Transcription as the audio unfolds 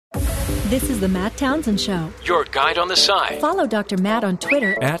This is the Matt Townsend Show. Your guide on the side. Follow Dr. Matt on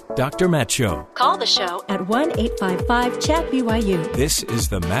Twitter at Dr. Matt Show. Call the show at 1-855-CHAT-BYU. This is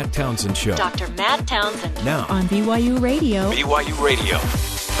the Matt Townsend Show. Dr. Matt Townsend. Now on BYU Radio. BYU Radio.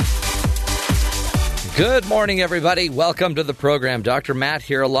 Good morning, everybody. Welcome to the program. Dr. Matt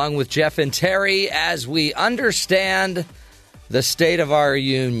here along with Jeff and Terry as we understand the state of our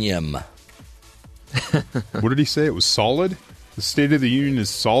union. What did he say? It was solid? The State of the Union is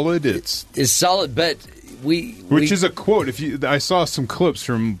solid? It's solid, but Which is a quote. I saw some clips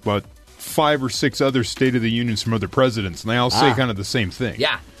from about 5 or 6 other State of the Unions from other presidents, and they all say kind of the same thing.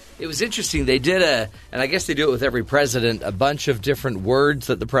 Yeah. It was interesting. They did and I guess they do it with every president, a bunch of different words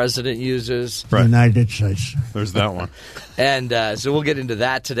that the president uses. Right. United States. There's that one. And so we'll get into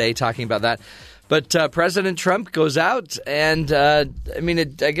that today, talking about that. But President Trump goes out, and I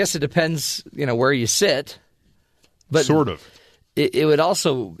guess it depends, where you sit. But sort of. It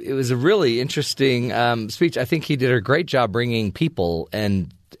was a really interesting speech. I think he did a great job bringing people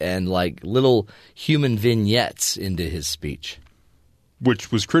and like little human vignettes into his speech.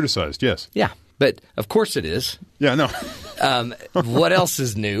 Which was criticized, yes. Yeah, but of course it is. Yeah, no. What else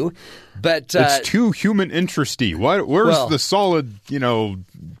is new? But it's too human interesty. Where's the solid,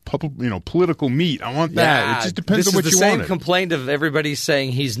 political meat? I want that. Yeah, it just depends on what you want. This is the same complaint of everybody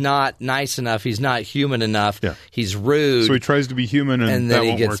saying he's not nice enough, he's not human enough, he's rude. So he tries to be human, and then that he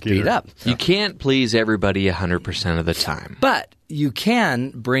won't gets work beat either. up. You can't please everybody 100% of the time. But you can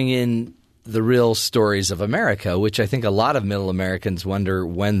bring in the real stories of America, which I think a lot of middle Americans wonder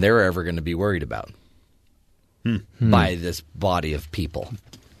when they're ever going to be worried about by this body of people.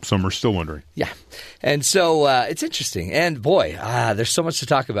 Some are still wondering. Yeah. And so it's interesting. And boy, there's so much to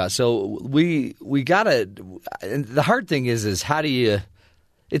talk about. So we got to – the hard thing is how do you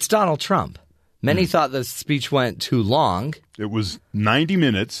 – it's Donald Trump. Many thought the speech went too long. It was 90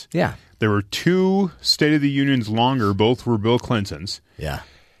 minutes. Yeah. There were 2 State of the Unions longer. Both were Bill Clinton's. Yeah.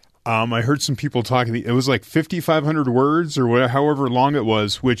 I heard some people talking. It was like 5,500 words or whatever, however long it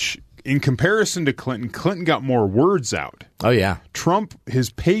was, which in comparison to Clinton got more words out. Oh, yeah. Trump,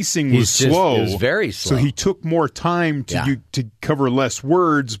 his pacing was slow. It was very slow. So he took more time to cover less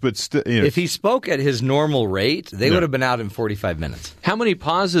words, but still. If he spoke at his normal rate, they would have been out in 45 minutes. How many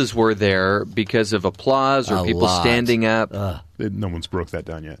pauses were there because of applause or people standing up? No one's broke that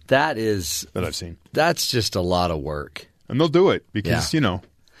down yet. That I've seen. That's just a lot of work. And they'll do it because,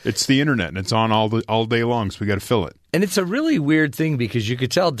 it's the internet and it's on all day long, so we got to fill it. And it's a really weird thing because you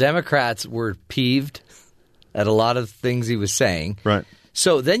could tell Democrats were peeved at a lot of things he was saying. Right.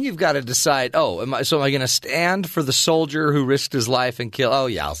 So then you've got to decide, am I going to stand for the soldier who risked his life and kill? Oh,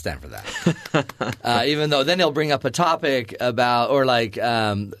 yeah, I'll stand for that. Even though then he'll bring up a topic about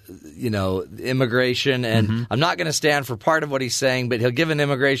immigration. And I'm not going to stand for part of what he's saying, but he'll give an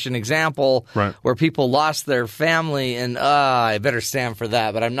immigration example where people lost their family and I better stand for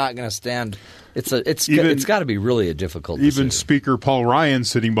that. But I'm not going to stand. It's got to be really a difficult decision. Even Speaker Paul Ryan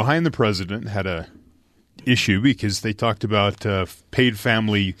sitting behind the president had a issue because they talked about paid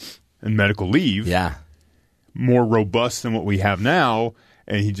family and medical leave. Yeah. More robust than what we have now.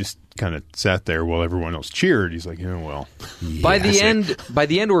 And he just kind of sat there while everyone else cheered. He's like, Yeah, By the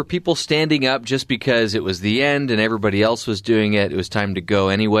end, were people standing up just because it was the end and everybody else was doing it? It was time to go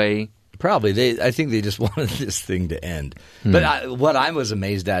anyway? Probably. I think they just wanted this thing to end. But what I was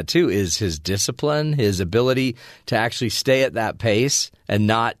amazed at, too, is his discipline, his ability to actually stay at that pace and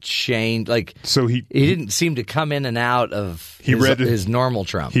not change. So he didn't seem to come in and out of his normal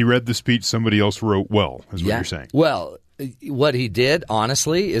Trump. He read the speech somebody else wrote well, is what you're saying. Well, what he did,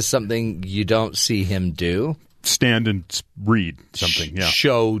 honestly, is something you don't see him do. Stand and read something,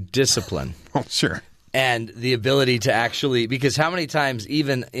 Show discipline. Oh, sure. And the ability to actually – because how many times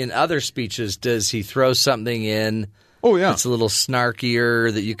even in other speeches does he throw something in that's a little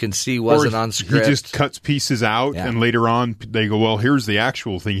snarkier that you can see wasn't on script? He just cuts pieces out and later on they go, well, here's the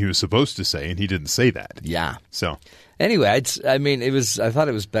actual thing he was supposed to say, and he didn't say that. Yeah. So anyway, I thought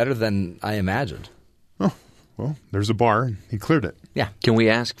it was better than I imagined. Oh, well, there's a bar, and he cleared it. Yeah. Can we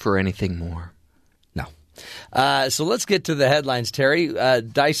ask for anything more? So let's get to the headlines, Terry.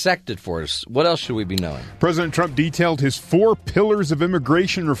 Dissect it for us. What else should we be knowing? President Trump detailed his 4 pillars of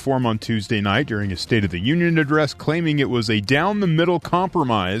immigration reform on Tuesday night during his State of the Union address, claiming it was a down-the-middle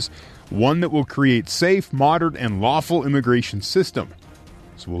compromise, one that will create safe, modern, and lawful immigration system.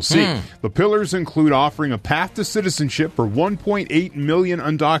 So we'll see. The pillars include offering a path to citizenship for 1.8 million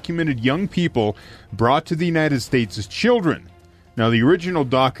undocumented young people brought to the United States as children. Now, the original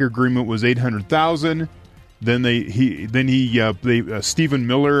DACA agreement was 800,000. Then Stephen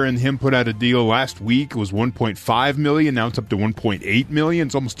Miller and him put out a deal last week. It was $1.5 million. Now it's up to $1.8 million.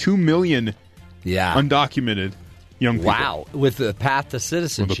 It's almost 2 million undocumented young people. Wow. With the path to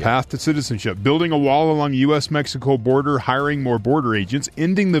citizenship. With the path to citizenship. Building a wall along U.S.-Mexico border, hiring more border agents,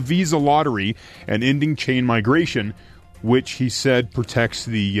 ending the visa lottery, and ending chain migration, which he said protects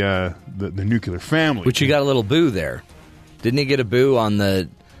the nuclear family. Which you got a little boo there. Didn't he get a boo on the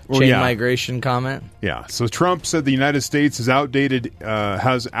chain migration comment? Yeah. So Trump said the United States has outdated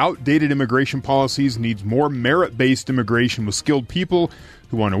immigration policies, needs more merit-based immigration with skilled people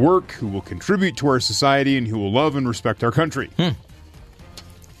who want to work, who will contribute to our society, and who will love and respect our country.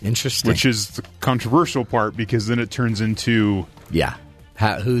 Interesting. Which is the controversial part, because then it turns into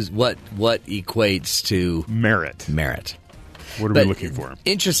what equates to merit. What are we looking for?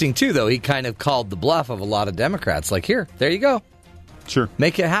 Interesting too, though. He kind of called the bluff of a lot of Democrats. Like, there you go. Sure.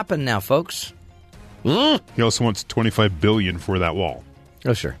 Make it happen now, folks. He also wants $25 billion for that wall.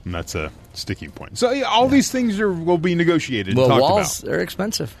 Oh, sure. And that's a sticking point. So all these things will be negotiated and talked walls about. are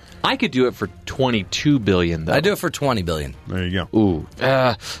expensive. I could do it for $22 billion, though. I do it for $20 billion. There you go. Ooh.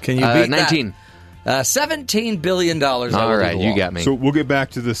 Can you beat 19. that? $17 billion. All right, you got me. So we'll get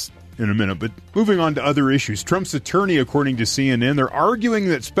back to this in a minute, but moving on to other issues. Trump's attorney, according to CNN, they're arguing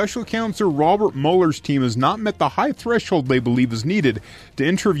that Special Counsel Robert Mueller's team has not met the high threshold they believe is needed to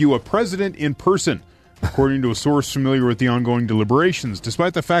interview a president in person, according to a source familiar with the ongoing deliberations.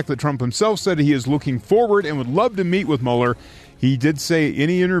 Despite the fact that Trump himself said he is looking forward and would love to meet with Mueller, he did say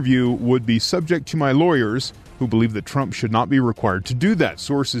any interview would be subject to my lawyers, who believe that Trump should not be required to do that.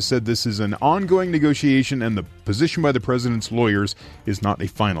 Sources said this is an ongoing negotiation, and the position by the president's lawyers is not a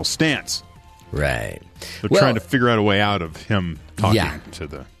final stance. Right. They're trying to figure out a way out of him talking to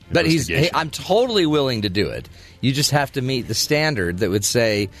the But investigation. I'm totally willing to do it. You just have to meet the standard that would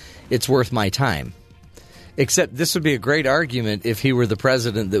say it's worth my time. Except this would be a great argument if he were the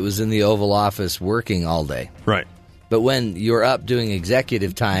president that was in the Oval Office working all day. Right. But when you're up doing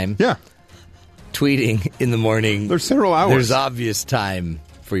executive time, tweeting in the morning, there's several hours. There's obvious time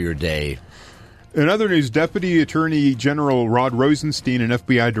for your day. In other news, Deputy Attorney General Rod Rosenstein and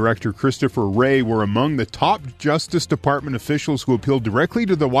FBI Director Christopher Wray were among the top Justice Department officials who appealed directly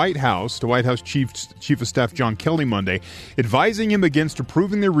to the White House, to White House Chief of Staff John Kelly Monday, advising him against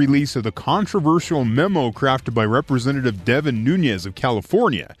approving the release of the controversial memo crafted by Representative Devin Nunes of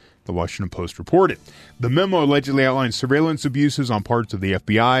California, the Washington Post reported. The memo allegedly outlines surveillance abuses on parts of the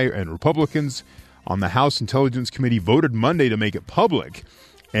FBI, and Republicans on the House Intelligence Committee voted Monday to make it public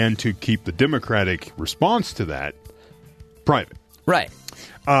and to keep the Democratic response to that private. Right.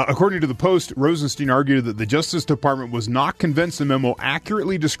 According to the Post, Rosenstein argued that the Justice Department was not convinced the memo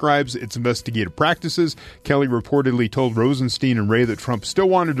accurately describes its investigative practices. Kelly reportedly told Rosenstein and Wray that Trump still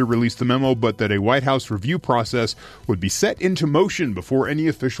wanted to release the memo, but that a White House review process would be set into motion before any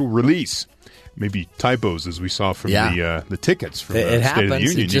official release. Maybe typos, as we saw from the tickets from the State of the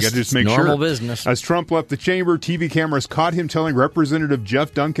Union. You got to just make normal sure. Business. As Trump left the chamber, TV cameras caught him telling Representative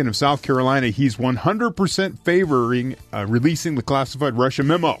Jeff Duncan of South Carolina he's 100% favoring releasing the classified Russia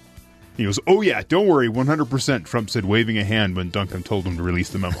memo. He goes, "Oh yeah, don't worry, 100%," Trump said, waving a hand when Duncan told him to release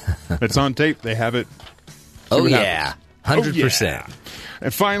the memo. It's on tape. They have it. Oh yeah, 100%.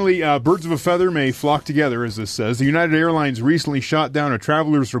 And finally, birds of a feather may flock together, as this says. The United Airlines recently shot down a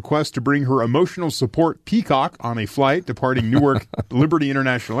traveler's request to bring her emotional support peacock on a flight departing Newark Liberty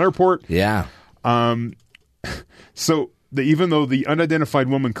International Airport. Yeah. Even though the unidentified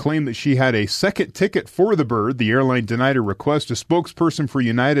woman claimed that she had a second ticket for the bird, the airline denied her request. A spokesperson for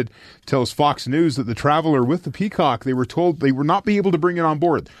United tells Fox News that the traveler with the peacock, they were told they would not be able to bring it on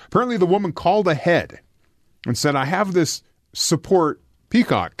board. Apparently, the woman called ahead and said, "I have this support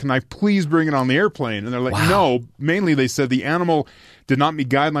peacock. Can I please bring it on the airplane?" And they're like, No. Mainly, they said the animal did not meet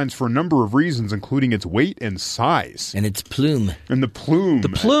guidelines for a number of reasons, including its weight and size. And its plume. And the plume. The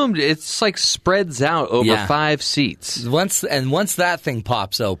plume, it's like spreads out over 5 seats. Once that thing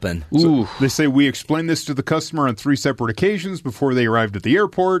pops open. So they say, we explained this to the customer on 3 separate occasions before they arrived at the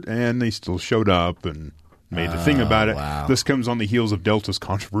airport, and they still showed up and made a thing about it. Wow. This comes on the heels of Delta's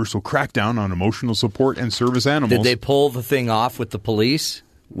controversial crackdown on emotional support and service animals. Did they pull the thing off with the police?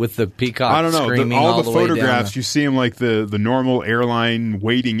 With the peacock I don't know. Screaming all the way photographs, down you see them like the normal airline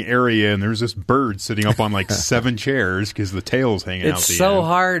waiting area, and there's this bird sitting up on like 7 chairs because the tail's hanging out the It's so end.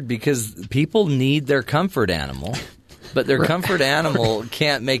 hard because people need their comfort animal. But their comfort animal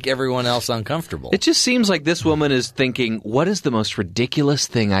can't make everyone else uncomfortable. It just seems like this woman is thinking, what is the most ridiculous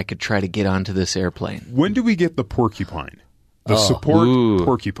thing I could try to get onto this airplane? When do we get the porcupine? The support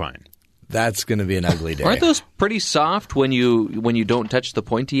porcupine. That's going to be an ugly day. Aren't those pretty soft when you don't touch the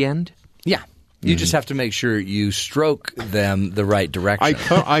pointy end? Yeah. You just have to make sure you stroke them the right direction.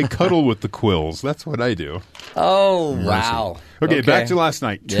 I cuddle with the quills. That's what I do. Oh, wow. Okay, back to last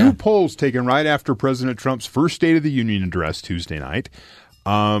night. Yeah. Two polls taken right after President Trump's first State of the Union address Tuesday night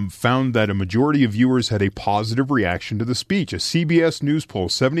found that a majority of viewers had a positive reaction to the speech. A CBS News poll,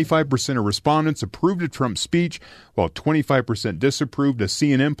 75% of respondents approved of Trump's speech, while 25% disapproved. A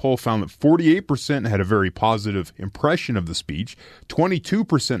CNN poll found that 48% had a very positive impression of the speech,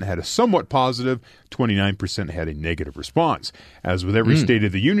 22% had a somewhat positive, 29% had a negative response. As with every State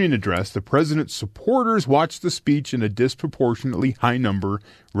of the Union address, the president's supporters watched the speech in a disproportionately high number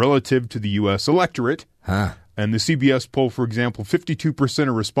relative to the U.S. electorate. And the CBS poll, for example, 52%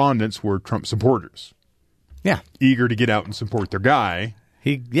 of respondents were Trump supporters. Yeah. Eager to get out and support their guy.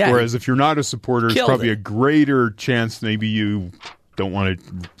 Yeah. Whereas if you're not a supporter, it's probably a greater chance maybe you don't want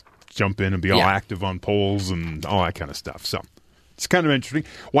to jump in and be all active on polls and all that kind of stuff. So it's kind of interesting.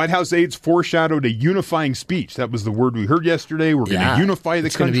 White House aides foreshadowed a unifying speech. That was the word we heard yesterday. We're going to unify the country.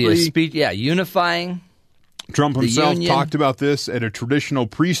 It's going to be a speech, unifying. Trump himself talked about this at a traditional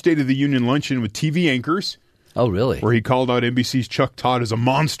pre-State of the Union luncheon with TV anchors. Oh, really? Where he called out NBC's Chuck Todd as a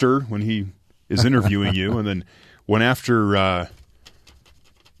monster when he is interviewing you, and then went after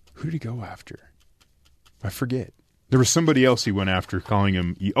who did he go after? I forget. There was somebody else he went after, calling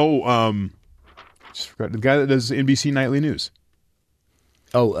him. Just forgot the guy that does NBC Nightly News.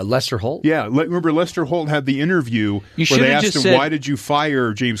 Oh, Lester Holt? Yeah, remember Lester Holt had the interview where they asked him, why did you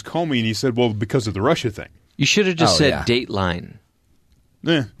fire James Comey? And he said, well, because of the Russia thing. You should have just said Dateline.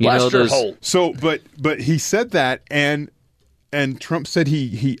 Lester Holt. So, but he said that, and Trump said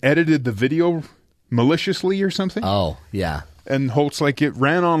he edited the video maliciously or something. Oh, yeah. And Holt's like, it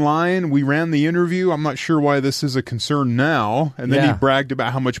ran online. We ran the interview. I'm not sure why this is a concern now. And then he bragged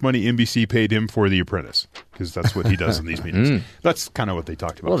about how much money NBC paid him for The Apprentice, because that's what he does in these meetings. That's kind of what they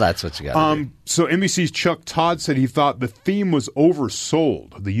talked about. Well, that's what you got to do. So NBC's Chuck Todd said he thought the theme was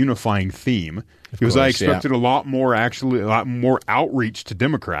oversold, the unifying theme. Because I expected a lot more outreach to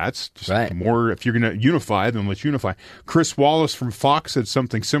Democrats. Just more, if you're going to unify, then let's unify. Chris Wallace from Fox said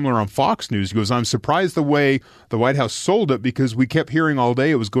something similar on Fox News. He goes, I'm surprised the way the White House sold it, because we kept hearing all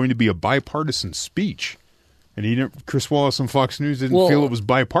day it was going to be a bipartisan speech. And Chris Wallace on Fox News didn't feel it was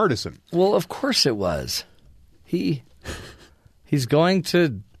bipartisan. Well, of course it was. He's going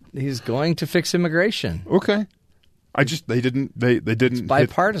to fix immigration. Okay. They didn't it's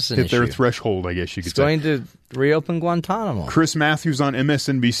bipartisan hit their threshold, I guess you could say. It's going to reopen Guantanamo. Chris Matthews on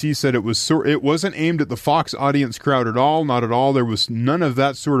MSNBC said it wasn't aimed at the Fox audience crowd at all, not at all. There was none of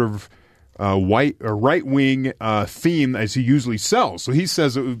that sort of right-wing theme as he usually sells. So he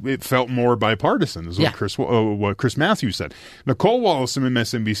says it felt more bipartisan, is what Chris Matthews said. Nicole Wallace from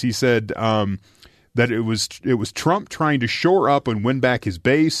MSNBC said that it was Trump trying to shore up and win back his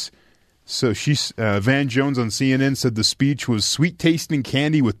base. So Van Jones on CNN said the speech was sweet-tasting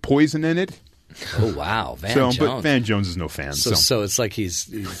candy with poison in it. Oh, wow. Van Jones. But Van Jones is no fan. So it's like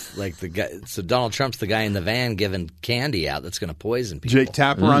he's like the guy. So Donald Trump's the guy in the van giving candy out that's going to poison people. Jake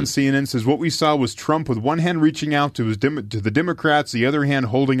Tapper on CNN says what we saw was Trump with one hand reaching out to the Democrats, the other hand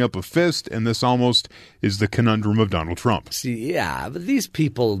holding up a fist, and this almost is the conundrum of Donald Trump. See, but these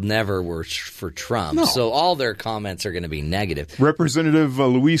people never were for Trump, so all their comments are going to be negative. Representative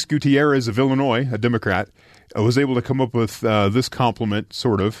Luis Gutierrez of Illinois, a Democrat, was able to come up with this compliment,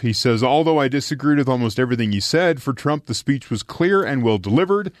 sort of. He says, although I disagreed with almost everything you said, for Trump the speech was clear and well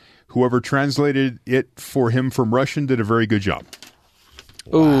delivered. Whoever translated it for him from Russian did a very good job.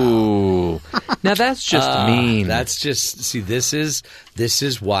 Wow. Ooh. Now that's just mean. That's just, see, this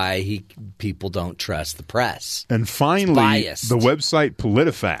is why people don't trust the press. And finally, the website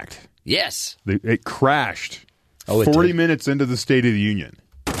PolitiFact. Yes. It crashed 40 minutes into the State of the Union.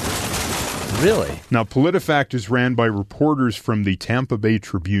 Really? Now, PolitiFact is ran by reporters from the Tampa Bay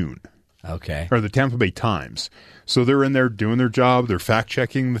Tribune. Okay. Or the Tampa Bay Times. So they're in there doing their job. They're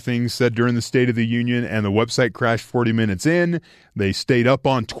fact-checking the things said during the State of the Union, and the website crashed 40 minutes in. They stayed up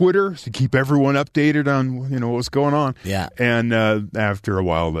on Twitter to keep everyone updated on what's going on. Yeah. And after a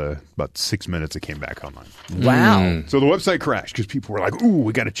while, about 6 minutes, it came back online. Wow. So the website crashed because people were like, ooh,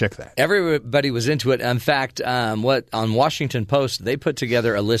 we got to check that. Everybody was into it. In fact, on Washington Post, they put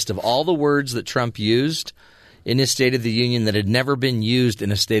together a list of all the words that Trump used in his State of the Union that had never been used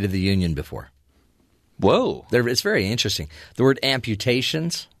in a State of the Union before. Whoa. It's very interesting. The word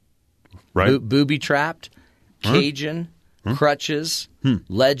amputations, right? Booby-trapped, Cajun, crutches,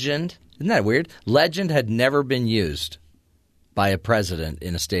 legend. Isn't that weird? Legend had never been used by a president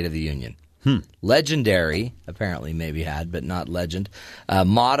in a State of the Union. Legendary, apparently maybe had, but not legend.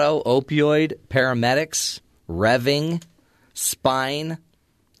 Motto, opioid, paramedics, revving, spine,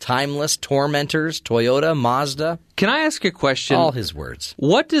 timeless, tormentors, Toyota, Mazda. Can I ask a question? All his words.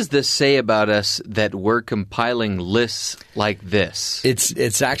 What does this say about us that we're compiling lists like this?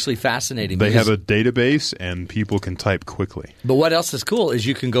 It's actually fascinating. They have a database, and people can type quickly. But what else is cool is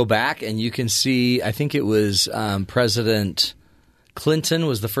you can go back and you can see, I think it was President Clinton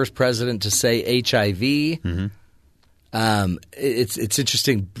was the first president to say HIV. Mm-hmm. It's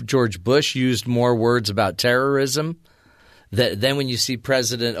interesting. George Bush used more words about terrorism. Then when you see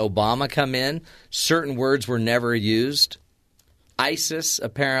President Obama come in, certain words were never used. ISIS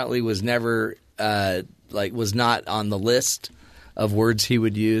apparently was never was not on the list of words he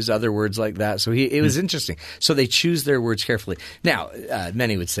would use, other words like that. So it was interesting. So they choose their words carefully. Now,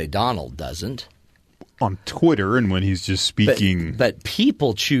 many would say Donald doesn't. On Twitter and when he's just speaking. But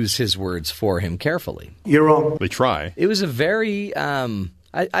people choose his words for him carefully. You're wrong. They try. It was a very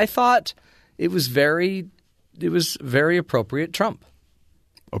I thought it was very appropriate Trump.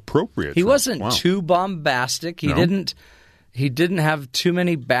 Appropriate. He Trump. wasn't Wow. too bombastic. He didn't have too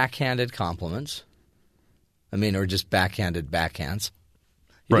many backhanded compliments. I mean, or just backhanded backhands.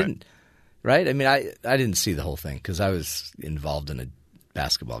 He Right. didn't. Right? I mean, I didn't see the whole thing because I was involved in a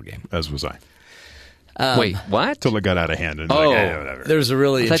basketball game. As was I. Wait, what? Till it got out of hand. And Oh. whatever. There was a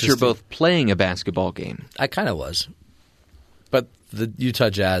really I thought you were interesting. both playing a basketball game. I kind of was, but the Utah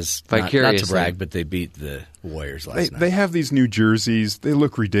Jazz, not to Vicariously. brag, but they beat the Warriors last night. They have these new jerseys. They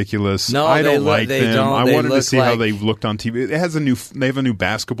look ridiculous. No, I they don't look- like they them. don't. I They wanted to look see how like- they looked on TV. They have a new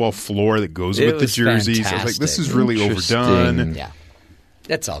basketball floor that goes It with the was jerseys. I was like, this fantastic. is really Interesting. overdone. Yeah,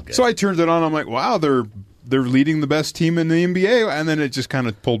 that's all good. So I turned it on. I'm like, wow, they're leading the best team in the NBA, and then it just kind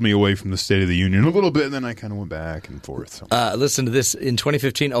of pulled me away from the State of the Union a little bit, and then I kind of went back and forth. So. Listen to this. In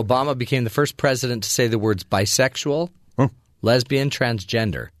 2015, Obama became the first president to say the words bisexual, lesbian,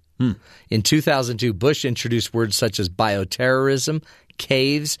 transgender. In 2002, Bush introduced words such as bioterrorism,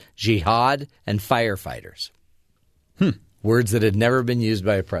 caves, jihad, and firefighters. Words that had never been used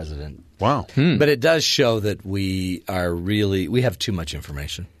by a president. Wow. But it does show that we have too much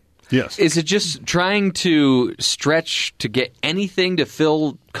information. Yes. Is it just trying to stretch to get anything to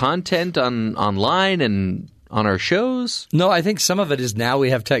fill content online and on our shows? No, I think some of it is now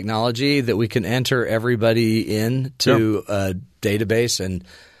we have technology that we can enter everybody into a database and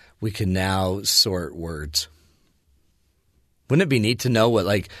we can now sort words. Wouldn't it be neat to know what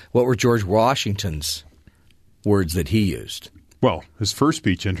were George Washington's words that he used? Well, his first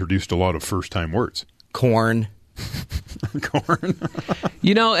speech introduced a lot of first-time words. Corn. Corn.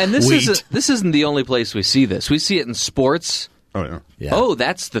 And this isn't the only place we see this. We see it in sports. Oh, yeah. Yeah. Oh,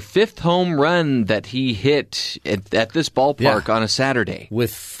 that's the 5th home run that he hit at this ballpark on a Saturday.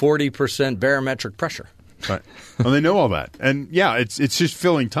 With 40% barometric pressure. Right. Well, they know all that. And, yeah, it's just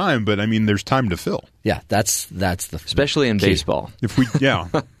filling time, but, I mean, there's time to fill. Yeah, that's the Especially in key. baseball.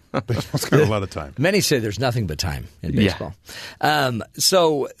 Baseball's got a lot of time. Many say there's nothing but time in baseball.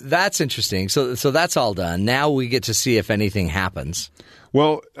 So that's interesting. So that's all done. Now we get to see if anything happens.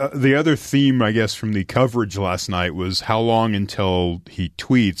 Well, the other theme, I guess, from the coverage last night was how long until he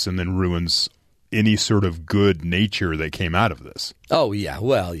tweets and then ruins any sort of good nature that came out of this. Oh, yeah.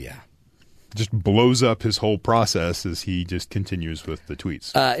 Well, yeah. Just blows up his whole process as he just continues with the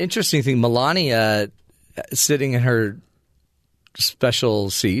tweets. Interesting thing, Melania sitting in her special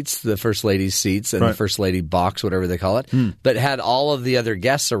seats, the First Lady's seats and the First Lady box, whatever they call it, but had all of the other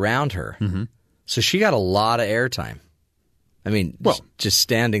guests around her. Mm-hmm. So she got a lot of airtime. I mean, just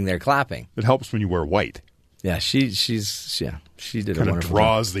standing there clapping. It helps when you wear white. Yeah, she did a Kind of wonderful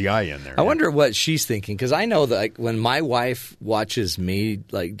draws job. the eye in there. I wonder what she's thinking, because I know that when my wife watches me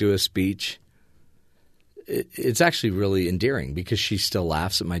do a speech, it's actually really endearing because she still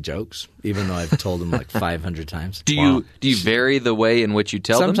laughs at my jokes, even though I've told them 500 times. Do you vary the way in which you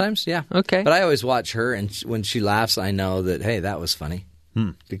tell them? Sometimes, yeah. Okay. But I always watch her, and when she laughs, I know that, hey, that was funny.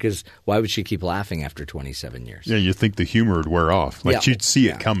 Because why would she keep laughing after 27 years? Yeah, you'd think the humor would wear off. She'd see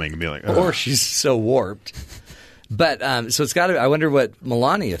it coming and be like, ugh. Or she's so warped. But so it's got to. I wonder what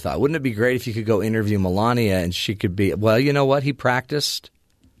Melania thought. Wouldn't it be great if you could go interview Melania and she could be? Well, you know what? He practiced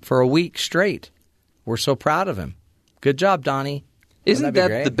for a week straight. We're so proud of him. Good job, Donnie. Isn't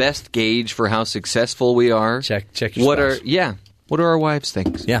that the best gauge for how successful we are? Check your spouse. What do our wives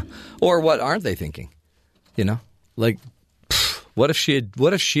think? Yeah. Or what aren't they thinking? What if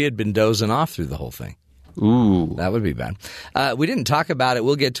she had been dozing off through the whole thing? Ooh. That would be bad. We didn't talk about it.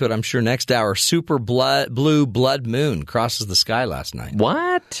 We'll get to it, I'm sure, next hour. Super blue blood moon crosses the sky last night.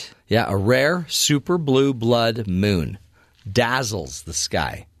 What? Yeah, a rare super blue blood moon dazzles the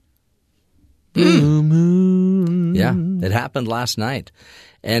sky. Blue moon. Yeah, it happened last night.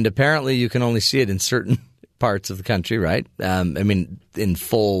 And apparently you can only see it in certain parts of the country, right? I mean, in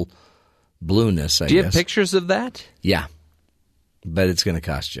full blueness, I guess. Do you have pictures of that? Yeah, but it's going to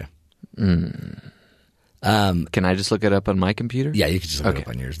cost you. Can I just look it up on my computer? Yeah, you can just look it up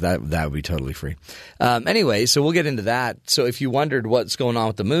on yours. That would be totally free. Anyway, so we'll get into that. So if you wondered what's going on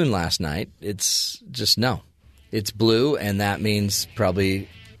with the moon last night, it's just no. It's blue, and that means probably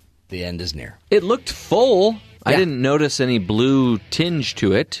the end is near. It looked full. Yeah. I didn't notice any blue tinge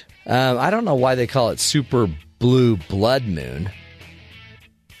to it. I don't know why they call it super blue blood moon,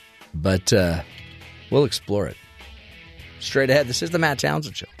 but we'll explore it. Straight ahead, this is the Matt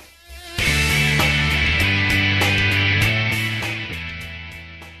Townsend Show.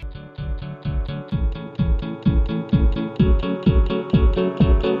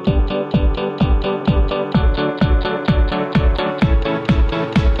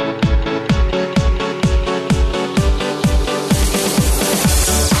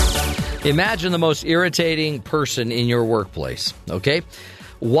 Imagine the most irritating person in your workplace, okay?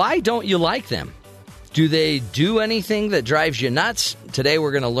 Why don't you like them? Do they do anything that drives you nuts? Today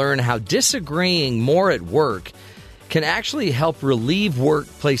we're going to learn how disagreeing more at work can actually help relieve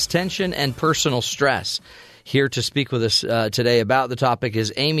workplace tension and personal stress. Here to speak with us today about the topic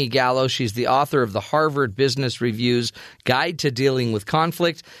is Amy Gallo. She's the author of the Harvard Business Review's Guide to Dealing with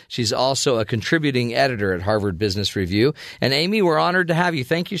Conflict. She's also a contributing editor at Harvard Business Review. And Amy, we're honored to have you.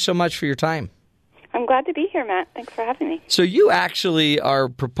 Thank you so much for your time. I'm glad to be here, Matt. Thanks for having me. So you actually are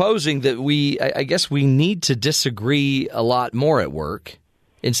proposing that I guess we need to disagree a lot more at work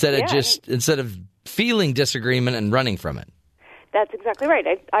instead of feeling disagreement and running from it. That's exactly right.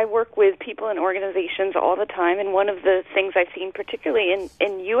 I work with people in organizations all the time, and one of the things I've seen, particularly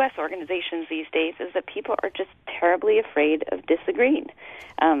in U.S. organizations these days, is that people are just terribly afraid of disagreeing.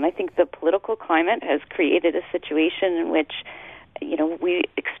 I think the political climate has created a situation in which, we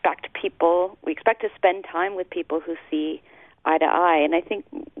expect to spend time with people who see eye to eye, and I think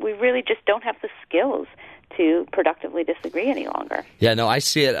we really just don't have the skills to productively disagree any longer. Yeah, no, I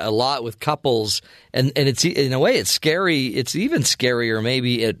see it a lot with couples, and it's in a way it's scary. It's even scarier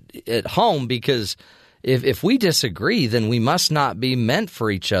maybe at home because if we disagree, then we must not be meant for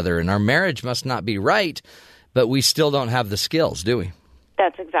each other, and our marriage must not be right, but we still don't have the skills, do we?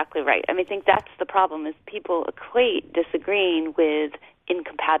 That's exactly right. I think that's the problem is people equate disagreeing with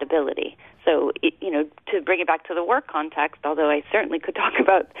incompatibility. So, to bring it back to the work context, although I certainly could talk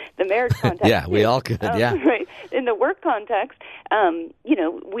about the marriage context. Yeah, we all could, yeah. Right. In the work context,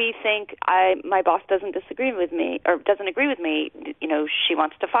 we think my boss doesn't disagree with me or doesn't agree with me, she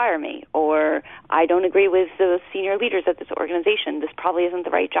wants to fire me, or I don't agree with the senior leaders at this organization. This probably isn't the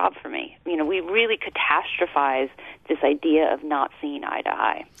right job for me. We really catastrophize this idea of not seeing eye to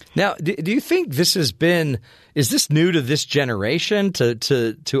eye. Now, do you think is this new to this generation,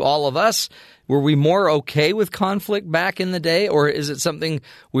 to all of us? Were we more okay with conflict back in the day, or is it something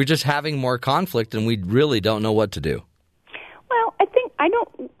we're just having more conflict and we really don't know what to do? Well,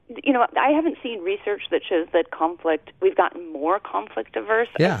 I haven't seen research that shows that we've gotten more conflict averse.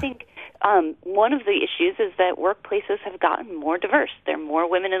 Yeah. I think one of the issues is that workplaces have gotten more diverse. There are more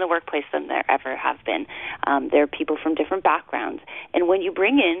women in the workplace than there ever have been. There are people from different backgrounds. And when you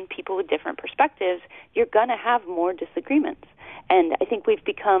bring in people with different perspectives, you're going to have more disagreements. And I think we've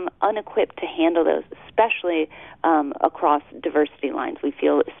become unequipped to handle those, especially across diversity lines. We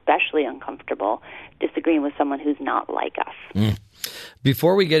feel especially uncomfortable disagreeing with someone who's not like us.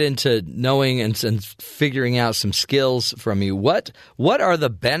 Before we get into knowing and figuring out some skills from you, what are the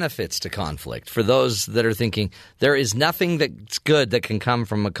benefits to conflict for those that are thinking there is nothing that's good that can come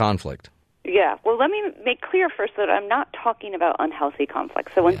from a conflict? Yeah. Well, let me make clear first that I'm not talking about unhealthy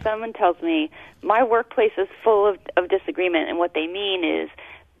conflict. So when someone tells me my workplace is full of disagreement, and what they mean is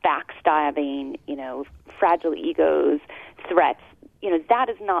backstabbing, fragile egos, threats, that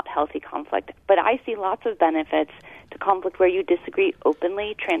is not healthy conflict. But I see lots of benefits to conflict where you disagree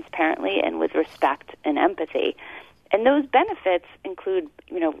openly, transparently, and with respect and empathy. And those benefits include,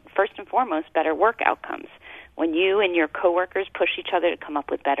 first and foremost, better work outcomes. When you and your coworkers push each other to come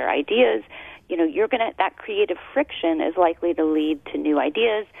up with better ideas, that creative friction is likely to lead to new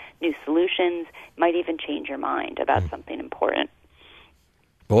ideas, new solutions, might even change your mind about something important.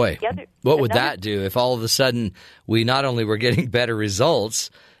 Boy, what would that do if all of a sudden we not only were getting better results,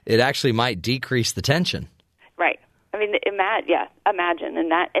 it actually might decrease the tension? Right. Imagine.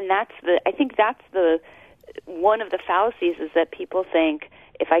 I think that's one of the fallacies is that people think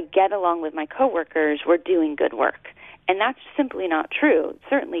if I get along with my coworkers, we're doing good work. And that's simply not true.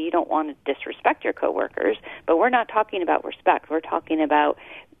 Certainly you don't want to disrespect your coworkers, but we're not talking about respect. We're talking about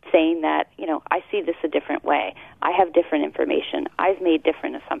saying that, I see this a different way. I have different information. I've made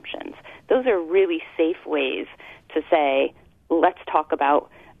different assumptions. those are really safe ways to say, let's talk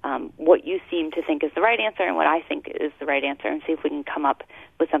about what you seem to think is the right answer and what I think is the right answer, and see if we can come up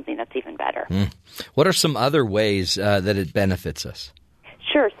with something that's even better. What are some other ways that it benefits us?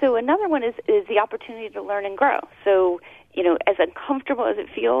 Sure. So another one is the opportunity to learn and grow. So, as uncomfortable as it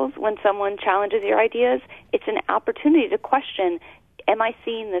feels when someone challenges your ideas, it's an opportunity to question, am I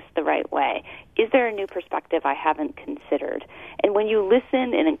seeing this the right way? Is there a new perspective I haven't considered? And when you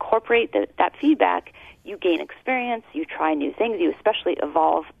listen and incorporate that feedback, you gain experience, you try new things, you especially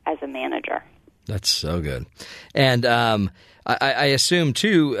evolve as a manager. That's so good. And I assume,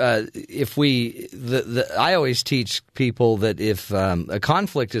 too, I always teach people that if a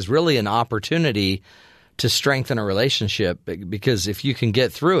conflict is really an opportunity to strengthen a relationship, because if you can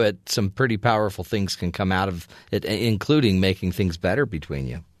get through it, some pretty powerful things can come out of it, including making things better between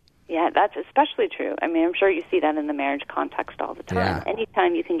you. Yeah, that's especially true. I mean, I'm sure you see that in the marriage context all the time. Yeah.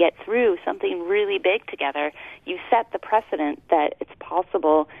 Anytime you can get through something really big together, you set the precedent that it's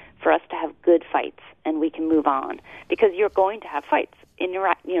possible for us to have good fights and we can move on, because you're going to have fights.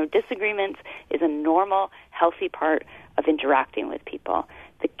 Disagreements is a normal, healthy part of interacting with people.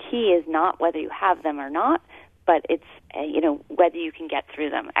 The key is not whether you have them or not, but it's whether you can get through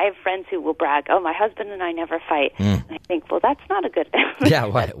them. I have friends who will brag, "Oh, my husband and I never fight." And I think, well, that's not a good thing. Yeah,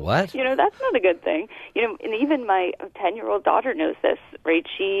 what? That's not a good thing. And even my 10-year-old daughter knows this, right?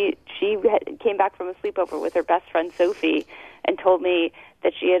 She came back from a sleepover with her best friend Sophie and told me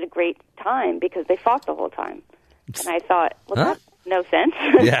that she had a great time because they fought the whole time. And I thought, well, that's no sense.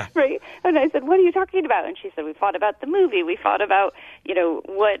 Yeah. Right? And I said, what are you talking about? And she said, we fought about the movie. We fought about,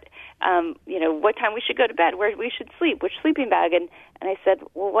 what time we should go to bed, where we should sleep, which sleeping bag. And I said,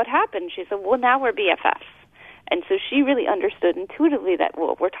 well, what happened? She said, well, now we're BFFs. And so she really understood intuitively that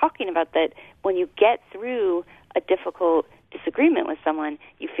what we're talking about, that when you get through a difficult disagreement with someone,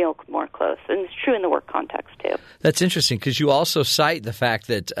 you feel more close. And it's true in the work context, too. That's interesting, because you also cite the fact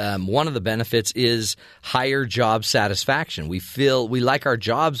that one of the benefits is higher job satisfaction. We feel we like our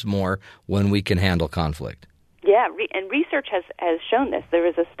jobs more when we can handle conflict. Yeah, and research has shown this. There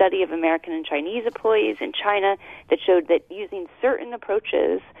was a study of American and Chinese employees in China that showed that using certain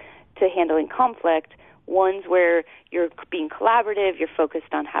approaches to handling conflict, ones where you're being collaborative, you're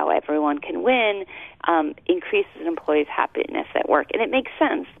focused on how everyone can win, increases an employee's happiness at work. And it makes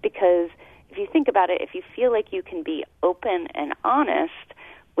sense, because if you think about it, if you feel like you can be open and honest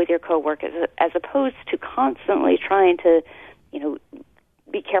with your coworkers, as opposed to constantly trying to,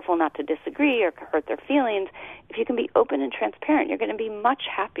 be careful not to disagree or hurt their feelings, if you can be open and transparent, you're going to be much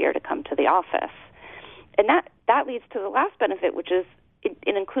happier to come to the office. And that leads to the last benefit, which is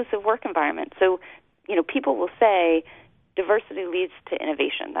an inclusive work environment. So, people will say diversity leads to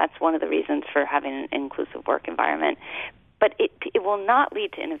innovation. That's one of the reasons for having an inclusive work environment. But it will not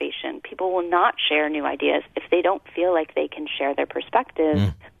lead to innovation. People will not share new ideas if they don't feel like they can share their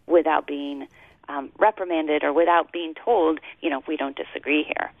perspectives without being reprimanded or without being told, we don't disagree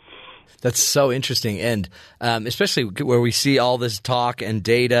here. That's so interesting. And especially where we see all this talk and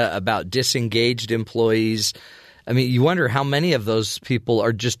data about disengaged employees. I mean, you wonder how many of those people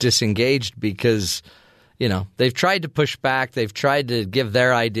are just disengaged because, they've tried to push back. They've tried to give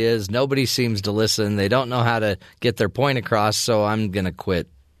their ideas. Nobody seems to listen. They don't know how to get their point across, so I'm going to quit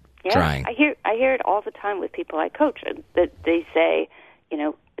trying. I hear it all the time with people I coach, that they say,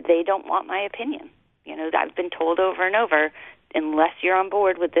 they don't want my opinion. I've been told over and over, unless you're on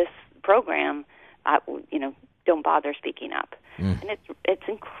board with this program, don't bother speaking up. And it's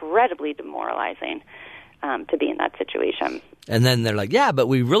incredibly demoralizing to be in that situation. And then they're like, yeah, but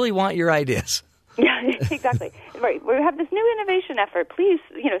we really want your ideas. Yeah, exactly. Right. We have this new innovation effort. Please,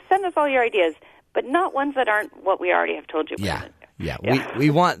 send us all your ideas, but not ones that aren't what we already have told you. Yeah. We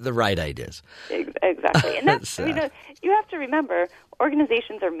want the right ideas. Exactly. And that's you have to remember,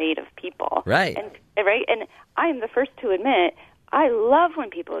 organizations are made of people. Right. And I am the first to admit, I love when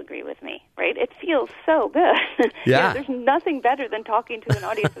people agree with me, right? It feels so good. Yeah. There's nothing better than talking to an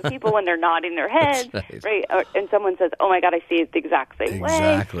audience of people when they're nodding their heads, right? And someone says, oh, my God, I see it the exact same way.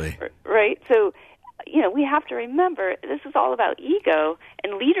 Exactly. Right? So, we have to remember this is all about ego,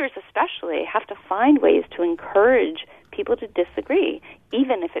 and leaders especially have to find ways to encourage people to disagree,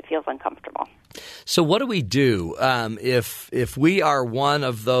 even if it feels uncomfortable. So what do we do if we are one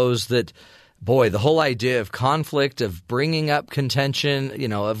of those that – boy, the whole idea of conflict, of bringing up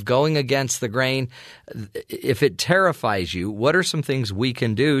contention, of going against the grain, if it terrifies you, what are some things we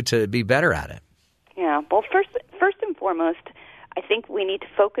can do to be better at it? Yeah, well, first and foremost, I think we need to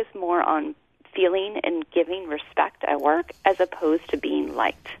focus more on feeling and giving respect at work as opposed to being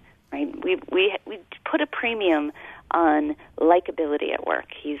liked, right? We put a premium on likability at work.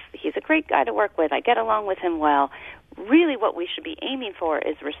 He's a great guy to work with. I get along with him well. Really what we should be aiming for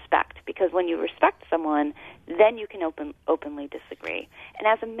is respect, because when you respect someone, then you can openly disagree. And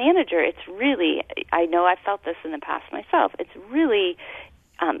as a manager, it's really, I know I've felt this in the past myself, it's really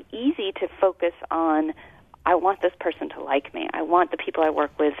easy to focus on, I want this person to like me. I want the people I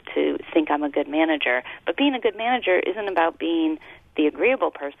work with to think I'm a good manager. But being a good manager isn't about being the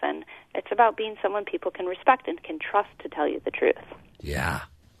agreeable person. It's about being someone people can respect and can trust to tell you the truth. Yeah.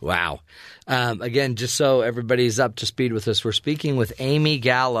 Wow. Again, just so everybody's up to speed with us, we're speaking with Amy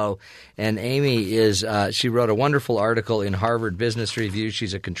Gallo, and Amy is she wrote a wonderful article in Harvard Business Review.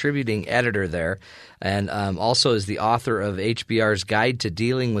 She's a contributing editor there, and also is the author of HBR's Guide to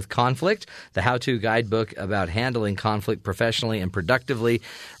Dealing with Conflict, the how-to guidebook about handling conflict professionally and productively.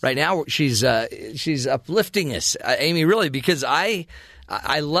 Right now, she's uplifting us, Amy, really, because I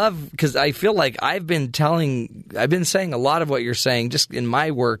love, because I feel like I've been saying a lot of what you're saying just in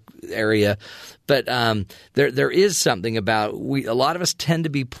my work area, but there is something about a lot of us tend to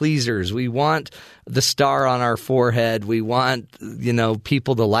be pleasers. We want the star on our forehead. We want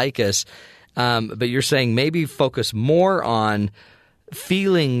people to like us, but you're saying maybe focus more on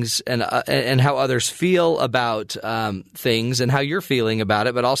feelings and how others feel about things and how you're feeling about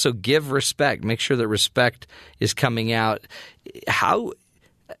it, but also give respect. Make sure that respect is coming out.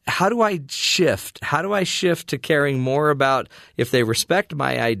 How do I shift? How do I shift to caring more about if they respect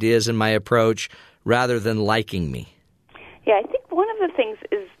my ideas and my approach rather than liking me? Yeah, I think one of the things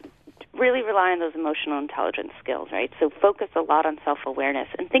is really rely on those emotional intelligence skills, right? So focus a lot on self-awareness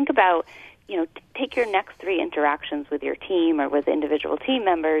and think about, take your next 3 interactions with your team or with individual team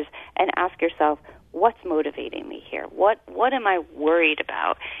members and ask yourself, what's motivating me here? What am I worried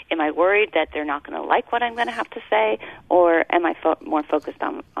about? Am I worried that they're not going to like what I'm going to have to say, or am I more focused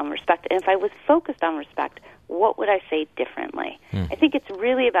on respect? And if I was focused on respect, what would I say differently? I think it's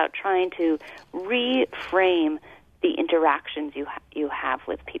really about trying to reframe the interactions you have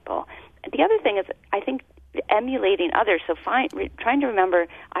with people. And the other thing is, I think, emulating others. So trying to remember,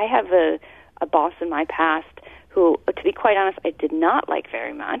 I have a boss in my past who, to be quite honest, I did not like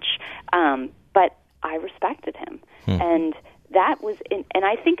very much, but I respected him. And that was, and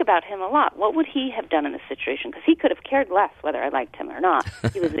I think about him a lot. What would he have done in this situation? Because he could have cared less whether I liked him or not.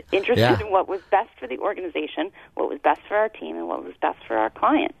 He was interested in what was best for the organization, what was best for our team, and what was best for our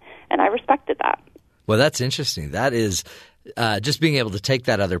client. And I respected that. Well, that's interesting. That is just being able to take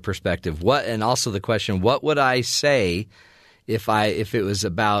that other perspective. And also the question, what would I say if it was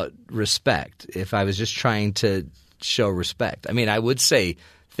about respect, if I was just trying to show respect? I mean, I would say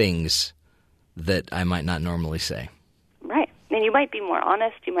things that I might not normally say. Right. And you might be more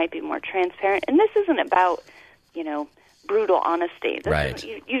honest, you might be more transparent. And this isn't about, brutal honesty. Right.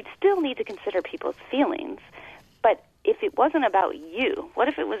 You'd still need to consider people's feelings. But if it wasn't about you, what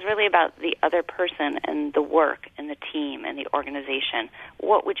if it was really about the other person and the work and the team and the organization?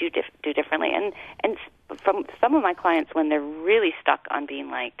 What would you do differently? And from some of my clients, when they're really stuck on being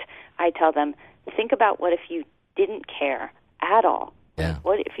liked, I tell them, think about what if you didn't care at all. Yeah.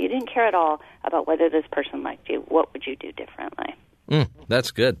 What if you didn't care at all about whether this person liked you? What would you do differently?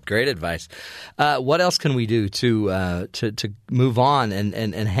 That's good. Great advice. What else can we do to move on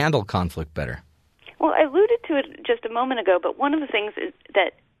and handle conflict better? Well, I alluded to it just a moment ago, but one of the things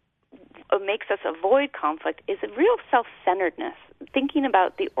that makes us avoid conflict is a real self-centeredness, thinking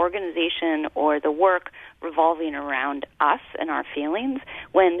about the organization or the work revolving around us and our feelings,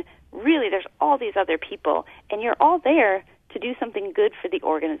 when really there's all these other people, and you're all there to do something good for the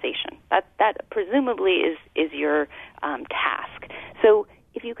organization. That presumably is your task. So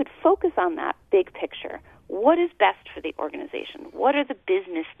if you could focus on that big picture, what is best for the organization? What are the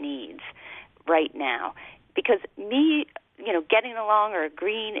business needs right now? Because me, getting along or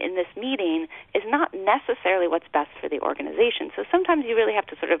agreeing in this meeting is not necessarily what's best for the organization. So sometimes you really have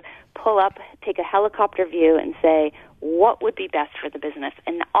to sort of pull up, take a helicopter view and say, what would be best for the business?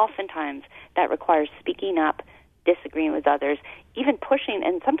 And oftentimes that requires speaking up, disagreeing with others, even pushing,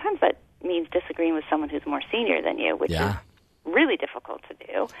 and sometimes that means disagreeing with someone who's more senior than you, which is really difficult to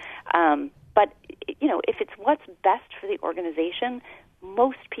do. But, if it's what's best for the organization,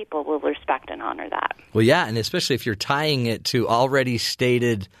 most people will respect and honor that. Well, yeah, and especially if you're tying it to already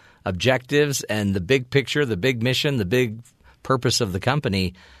stated objectives and the big picture, the big mission, the big purpose of the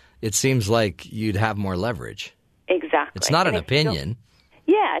company, it seems like you'd have more leverage. Exactly. It's not an opinion.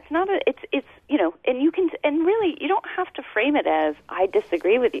 Yeah, it's not and you can, and really, you don't have to frame it as, I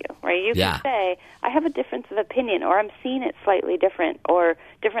disagree with you, right? You can say, I have a difference of opinion, or I'm seeing it slightly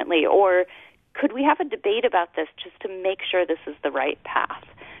differently, or could we have a debate about this just to make sure this is the right path?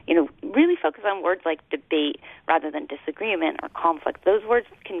 really focus on words like debate rather than disagreement or conflict. Those words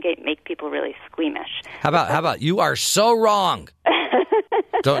can make people really squeamish. How about you are so wrong?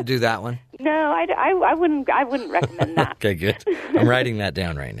 Don't do that one. No, I wouldn't recommend that. Okay, good. I'm writing that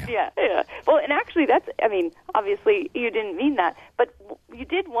down right now. Yeah. Well, and actually, obviously you didn't mean that, but you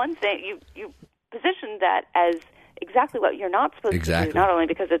did one thing. You positioned that as exactly what you're not supposed to do, not only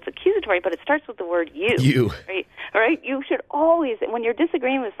because it's accusatory, but it starts with the word you. You. Right? You should always, when you're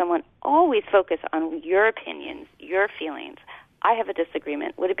disagreeing with someone, always focus on your opinions, your feelings. I have a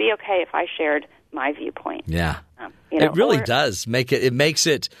disagreement. Would it be okay if I shared my viewpoint? Yeah. It really does make it. It makes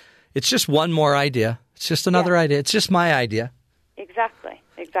it. It's just one more idea. It's just another idea. It's just my idea. Exactly.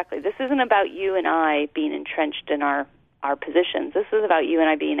 This isn't about you and I being entrenched in our positions. This is about you and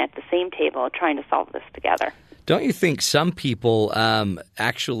I being at the same table trying to solve this together. Don't you think some people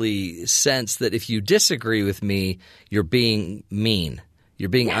actually sense that if you disagree with me, you're being mean, you're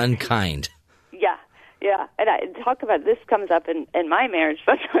being unkind? Yeah. And I talk about this comes up in my marriage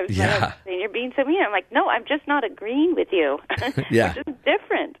sometimes. Yeah. Saying you're being so mean. I'm like, no, I'm just not agreeing with you. Yeah. Which is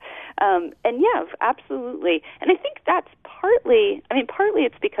different. Absolutely. And I think that's partly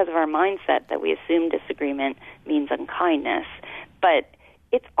it's because of our mindset that we assume disagreement means unkindness. But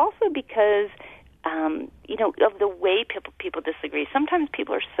it's also because of the way people disagree. Sometimes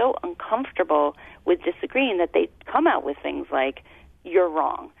people are so uncomfortable with disagreeing that they come out with things like, you're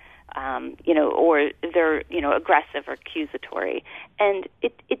wrong, or they're, aggressive or accusatory. And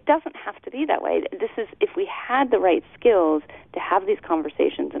it doesn't have to be that way. If we had the right skills to have these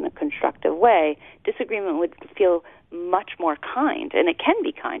conversations in a constructive way, disagreement would feel much more kind. And it can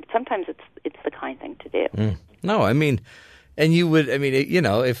be kind. Sometimes it's the kind thing to do. No, and you would,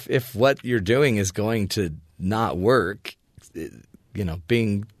 if what you're doing is going to not work,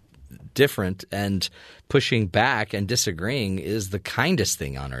 being different and pushing back and disagreeing is the kindest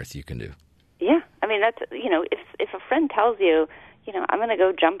thing on earth you can do. Yeah. That's, if a friend tells you, I'm going to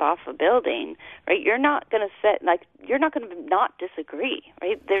go jump off a building, right? You're not going to you're not going to not disagree,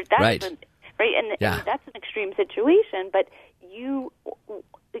 right? Right. And that's an extreme situation, but you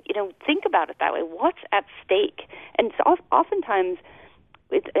think about it that way. What's at stake? And so oftentimes,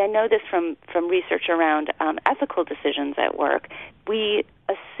 I know this from research around ethical decisions at work, we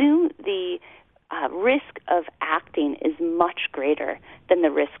assume the risk of acting is much greater than the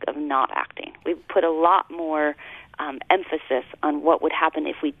risk of not acting. We put a lot more emphasis on what would happen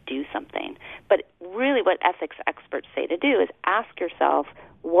if we do something. But really what ethics experts say to do is ask yourself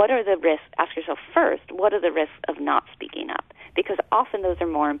first, what are the risks of not speaking up? Because often those are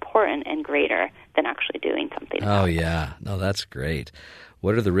more important and greater than actually doing something. Oh, yeah. No, that's great.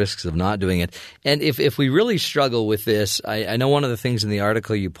 What are the risks of not doing it? And if we really struggle with this, I know one of the things in the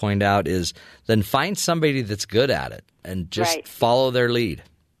article you point out is then find somebody that's good at it and just follow their lead.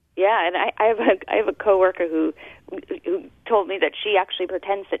 Yeah, and I have a coworker who told me that she actually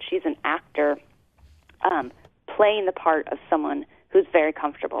pretends that she's an actor playing the part of someone who's very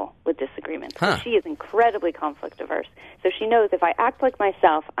comfortable with disagreements. So she is incredibly conflict averse. So she knows if I act like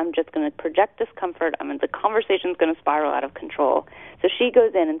myself, I'm just going to project discomfort. The conversation's going to spiral out of control. So she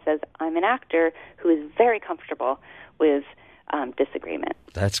goes in and says, I'm an actor who is very comfortable with disagreement.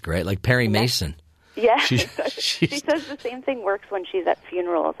 That's great. Like Perry Mason. Yeah. She says the same thing works when she's at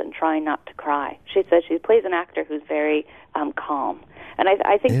funerals and trying not to cry. She says she plays an actor who's very calm. And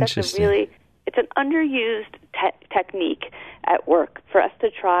I think that's it's an underused technique at work for us to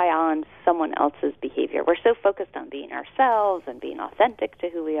try on someone else's behavior. We're so focused on being ourselves and being authentic to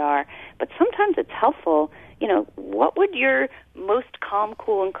who we are, but sometimes it's helpful, what would your most calm,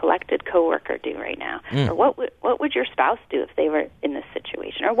 cool, and collected coworker do right now? Or what would your spouse do if they were in this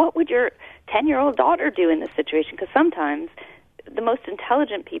situation? Or what would your 10-year-old daughter do in this situation? Because sometimes the most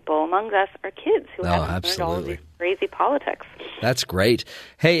intelligent people among us are kids who haven't learned all of these crazy politics. That's great.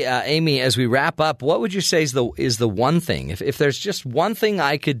 Hey, Amy, as we wrap up, what would you say is the one thing? If there's just one thing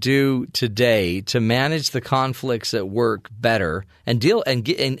I could do today to manage the conflicts at work better and deal and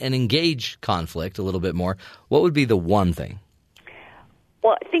engage conflict a little bit more, what would be the one thing?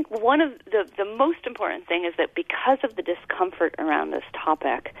 Well, I think one of the most important thing is that because of the discomfort around this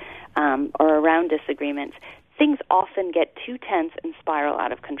topic or around disagreements, things often get too tense and spiral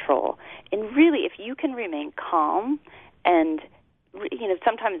out of control. And really, if you can remain calm and,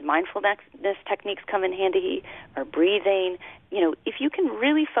 sometimes mindfulness techniques come in handy, or breathing, if you can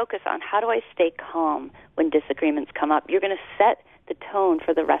really focus on how do I stay calm when disagreements come up, you're going to set the tone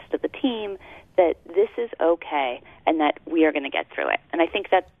for the rest of the team that this is okay and that we are going to get through it. And I think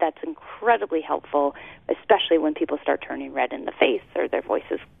that's incredibly helpful, especially when people start turning red in the face or their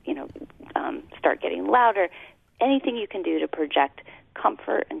voices, start getting louder. Anything you can do to project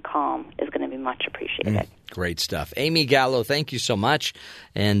comfort and calm is going to be much appreciated. Great stuff. Amy Gallo, thank you so much,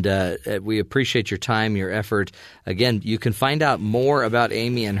 and we appreciate your time, your effort. Again, you can find out more about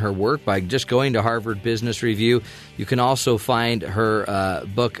Amy and her work by just going to Harvard Business Review. You can also find her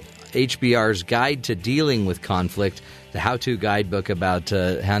book, HBR's Guide to Dealing with Conflict, the how-to guidebook about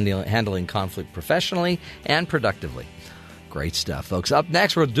handling conflict professionally and productively. Great stuff, folks. Up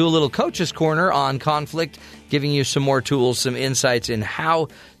next, we'll do a little Coach's Corner on conflict, giving you some more tools, some insights in how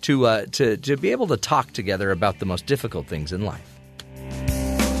to be able to talk together about the most difficult things in life.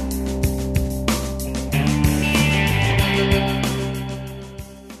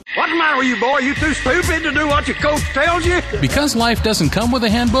 What's the matter with you, boy? You too stupid to do what your coach tells you? Because life doesn't come with a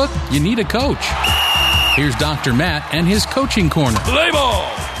handbook, you need a coach. Here's Dr. Matt and his Coaching Corner. Play ball!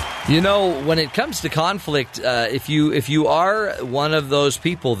 You know, when it comes to conflict, if you are one of those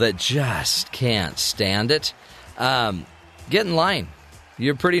people that just can't stand it, get in line.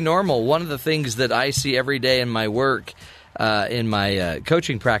 You're pretty normal. One of the things that I see every day in my work, in my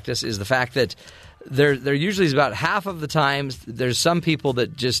coaching practice, is the fact that there usually is about half of the times there's some people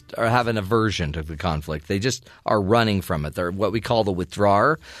that just have an aversion to the conflict. They just are running from it. They're what we call the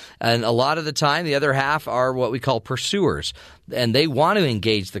withdrawer. And a lot of the time, the other half are what we call pursuers. And they want to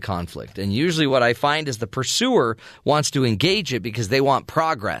engage the conflict. And usually what I find is the pursuer wants to engage it because they want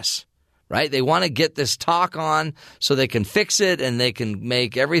progress, right? They want to get this talk on so they can fix it and they can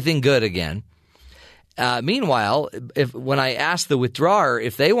make everything good again. Meanwhile, when I ask the withdrawer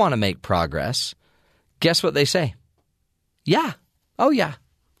if they want to make progress, guess what they say? Yeah. Oh, yeah.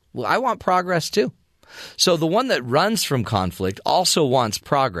 Well, I want progress too. So the one that runs from conflict also wants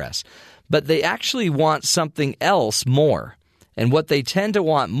progress, but they actually want something else more. And what they tend to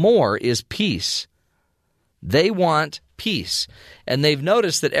want more is peace. They want peace. And they've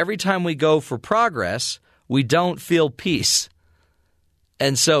noticed that every time we go for progress, we don't feel peace.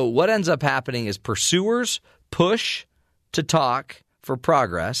 And so what ends up happening is pursuers push to talk for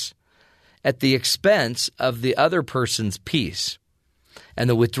progress at the expense of the other person's peace. And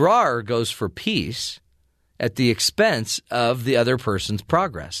the withdrawer goes for peace at the expense of the other person's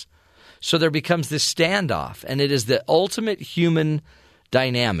progress. So there becomes this standoff, and it is the ultimate human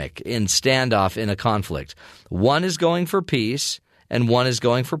dynamic in standoff in a conflict. One is going for peace, and one is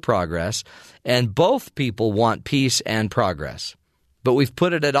going for progress, and both people want peace and progress. But we've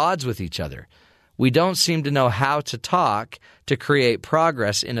put it at odds with each other. We don't seem to know how to talk to create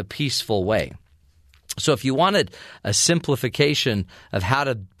progress in a peaceful way. So if you wanted a simplification of how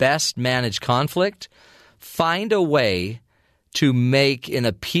to best manage conflict, find a way to make, in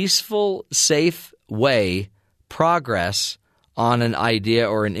a peaceful, safe way, progress on an idea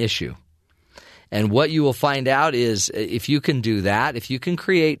or an issue. And what you will find out is if you can do that, if you can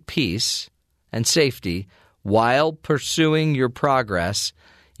create peace and safety while pursuing your progress,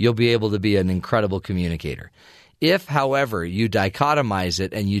 you'll be able to be an incredible communicator. If, however, you dichotomize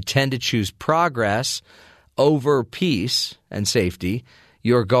it and you tend to choose progress over peace and safety,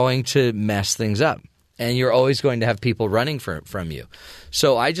 you're going to mess things up. And you're always going to have people running from you.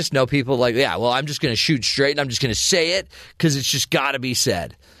 So I just know people like, yeah, well, I'm just going to shoot straight and I'm just going to say it because it's just got to be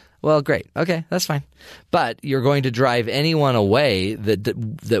said. Well, great. Okay, that's fine. But you're going to drive anyone away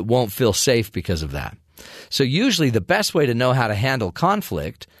that won't feel safe because of that. So usually the best way to know how to handle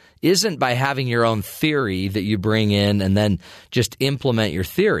conflict isn't by having your own theory that you bring in and then just implement your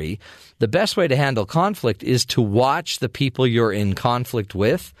theory. The best way to handle conflict is to watch the people you're in conflict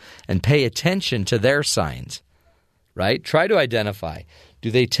with and pay attention to their signs, right? Try to identify. Do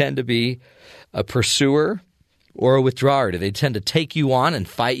they tend to be a pursuer or a withdrawer? Do they tend to take you on and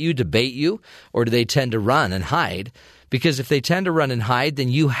fight you, debate you, or do they tend to run and hide? Because if they tend to run and hide, then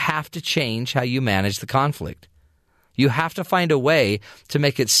you have to change how you manage the conflict. You have to find a way to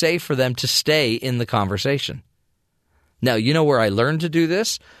make it safe for them to stay in the conversation. Now, you know where I learned to do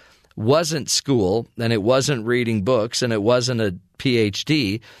this? Wasn't school, and it wasn't reading books, and it wasn't a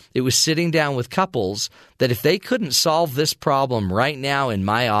Ph.D. It was sitting down with couples that if they couldn't solve this problem right now in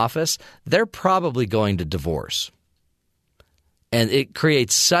my office, they're probably going to divorce. And it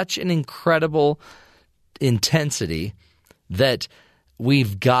creates such an incredible intensity that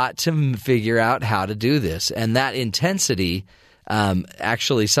we've got to figure out how to do this. And that intensity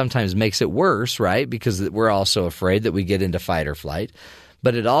actually sometimes makes it worse, right? Because we're also afraid that we get into fight or flight.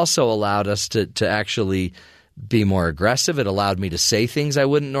 But it also allowed us to actually be more aggressive. It allowed me to say things I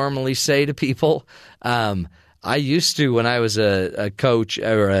wouldn't normally say to people. I used to, when I was a coach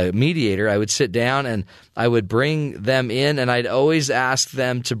or a mediator, I would sit down and I would bring them in and I'd always ask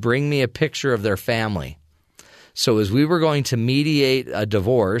them to bring me a picture of their family. So as we were going to mediate a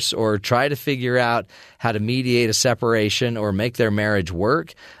divorce or try to figure out how to mediate a separation or make their marriage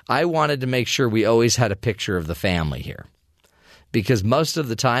work, I wanted to make sure we always had a picture of the family here. Because most of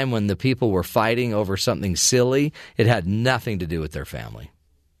the time when the people were fighting over something silly, it had nothing to do with their family.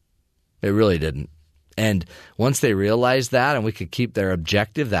 It really didn't. And once they realized that and we could keep their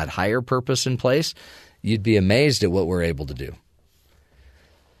objective, that higher purpose in place, you'd be amazed at what we're able to do.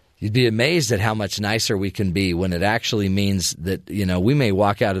 You'd be amazed at how much nicer we can be when it actually means that, we may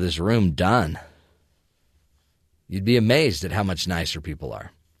walk out of this room done. You'd be amazed at how much nicer people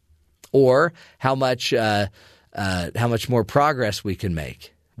are. Or how much more progress we can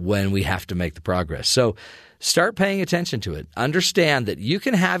make when we have to make the progress. So start paying attention to it. Understand that you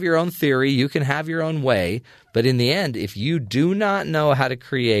can have your own theory, you can have your own way, but in the end, if you do not know how to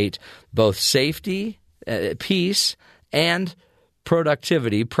create both safety, peace, and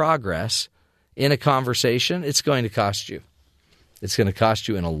productivity, progress in a conversation, it's going to cost you. It's going to cost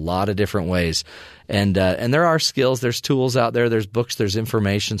you in a lot of different ways. And there are skills, there's tools out there, there's books, there's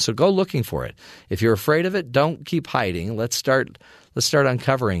information. So go looking for it. If you're afraid of it, don't keep hiding. Let's start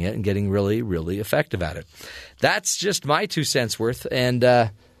uncovering it and getting really, really effective at it. That's just my 2 cents worth. And,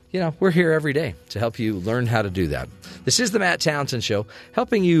 we're here every day to help you learn how to do that. This is the Matt Townsend Show,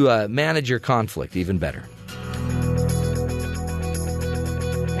 helping you manage your conflict even better.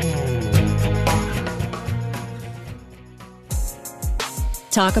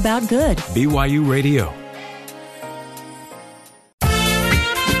 Talk about good. BYU Radio.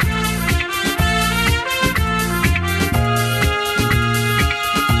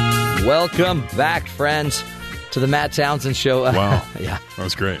 Welcome back, friends, to the Matt Townsend Show. Wow. Yeah. That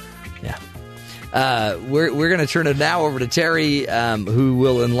was great. Yeah. We're going to turn it now over to Terry, who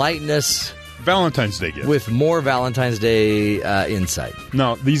will enlighten us Valentine's Day gift. with more Valentine's Day insight.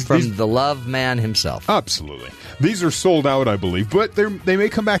 No, these the love man himself. Absolutely. These are sold out, I believe, but they may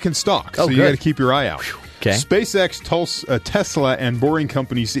come back in stock, so you got to keep your eye out. Okay. SpaceX, Tesla, and Boring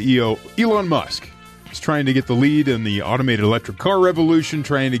Company CEO Elon Musk is trying to get the lead in the automated electric car revolution,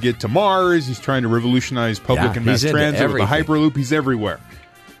 trying to get to Mars. He's trying to revolutionize public and mass transit with the Hyperloop. He's everywhere.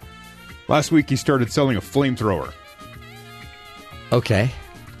 Last week, he started selling a flamethrower. Okay.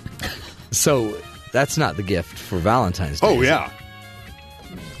 So that's not the gift for Valentine's Day. Oh, yeah.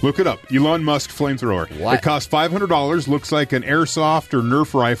 Look it up. Elon Musk flamethrower. What? It costs $500. Looks like an airsoft or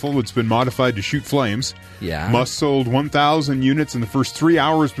Nerf rifle that's been modified to shoot flames. Yeah. Musk sold 1,000 units in the first 3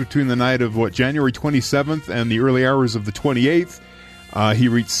 hours between the night of, January 27th and the early hours of the 28th. He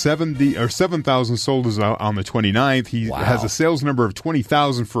reached 7,000 sold on the 29th. He has a sales number of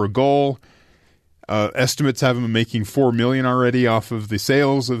 20,000 for a goal. Estimates have him making $4 million already off of the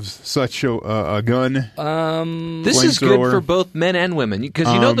sales of such a gun. This is good for both men and women because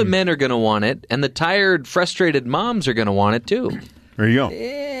the men are going to want it, and the tired, frustrated moms are going to want it too. There you go.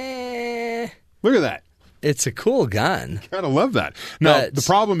 Look at that. It's a cool gun. Gotta love that. Now, the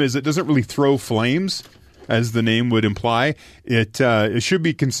problem is it doesn't really throw flames, as the name would imply. It should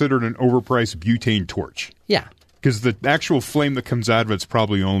be considered an overpriced butane torch. Yeah. Because the actual flame that comes out of it's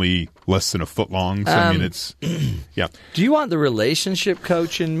probably only less than a foot long. So, I mean, it's, yeah. Do you want the relationship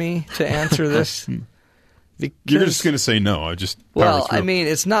coach in me to answer this? You're just going to say no. I mean,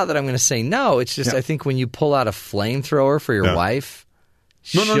 it's not that I'm going to say no. It's just I think when you pull out a flamethrower for your wife.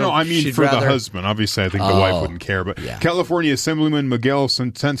 No. I mean, for the husband. Obviously, I think the wife wouldn't care. But California Assemblyman Miguel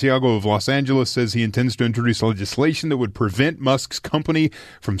Santiago of Los Angeles says he intends to introduce legislation that would prevent Musk's company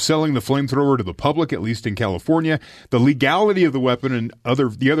from selling the flamethrower to the public, at least in California. The legality of the weapon in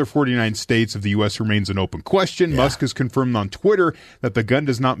the other 49 states of the U.S. remains an open question. Musk has confirmed on Twitter that the gun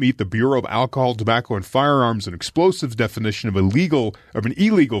does not meet the Bureau of Alcohol, Tobacco, and Firearms and Explosives definition of an illegal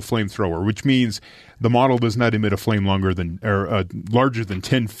flamethrower, which means the model does not emit a flame larger than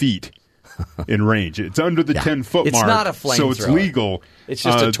 10 feet in range. It's under the 10-foot mark. It's not a flamethrower. So it's legal. It's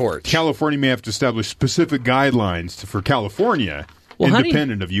just a torch. California may have to establish specific guidelines for California,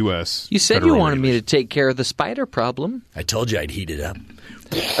 independent of U.S. You said you wanted me to take care of the spider problem. I told you I'd heat it up.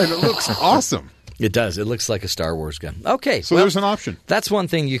 And it looks awesome. It does. It looks like a Star Wars gun. Okay. So there's an option. That's one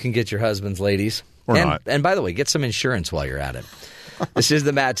thing you can get your husbands, ladies. Or not. And by the way, get some insurance while you're at it. This is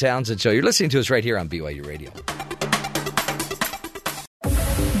the Matt Townsend Show. You're listening to us right here on BYU Radio.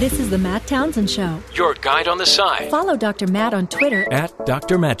 This is the Matt Townsend Show. Your guide on the side. Follow Dr. Matt on Twitter At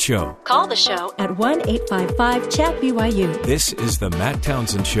Dr. Matt Show. Call the show at 1-855-CHAT-BYU. This is the Matt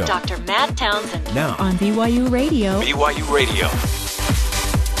Townsend Show. Dr. Matt Townsend. Now On BYU Radio. BYU Radio.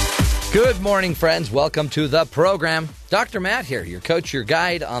 Good morning, friends. Welcome to the program. Dr. Matt here, your coach, your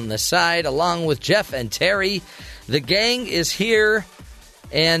guide on the side, along with Jeff and Terry. The gang is here,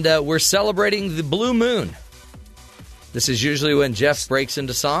 and we're celebrating the blue moon. This is usually when Jeff breaks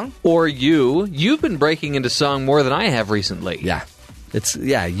into song. Or you've been breaking into song more than I have recently. Yeah.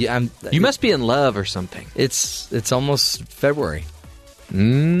 You must be in love or something. It's almost February. The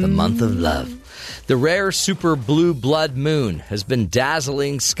month of love. The rare super blue blood moon has been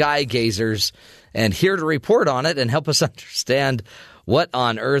dazzling sky gazers, and here to report on it and help us understand what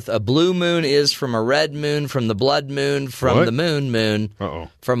on earth a blue moon is from a red moon, from the blood moon, from the moon,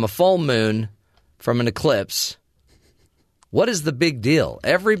 from a full moon, from an eclipse. What is the big deal?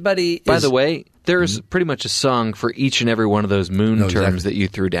 By the way, there's pretty much a song for each and every one of those moon terms that you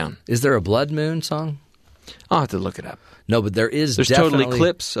threw down. Is there a blood moon song? I'll have to look it up. No, but there's total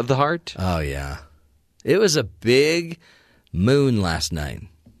eclipse of the heart. Oh, yeah. It was a big moon last night,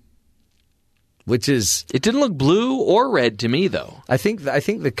 which is... It didn't look blue or red to me, though. I think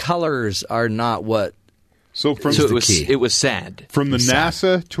the colors are not what... It was sad. From the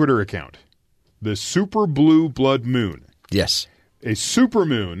NASA Twitter account, the super blue blood moon. Yes. A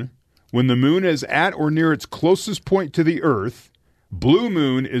supermoon, when the moon is at or near its closest point to the Earth. Blue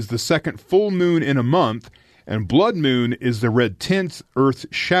moon is the second full moon in a month, and blood moon is the red tint Earth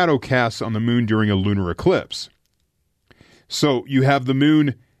shadow casts on the moon during a lunar eclipse. So you have the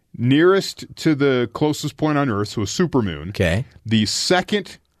moon nearest to the closest point on Earth, so a supermoon. Okay. The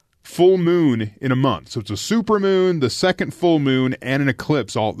second full moon in a month. So it's a supermoon, the second full moon, and an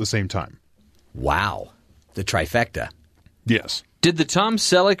eclipse all at the same time. Wow. The trifecta. Yes. Did the Tom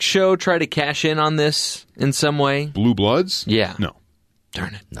Selleck show try to cash in on this in some way? Blue Bloods? Yeah. No.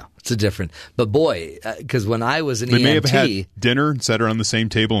 Darn it. No, it's a different. But boy, because when I was an EMT... They may have had dinner and sat around the same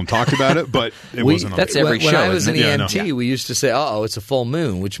table and talked about it, but it wasn't on That's the every when show. I was an EMT, Yeah. we used to say, it's a full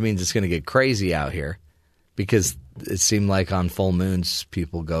moon, which means it's going to get crazy out here. Because it seemed like on full moons,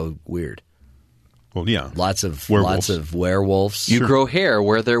 people go weird. Well, yeah. Lots of werewolves. You grow hair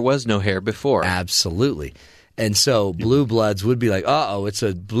where there was no hair before. Absolutely. And so blue bloods would be like, it's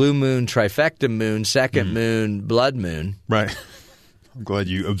a blue moon, trifecta moon, second moon, blood moon. Right. I'm glad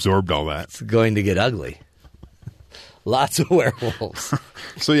you absorbed all that. It's going to get ugly. Lots of werewolves.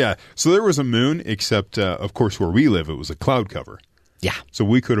 So there was a moon, except, of course, where we live, it was a cloud cover. Yeah. So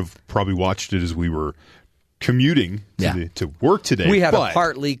we could have probably watched it as we were commuting to work today. We had a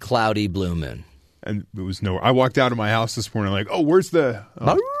partly cloudy blue moon. And it was nowhere. I walked out of my house this morning like, where's the...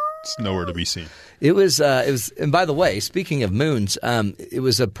 it's nowhere to be seen. It was, and by the way, speaking of moons, it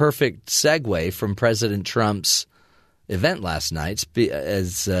was a perfect segue from President Trump's event last night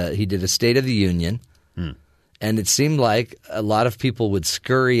as he did a State of the Union. And it seemed like a lot of people would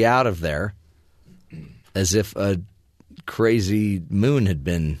scurry out of there as if a crazy moon had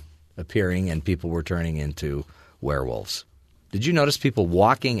been appearing and people were turning into werewolves. Did you notice people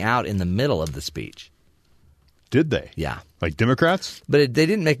walking out in the middle of the speech? Did they? Yeah. Like Democrats? But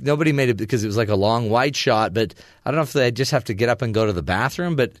nobody made it because it was like a long, wide shot. But I don't know if they just have to get up and go to the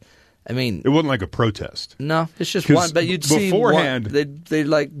bathroom. But, I mean... It wasn't like a protest. No, it's just one. But you'd see beforehand, they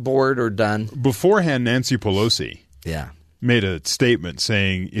like bored or done. Beforehand, Nancy Pelosi made a statement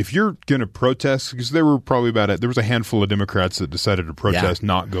saying, if you're going to protest, because there were probably there was a handful of Democrats that decided to protest,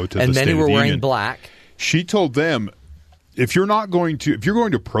 not go to the State of the Union. And many were wearing black. She told them, if you're going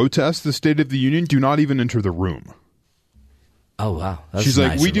to protest the State of the Union, do not even enter the room. Oh wow! She's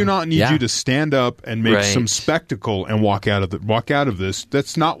like, we do not need you to stand up and make some spectacle and walk out of this.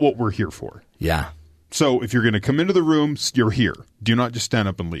 That's not what we're here for. Yeah. So if you're going to come into the room, you're here. Do not just stand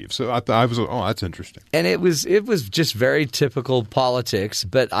up and leave. So I was like, that's interesting. And it was just very typical politics.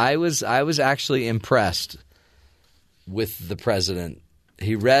 But I was actually impressed with the president.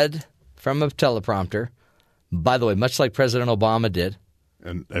 He read from a teleprompter. By the way, much like President Obama did.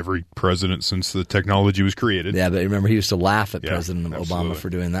 And every president since the technology was created. Yeah, but remember, he used to laugh at President Obama for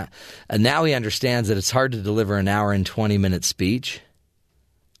doing that. And now he understands that it's hard to deliver an hour and 20-minute speech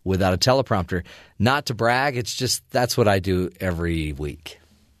without a teleprompter. Not to brag, it's just that's what I do every week.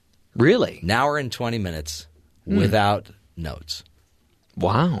 Really? An hour and 20 minutes without notes.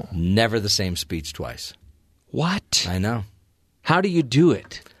 Wow. Never the same speech twice. What? I know. How do you do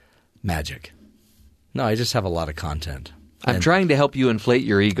it? Magic. No, I just have a lot of content. I'm trying to help you inflate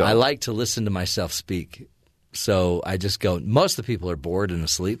your ego. I like to listen to myself speak. So I just go, most of the people are bored and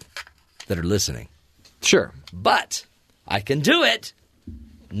asleep that are listening. Sure. But I can do it.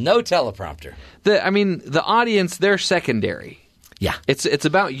 No teleprompter. The audience, they're secondary. Yeah. It's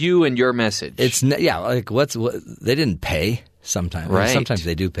about you and your message. Like they didn't pay sometimes. Right. Sometimes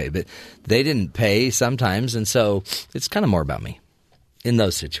they do pay, but they didn't pay sometimes. And so it's kind of more about me in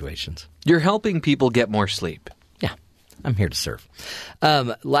those situations. You're helping people get more sleep. I'm here to serve.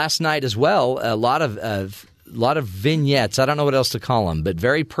 Last night as well, a lot of lot of vignettes. I don't know what else to call them, but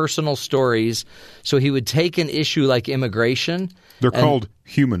very personal stories. So he would take an issue like immigration. They're called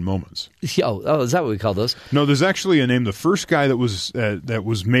human moments. Oh, is that what we call those? No, there's actually a name. The first guy that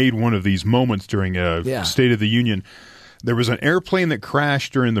was made one of these moments during a State of the Union. There was an airplane that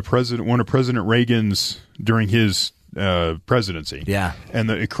crashed during one of President Reagan's during his presidency. Yeah. And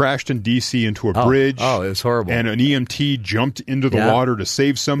it crashed in D.C. into a bridge. Oh, it was horrible. And an EMT jumped into the water to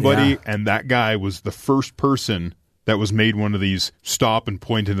save somebody, and that guy was the first person that was made one of these stop and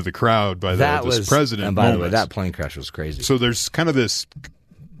point into the crowd by this president. And by the way, that plane crash was crazy. So there's kind of this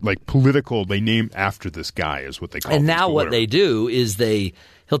like political, they named after this guy is what they call it. And now what they do is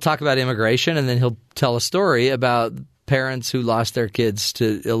he'll talk about immigration, and then he'll tell a story about parents who lost their kids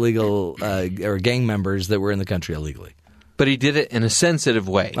to illegal or gang members that were in the country illegally. But he did it in a sensitive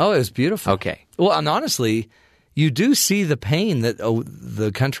way. Oh, it was beautiful. Okay. Well, and honestly, you do see the pain that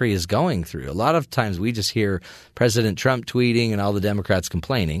the country is going through. A lot of times we just hear President Trump tweeting and all the Democrats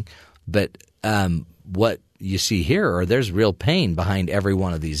complaining. But what you see here there's real pain behind every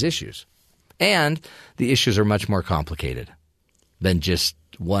one of these issues. And the issues are much more complicated than just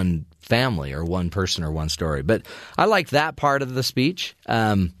one family or one person or one story. But I like that part of the speech.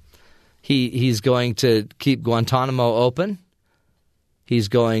 He's going to keep Guantanamo open. He's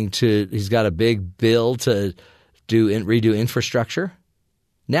got a big bill to redo infrastructure.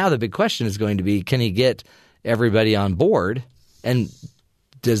 Now the big question is going to be, can he get everybody on board? And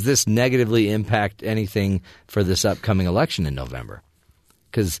does this negatively impact anything for this upcoming election in November?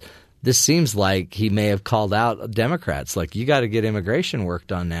 Because this seems like he may have called out Democrats, like, you got to get immigration work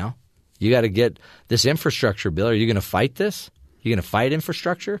done now. You got to get this infrastructure bill. Are you going to fight this? You going to fight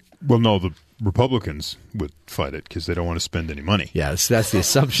infrastructure? Well, no, the Republicans would fight it because they don't want to spend any money. Yeah, that's the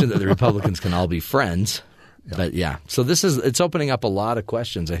assumption that the Republicans can all be friends. Yeah. But so it's opening up a lot of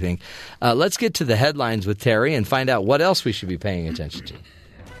questions, I think. Let's get to the headlines with Terry and find out what else we should be paying attention to.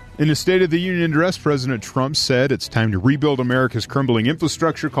 In a State of the Union address, President Trump said it's time to rebuild America's crumbling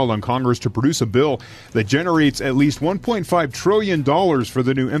infrastructure, called on Congress to produce a bill that generates at least $1.5 trillion for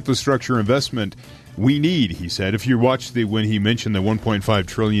the new infrastructure investment we need, he said. If you watch when he mentioned the $1.5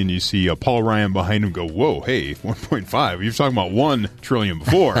 trillion, you see Paul Ryan behind him go, whoa, hey, 1.5. You're talking about $1 trillion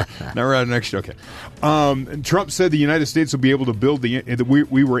before. Now we're at an extra. Okay. And Trump said the United States will be able to build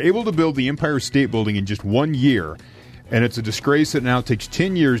we were able to build the Empire State Building in just 1 year. And it's a disgrace that it now takes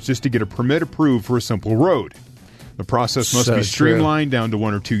 10 years just to get a permit approved for a simple road. The process must be streamlined down to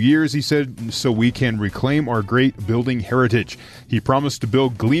 1 or 2 years, he said, so we can reclaim our great building heritage. He promised to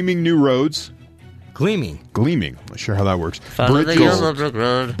build gleaming new roads. Gleaming. I'm not sure how that works.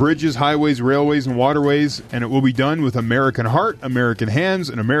 Bridges, highways, railways, and waterways. And it will be done with American heart, American hands,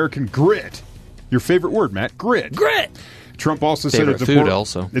 and American grit. Your favorite word, Matt. Grit. Trump also said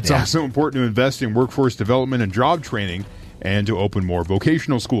it's also important to invest in workforce development and job training and to open more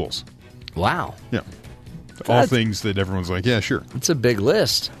vocational schools. Wow. Yeah. All things that everyone's like, yeah, sure. It's a big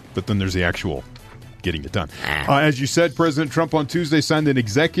list. But then there's the actual getting it done. As you said, President Trump on Tuesday signed an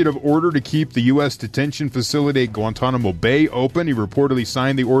executive order to keep the U.S. detention facility at Guantanamo Bay open. He reportedly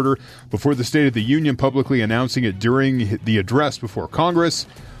signed the order before the State of the Union, publicly announcing it during the address before Congress.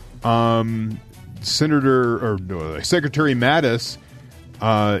 Secretary Mattis,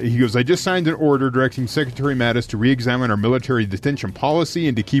 he goes, I just signed an order directing Secretary Mattis to re-examine our military detention policy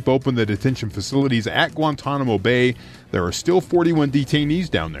and to keep open the detention facilities at Guantanamo Bay. There are still 41 detainees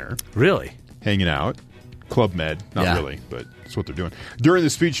down there. Really? Hanging out. Club Med. Not really, but that's what they're doing. During the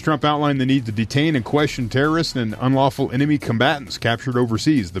speech, Trump outlined the need to detain and question terrorists and unlawful enemy combatants captured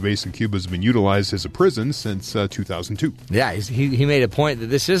overseas. The base in Cuba has been utilized as a prison since 2002. Yeah, he made a point that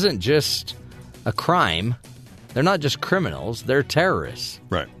this isn't just a crime. They're not just criminals. They're terrorists.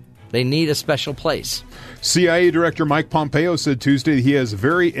 Right. They need a special place. CIA Director Mike Pompeo said Tuesday that he has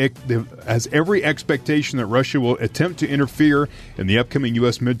every expectation that Russia will attempt to interfere in the upcoming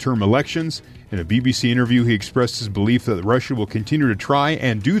U.S. midterm elections. In a BBC interview, he expressed his belief that Russia will continue to try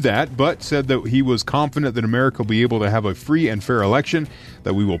and do that, but said that he was confident that America will be able to have a free and fair election,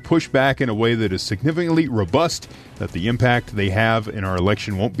 that we will push back in a way that is significantly robust, that the impact they have in our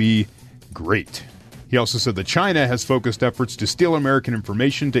election won't be great. He also said that China has focused efforts to steal American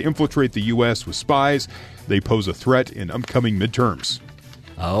information to infiltrate the U.S. with spies. They pose a threat in upcoming midterms.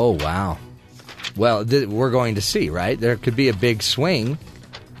 Oh, wow. Well, we're going to see, right? There could be a big swing.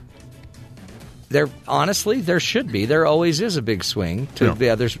 There should be. There always is a big swing to the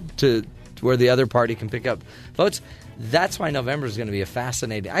others, to where the other party can pick up votes. That's why November is going to be a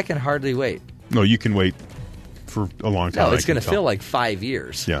fascinating. I can hardly wait. No, you can wait for a long time. No, it's going to feel like 5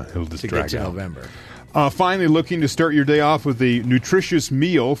 years. Yeah, it'll just to drag get to out. November. Finally, looking to start your day off with a nutritious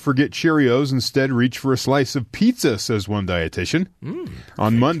meal, forget Cheerios. Instead, reach for a slice of pizza, says one dietitian.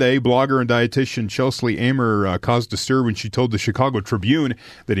 On Monday, blogger and dietitian Chelsea Amer caused a stir when she told the Chicago Tribune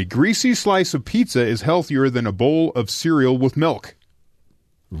that a greasy slice of pizza is healthier than a bowl of cereal with milk.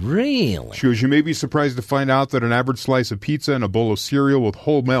 Really? She goes, you may be surprised to find out that an average slice of pizza and a bowl of cereal with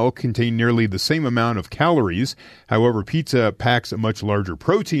whole milk contain nearly the same amount of calories. However, pizza packs a much larger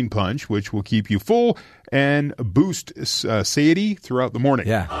protein punch, which will keep you full and boost satiety throughout the morning.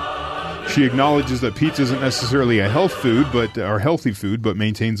 Yeah. She acknowledges that pizza isn't necessarily a healthy food, but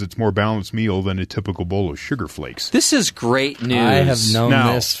maintains its more balanced meal than a typical bowl of sugar flakes. This is great news. I have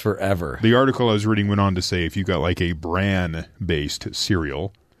known this forever. The article I was reading went on to say if you got like a bran-based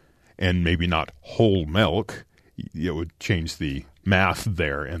cereal and maybe not whole milk, it would change the math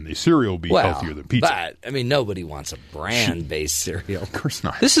there, and the cereal would be healthier than pizza. But, I mean, nobody wants a bran-based cereal. Of course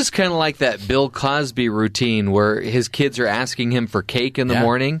not. This is kind of like that Bill Cosby routine where his kids are asking him for cake in the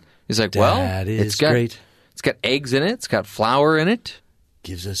morning. He's like, That is great. It's got eggs in it. It's got flour in it.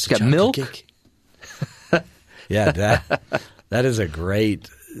 Gives us It's got milk. Cake. Yeah, that is a great...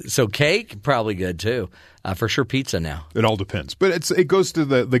 So cake, probably good, too. For sure pizza now. It all depends. But it goes to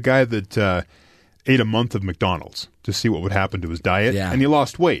the guy that ate a month of McDonald's to see what would happen to his diet, and he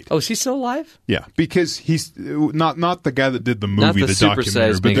lost weight. Oh, is he still alive? Yeah, because he's not the guy that did the movie, the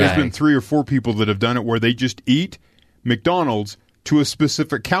documentary, but there's been 3 or 4 people that have done it where they just eat McDonald's to a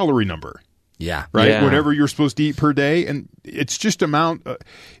specific calorie number. Yeah. Right? Yeah. Whatever you're supposed to eat per day, and it's just amount.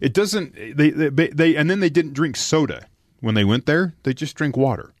 It doesn't. They and then they didn't drink soda when they went there. They just drank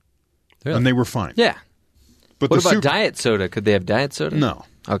water, and they were fine. Yeah. But what about diet soda? Could they have diet soda? No.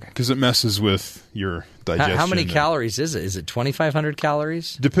 Okay. Because it messes with your digestion. How many calories is it? Is it 2,500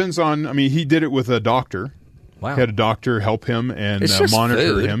 calories? Depends on. I mean, he did it with a doctor. Wow. He had a doctor help him and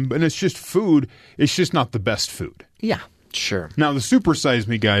monitor him, and it's just food. It's just not the best food. Yeah. Sure. Now, the Super Size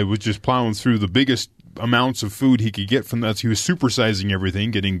Me guy was just plowing through the biggest amounts of food he could get from that. So he was supersizing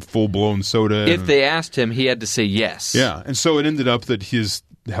everything, getting full-blown soda. If they asked him, he had to say yes. Yeah, and so it ended up that his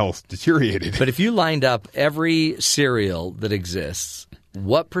health deteriorated. But if you lined up every cereal that exists,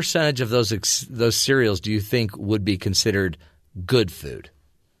 what percentage of those cereals do you think would be considered good food?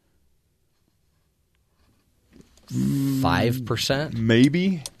 5%?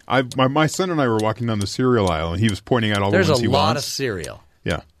 Maybe. My son and I were walking down the cereal aisle, and he was pointing out all the ones he wants. There's a lot of cereal.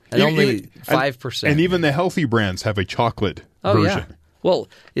 Yeah. And only 5%. And even the healthy brands have a chocolate version. Yeah. Well,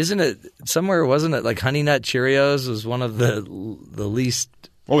 isn't it somewhere, wasn't it like Honey Nut Cheerios was one of the least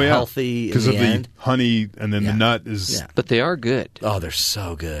healthy because of end? the honey, and then the nut is... Yeah. But they are good. Oh, they're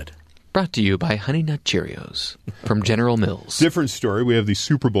so good. Brought to you by Honey Nut Cheerios from General Mills. Different story. We have the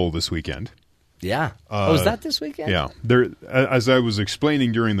Super Bowl this weekend. Yeah. Was that this weekend? Yeah. There, as I was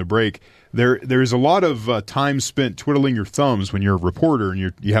explaining during the break, there's a lot of time spent twiddling your thumbs when you're a reporter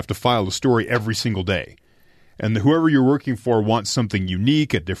and you have to file a story every single day. And whoever you're working for wants something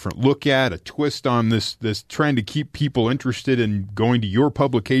unique, a different look at, a twist on this trying to keep people interested in going to your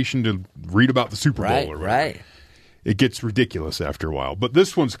publication to read about the Super Bowl. Or right. It gets ridiculous after a while. But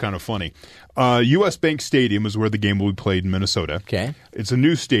this one's kind of funny. U.S. Bank Stadium is where the game will be played in Minnesota. Okay. It's a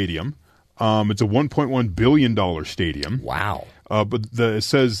new stadium. It's a $1.1 billion stadium. Wow. But it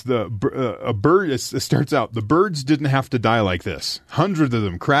says a bird. It starts out, the birds didn't have to die like this. Hundreds of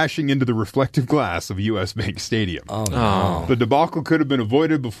them crashing into the reflective glass of U.S. Bank Stadium. Oh, no. The debacle could have been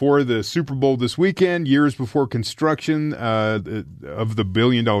avoided before the Super Bowl this weekend, years before construction of the $1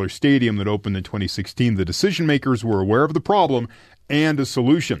 billion stadium that opened in 2016. The decision makers were aware of the problem and a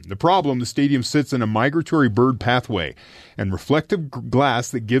solution. The problem, the stadium sits in a migratory bird pathway, and reflective glass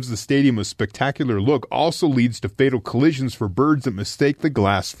that gives the stadium a spectacular look also leads to fatal collisions for birds that mistake the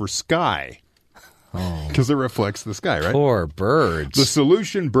glass for sky. Because it reflects the sky, right? Poor birds. The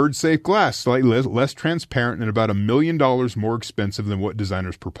solution, bird-safe glass, slightly less transparent and about $1 million more expensive than what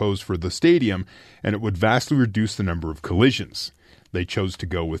designers proposed for the stadium, and it would vastly reduce the number of collisions. They chose to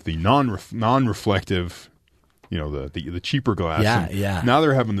go with the non-reflective, the cheaper glass. Yeah. Now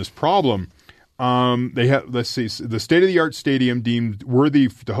they're having this problem. They have, let's see, the state-of-the-art stadium deemed worthy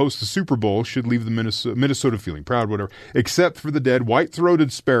to host the Super Bowl should leave the Minnesota feeling proud, whatever, except for the dead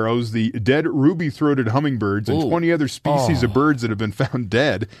white-throated sparrows, the dead ruby-throated hummingbirds, and 20 other species of birds that have been found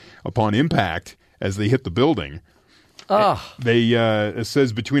dead upon impact as they hit the building. It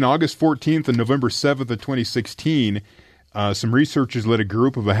says between August 14th and November 7th of 2016, some researchers led a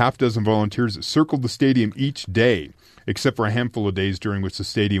group of a half dozen volunteers that circled the stadium each day, except for a handful of days during which the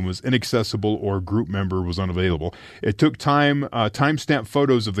stadium was inaccessible or a group member was unavailable. It took timestamp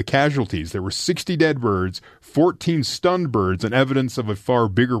photos of the casualties. There were 60 dead birds, 14 stunned birds, and evidence of a far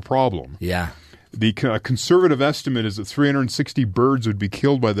bigger problem. Yeah. The conservative estimate is that 360 birds would be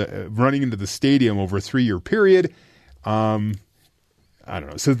killed by the running into the stadium over a 3-year period. I don't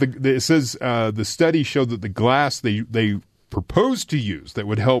know. It says the study showed that the glass they proposed to use that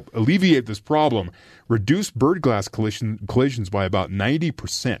would help alleviate this problem reduce bird glass collisions by about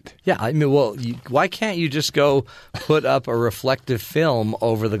 90%. Yeah, I mean, well, why can't you just go put up a reflective film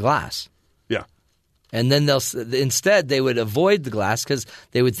over the glass? Yeah. And then instead they would avoid the glass because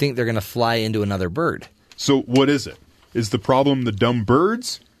they would think they're going to fly into another bird. So what is it? Is the problem the dumb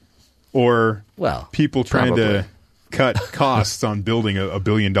birds or people trying to cut costs on building a $1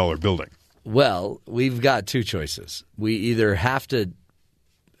 billion building? Well, we've got two choices. We either have to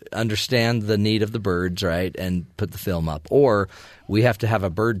understand the need of the birds, right, and put the film up, or we have to have a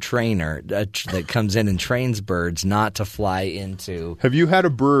bird trainer that comes in and trains birds not to fly into. Have you had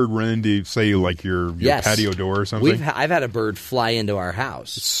a bird run into, say, like your Yes. patio door or something? I've had a bird fly into our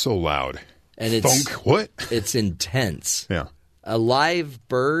house. It's so loud. And it's Thunk. What? It's intense. Yeah. A live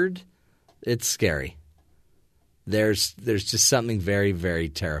bird, it's scary. There's just something very, very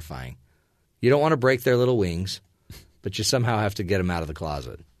terrifying. You don't want to break their little wings, but you somehow have to get them out of the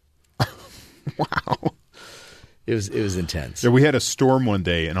closet. Wow. It was intense. Yeah, we had a storm one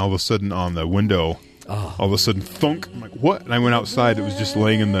day, and all of a sudden on the window, all of a sudden, thunk. I'm like, what? And I went outside. It was just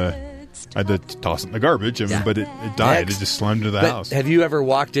laying in the – I had to toss it in the garbage, but it died. It just slammed into the house. Have you ever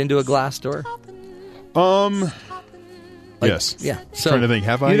walked into a glass door? Yes. Yeah. So trying to think,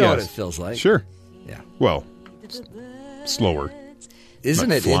 have I? You know Yes. what it feels like. Sure. Yeah. Well, slower. Isn't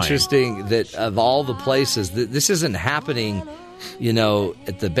Not it flying. interesting that of all the places, this isn't happening,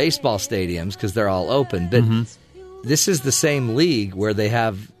 at the baseball stadiums because they're all open, but this is the same league where they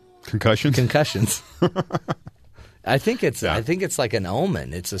have concussions. I think it's like an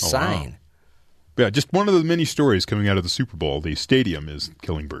omen. It's a sign. Wow. Yeah, just one of the many stories coming out of the Super Bowl. The stadium is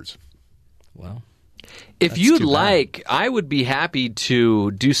killing birds. Well, if you'd like, I would be happy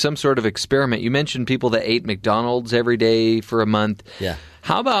to do some sort of experiment. You mentioned people that ate McDonald's every day for a month. Yeah.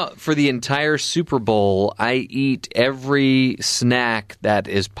 How about for the entire Super Bowl, I eat every snack that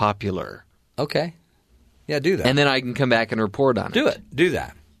is popular? Okay. Yeah, do that. And then I can come back and report on it. Do it. Do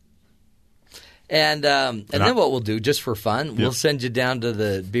that. And then what we'll do, just for fun, we'll send you down to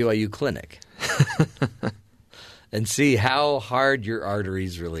the BYU clinic and see how hard your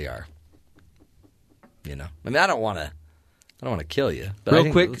arteries really are. I mean, I don't want to kill you, but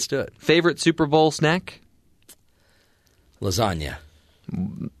Real quick, let's do it. Favorite Super Bowl snack? Lasagna.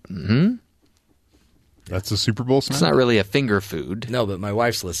 Mm-hmm. That's a Super Bowl snack? It's not really a finger food. No, but my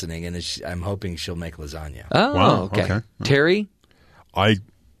wife's listening, and I'm hoping she'll make lasagna. Oh, wow, okay. Terry?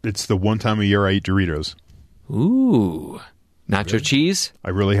 It's the one time a year I eat Doritos. Ooh. Nacho cheese? I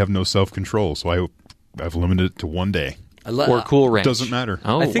really have no self-control, so I've limited it to one day. Or Cool Ranch? Doesn't matter.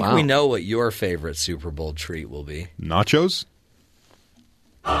 Oh, I think we know what your favorite Super Bowl treat will be. Nachos?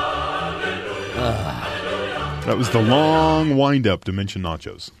 That was the long wind-up to mention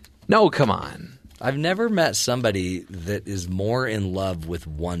nachos. No, come on. I've never met somebody that is more in love with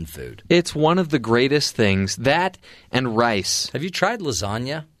one food. It's one of the greatest things. That and rice. Have you tried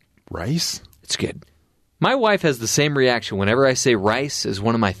lasagna? Rice? It's good. My wife has the same reaction whenever I say rice is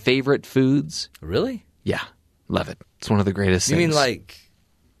one of my favorite foods. Really? Yeah. Love it. It's one of the greatest You things. mean like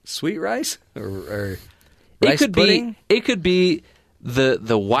sweet rice or rice pudding? It could be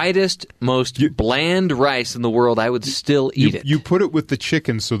the whitest, most bland rice in the world. I would still eat it. You put it with the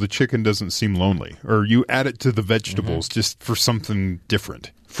chicken so the chicken doesn't seem lonely. Or you add it to the vegetables just for something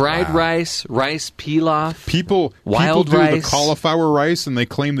different. Fried rice, rice pilaf, People do rice. the cauliflower rice and they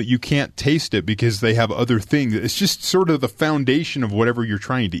claim that you can't taste it because they have other things. It's just sort of the foundation of whatever you're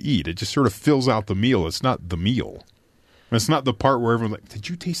trying to eat. It just sort of fills out the meal. It's not the meal. It's not the part where everyone's like, did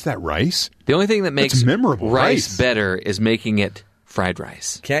you taste that rice? The only thing that makes That's memorable rice better is making it fried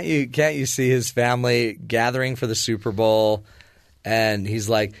rice. Can't you see his family gathering for the Super Bowl? And he's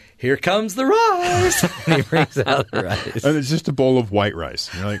like, here comes the rice. And he brings out the rice. And it's just a bowl of white rice.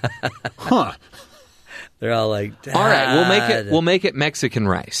 And you're like, huh. They're all like, Dad. All right, we'll make it Mexican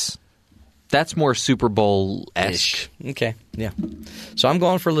rice. That's more Super Bowl-esque. Okay, yeah. So I'm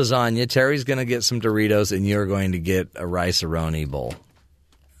going for lasagna. Terry's going to get some Doritos, and you're going to get a rice-a-roni bowl.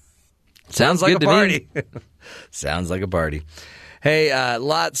 Sounds like good a to party. Sounds like a party. Hey,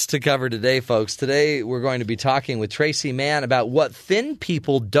 lots to cover today, folks. Today we're going to be talking with Traci Mann about what thin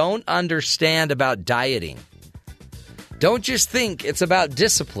people don't understand about dieting. Don't just think it's about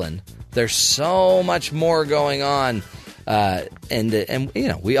discipline. There's so much more going on. And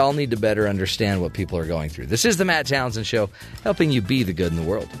we all need to better understand what people are going through. This is the Matt Townsend Show, helping you be the good in the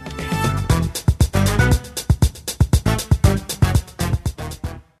world.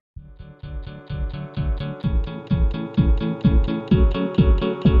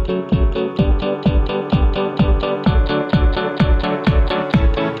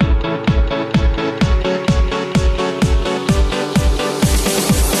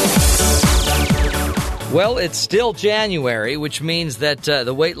 Well, it's still January, which means that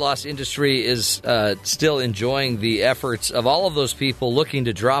the weight loss industry is still enjoying the efforts of all of those people looking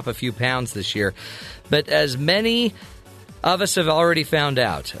to drop a few pounds this year. But as many of us have already found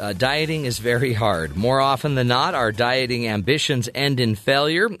out, dieting is very hard. More often than not, our dieting ambitions end in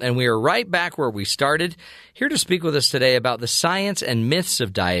failure, and we are right back where we started. Here to speak with us today about the science and myths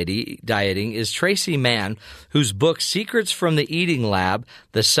of dieting is Traci Mann, whose book, Secrets from the Eating Lab,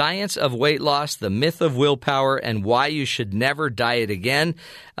 The Science of Weight Loss, The Myth of Willpower, and Why You Should Never Diet Again,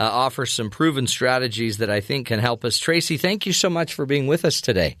 offers some proven strategies that I think can help us. Traci, thank you so much for being with us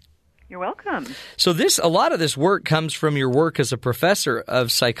today. You're welcome. So a lot of this work comes from your work as a professor of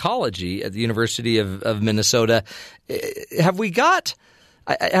psychology at the University of Minnesota. Have we got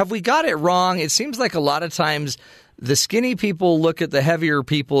it wrong? It seems like a lot of times the skinny people look at the heavier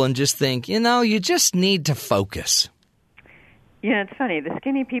people and just think, you just need to focus. Yeah, it's funny. The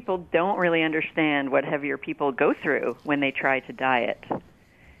skinny people don't really understand what heavier people go through when they try to diet.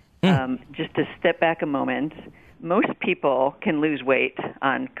 Just to step back a moment, most people can lose weight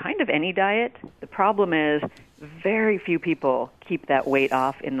on kind of any diet. The problem is very few people keep that weight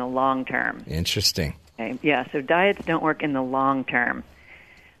off in the long term. Interesting. Okay? Yeah, so diets don't work in the long term.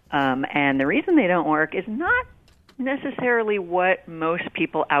 And the reason they don't work is not necessarily what most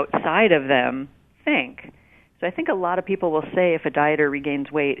people outside of them think. So I think a lot of people will say if a dieter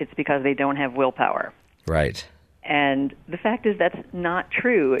regains weight, it's because they don't have willpower. Right. And the fact is that's not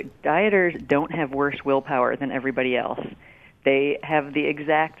true. Dieters don't have worse willpower than everybody else. They have the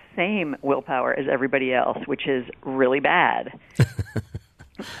exact same willpower as everybody else, which is really bad.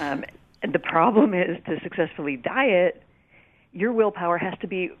 And the problem is to successfully diet, your willpower has to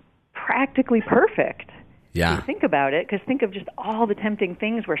be practically perfect. Yeah. So think about it, because think of just all the tempting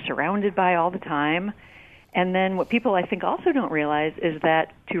things we're surrounded by all the time. And then what people, I think, also don't realize is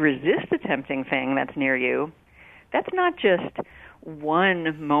that to resist a tempting thing that's near you, that's not just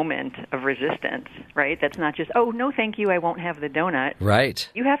one moment of resistance, right? That's not just, oh, no, thank you, I won't have the donut. Right.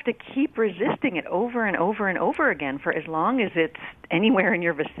 You have to keep resisting it over and over and over again for as long as it's anywhere in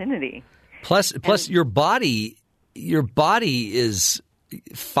your vicinity. Plus, your body is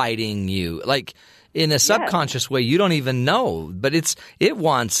fighting you, like in a subconscious way. You don't even know, but it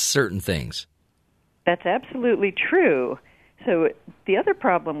wants certain things. That's absolutely true. So the other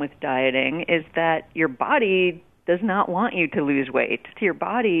problem with dieting is that your body does not want you to lose weight. To your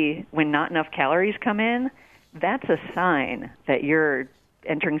body, when not enough calories come in, that's a sign that you're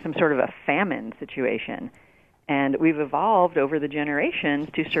entering some sort of a famine situation. And we've evolved over the generations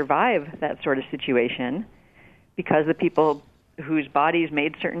to survive that sort of situation because the people whose bodies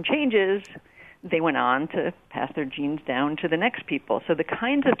made certain changes, they went on to pass their genes down to the next people. So the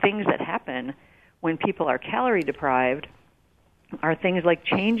kinds of things that happen when people are calorie deprived are things like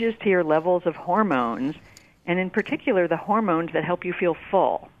changes to your levels of hormones, and in particular the hormones that help you feel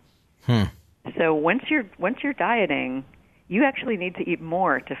full. So once you're dieting, you actually need to eat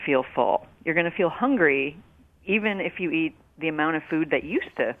more to feel full. You're going to feel hungry even if you eat the amount of food that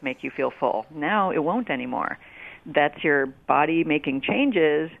used to make you feel full. Now it won't anymore. That's your body making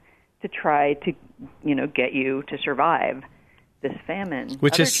changes to try to, get you to survive this famine.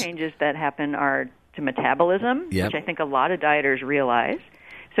 Other changes that happen are to metabolism, which I think a lot of dieters realize.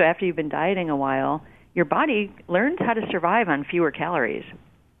 So after you've been dieting a while, your body learns how to survive on fewer calories,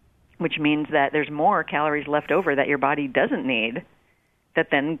 which means that there's more calories left over that your body doesn't need that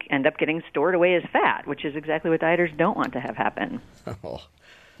then end up getting stored away as fat, which is exactly what dieters don't want to have happen. Oh.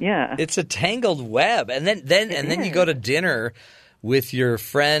 Yeah. It's a tangled web. And then you go to dinner with your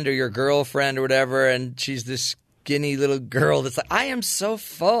friend or your girlfriend or whatever, and she's this skinny little girl that's like, I am so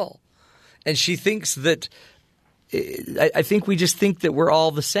full. And she thinks that I think we just think that we're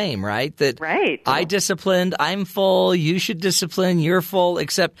all the same, right? That right. I disciplined, I'm full, you should discipline, you're full,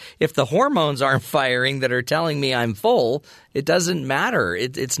 except if the hormones aren't firing that are telling me I'm full, it doesn't matter.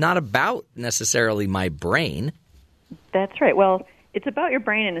 It's not about necessarily my brain. That's right. Well, it's about your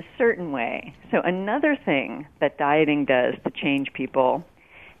brain in a certain way. So another thing that dieting does to change people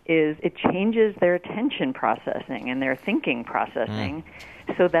is it changes their attention processing and their thinking processing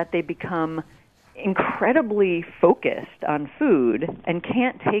so that they become incredibly focused on food and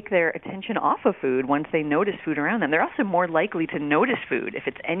can't take their attention off of food once they notice food around them. They're also more likely to notice food if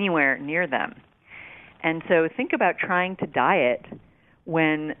it's anywhere near them. And so think about trying to diet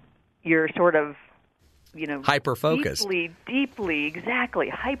when you're sort of, hyper-focused. Deeply, exactly,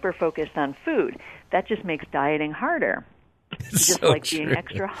 hyper-focused on food. That just makes dieting harder. Just so like true. Being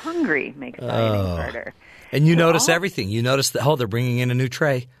extra hungry makes dieting harder. And you notice everything. You notice that, they're bringing in a new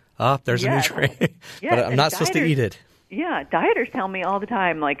tray. Oh, there's a new tray. Yes, but I'm not supposed to eat it. Yeah, dieters tell me all the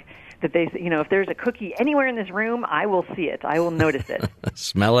time, like, that they, if there's a cookie anywhere in this room, I will see it. I will notice it.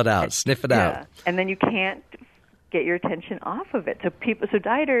 Smell it out. Sniff it out. And then you can't get your attention off of it. So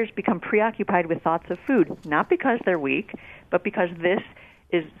dieters become preoccupied with thoughts of food, not because they're weak, but because this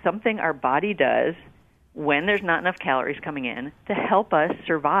is something our body does when there's not enough calories coming in to help us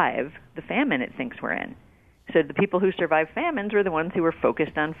survive the famine it thinks we're in. So the people who survived famines were the ones who were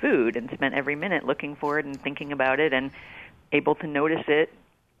focused on food and spent every minute looking for it and thinking about it and able to notice it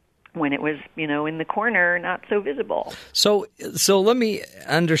when it was, in the corner, not so visible. So let me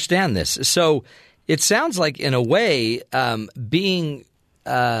understand this. So it sounds like, in a way, being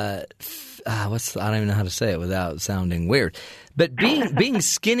I don't even know how to say it without sounding weird, but being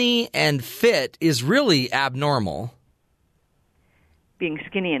skinny and fit is really abnormal. Being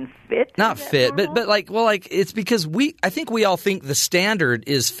skinny and fit? Not fit, but it's because I think we all think the standard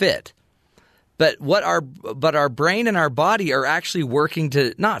is fit. But our brain and our body are actually working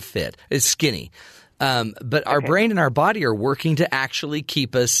to not fit. It's skinny. But our brain and our body are working to actually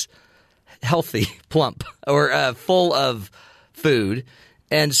keep us healthy, plump, or full of food.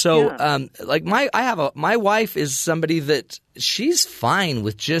 And so my wife is somebody that she's fine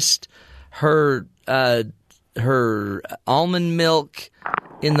with just her almond milk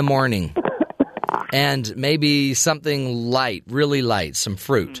in the morning and maybe something light, really light, some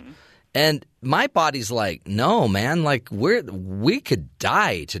fruit. And my body's like, no, man, we could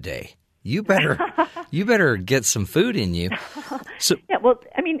die today. You better get some food in you. So, yeah, well,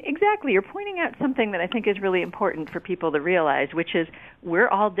 exactly. You're pointing out something that I think is really important for people to realize, which is we're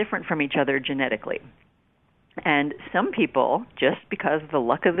all different from each other genetically. And some people, just because of the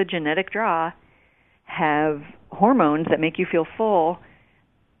luck of the genetic draw, have hormones that make you feel full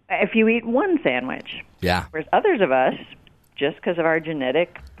if you eat one sandwich. Yeah. Whereas others of us, just because of our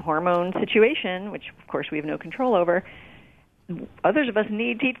genetic hormone situation, which of course we have no control over, others of us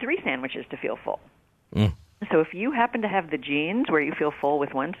need to eat 3 sandwiches to feel full. So if you happen to have the genes where you feel full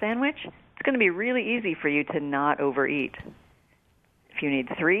with one sandwich, it's going to be really easy for you to not overeat. If you need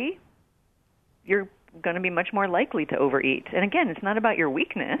 3, you're going to be much more likely to overeat. And again, it's not about your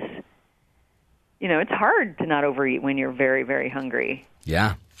weakness. It's hard to not overeat when you're very, very hungry.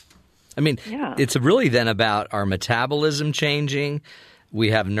 Yeah. It's really then about our metabolism changing.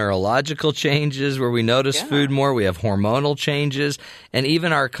 We have neurological changes where we notice food more. We have hormonal changes. And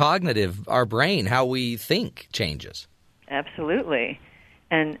even our cognitive, our brain, how we think changes. Absolutely.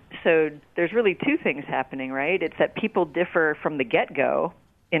 And so there's really 2 things happening, right? It's that people differ from the get-go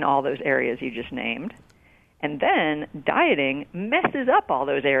in all those areas you just named. And then dieting messes up all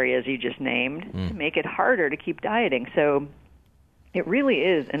those areas you just named to make it harder to keep dieting. So it really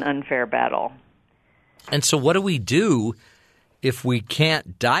is an unfair battle. And so what do we do if we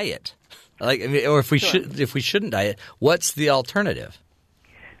can't diet? Or if we shouldn't diet, what's the alternative?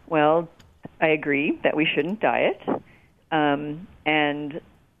 Well, I agree that we shouldn't diet.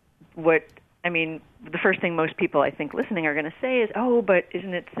 The first thing most people, I think, listening are going to say is, oh, but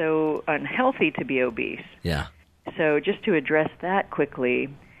isn't it so unhealthy to be obese? Yeah. So just to address that quickly,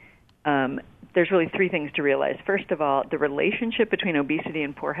 there's really 3 things to realize. First of all, the relationship between obesity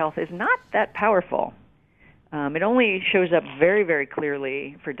and poor health is not that powerful. It only shows up very, very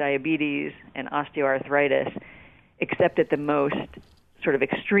clearly for diabetes and osteoarthritis, except at the most sort of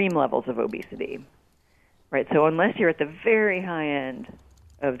extreme levels of obesity. Right? So unless you're at the very high end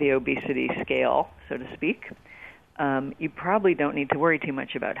of the obesity scale, so to speak, you probably don't need to worry too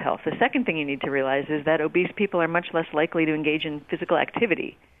much about health. The second thing you need to realize is that obese people are much less likely to engage in physical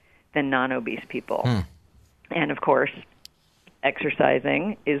activity than non-obese people. And, of course,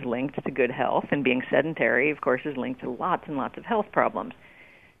 exercising is linked to good health, and being sedentary, of course, is linked to lots and lots of health problems.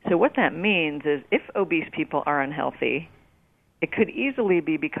 So what that means is if obese people are unhealthy, it could easily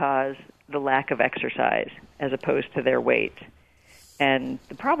be because the lack of exercise as opposed to their weight. And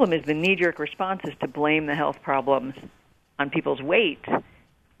the problem is the knee-jerk response is to blame the health problems on people's weight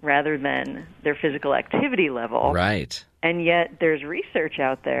rather than their physical activity level. Right. And yet there's research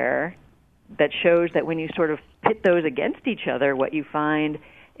out there that shows that when you sort of pit those against each other, what you find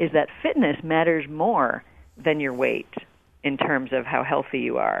is that fitness matters more than your weight in terms of how healthy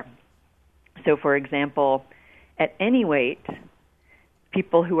you are. So, for example, at any weight,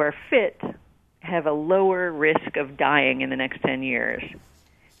 people who are fit have a lower risk of dying in the next 10 years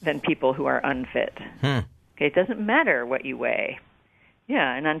than people who are unfit. Okay, it doesn't matter what you weigh.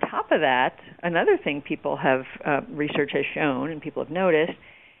 Yeah, and on top of that, another thing people have, research has shown and people have noticed,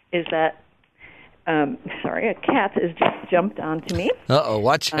 is that, sorry, a cat has just jumped onto me. Uh-oh,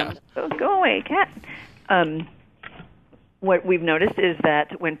 watch out. Go away, cat. What we've noticed is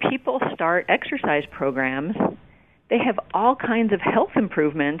that when people start exercise programs, they have all kinds of health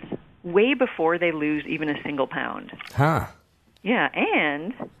improvements way before they lose even a single pound. Huh. Yeah,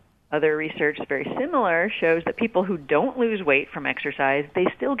 and other research very similar shows that people who don't lose weight from exercise, they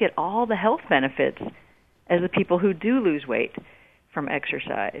still get all the health benefits as the people who do lose weight from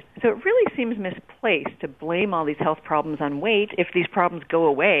exercise. So it really seems misplaced to blame all these health problems on weight if these problems go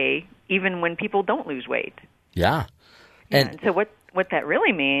away even when people don't lose weight. Yeah. And so what that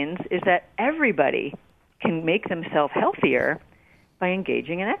really means is that everybody can make themselves healthier by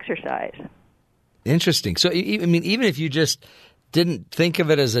engaging in exercise. Interesting. So, I mean, even if you just didn't think of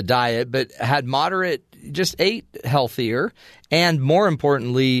it as a diet, but had moderate, just ate healthier, and more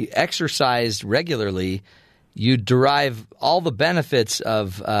importantly, exercised regularly, you derive all the benefits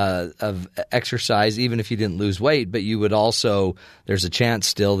of exercise, even if you didn't lose weight. But you would also, there's a chance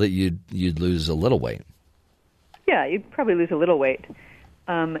still that you'd lose a little weight. Yeah, you'd probably lose a little weight.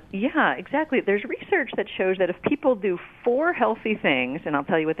 Yeah, exactly. There's research that shows that if people do 4 healthy things, and I'll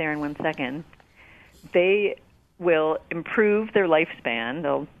tell you what they are in 1 second, they will improve their lifespan.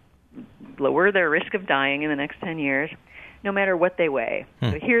 They'll lower their risk of dying in the next 10 years, no matter what they weigh.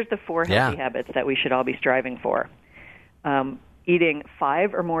 So here's the 4 healthy habits that we should all be striving for. Eating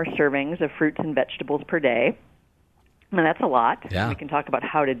 5 or more servings of fruits and vegetables per day. Now, that's a lot. Yeah. We can talk about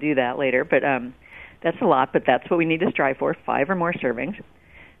how to do that later, but that's a lot, but that's what we need to strive for, 5 or more servings.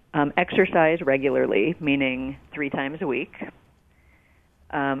 Exercise regularly, meaning 3 times a week.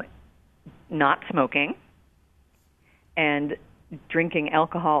 Not smoking. And drinking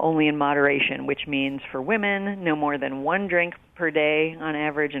alcohol only in moderation, which means for women, no more than 1 drink per day on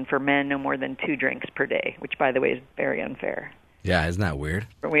average, and for men, no more than 2 drinks per day, which, by the way, is very unfair. Yeah, isn't that weird?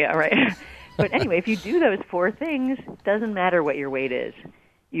 Yeah, right. But anyway, if you do those 4 things, it doesn't matter what your weight is.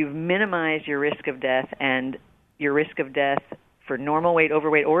 You've minimized your risk of death, and your risk of death for normal weight,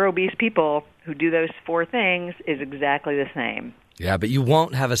 overweight, or obese people who do those 4 things is exactly the same. Yeah, but you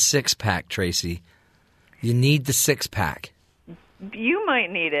won't have a 6-pack, Tracy. You need the 6-pack. You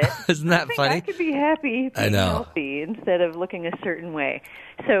might need it. Isn't that funny? I could be happy being healthy instead of looking a certain way.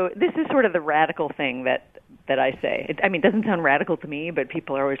 So this is sort of the radical thing that I say. It doesn't sound radical to me, but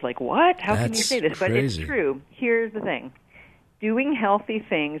people are always like, what? How can you say this? But it's true. Here's the thing. Doing healthy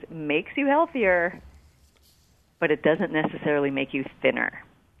things makes you healthier, but it doesn't necessarily make you thinner.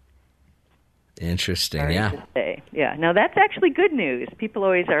 Interesting, Sorry yeah. to say. Yeah. Now, that's actually good news. People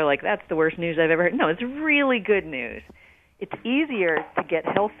always are like, that's the worst news I've ever heard. No, it's really good news. It's easier to get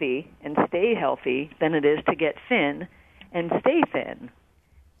healthy and stay healthy than it is to get thin and stay thin.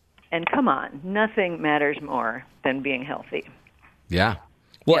 And come on, nothing matters more than being healthy. Yeah.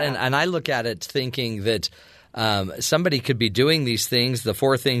 Well, and I look at it thinking that somebody could be doing these things, the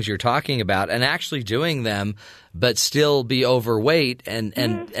 4 things you're talking about, and actually doing them, but still be overweight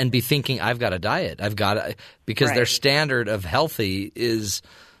and be thinking, I've got a diet. Because their standard of healthy is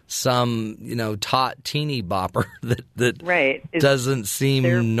some, taut teeny bopper that doesn't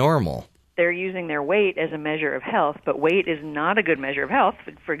seem normal. They're using their weight as a measure of health, but weight is not a good measure of health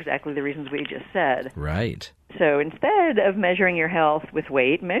for exactly the reasons we just said. Right. So instead of measuring your health with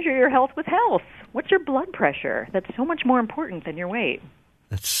weight, measure your health with health. What's your blood pressure? That's so much more important than your weight.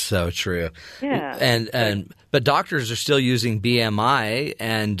 That's so true. Yeah. But doctors are still using BMI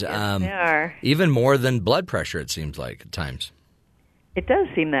and they are. Even more than blood pressure, it seems like at times. It does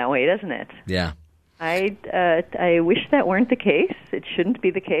seem that way, doesn't it? Yeah. I wish that weren't the case. It shouldn't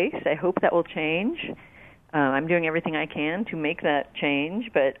be the case. I hope that will change. I'm doing everything I can to make that change,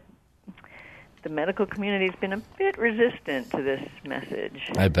 but the medical community has been a bit resistant to this message.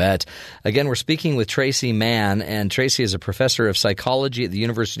 I bet. Again, we're speaking with Traci Mann, and Traci is a professor of psychology at the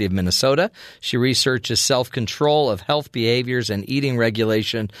University of Minnesota. She researches self-control of health behaviors and eating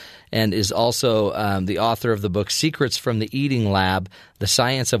regulation, and is also the author of the book Secrets from the Eating Lab, The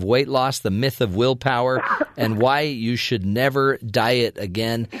Science of Weight Loss, The Myth of Willpower, and Why You Should Never Diet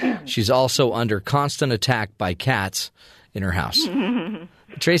Again. She's also under constant attack by cats in her house.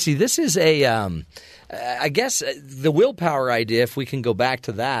 Traci, this is I guess the willpower idea, if we can go back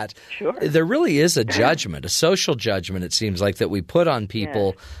to that, sure. There really is a judgment, a social judgment, it seems like, that we put on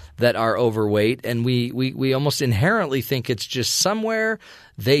people that are overweight, and we almost inherently think it's just somewhere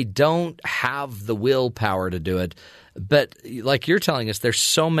they don't have the willpower to do it. But like you're telling us, there's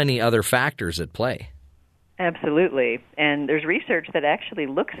so many other factors at play. Absolutely. And there's research that actually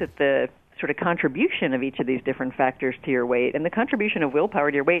looks at the sort of contribution of each of these different factors to your weight. And the contribution of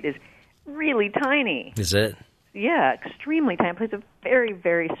willpower to your weight is really tiny. Is it? Yeah, extremely tiny. It plays a very,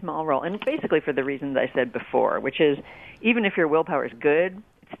 very small role. And basically for the reasons I said before, which is even if your willpower is good,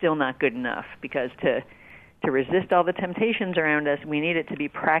 it's still not good enough, because to resist all the temptations around us, we need it to be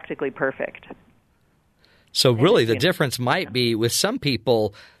practically perfect. So really the difference might be with some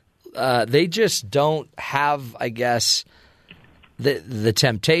people, they just don't have, I guess, the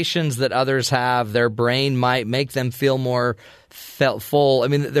temptations that others have. Their brain might make them feel more full. I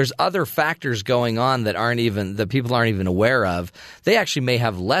mean, there's other factors going on that people aren't even aware of. They actually may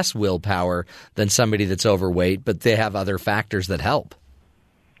have less willpower than somebody that's overweight, but they have other factors that help.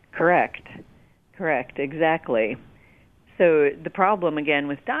 Correct, exactly. So the problem, again,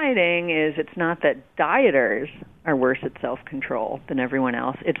 with dieting is it's not that dieters are worse at self-control than everyone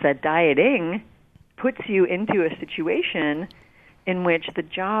else. It's that dieting puts you into a situation in which the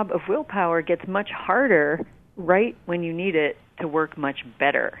job of willpower gets much harder right when you need it to work much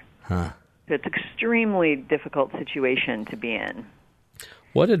better. So it's an extremely difficult situation to be in.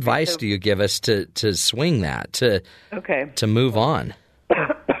 What advice do you give us to swing that, to move on?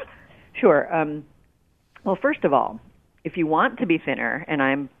 Sure. Well, first of all, if you want to be thinner, and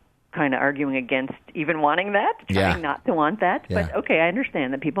I'm kind of arguing against even wanting that, trying not to want that, but okay, I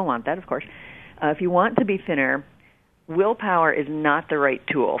understand that people want that, of course. If you want to be thinner, willpower is not the right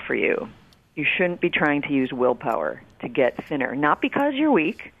tool for you. You shouldn't be trying to use willpower to get thinner, not because you're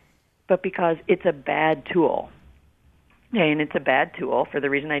weak, but because it's a bad tool. Okay, and it's a bad tool for the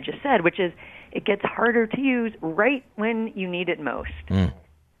reason I just said, which is it gets harder to use right when you need it most.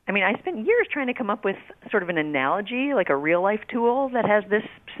 I mean, I spent years trying to come up with sort of an analogy, like a real-life tool that has this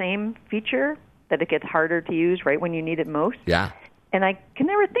same feature, that it gets harder to use right when you need it most. Yeah. And I can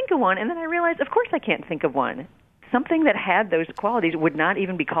never think of one, and then I realized, of course I can't think of one. Something that had those qualities would not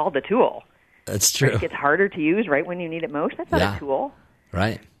even be called a tool. That's true. It gets harder to use right when you need it most. That's not a tool.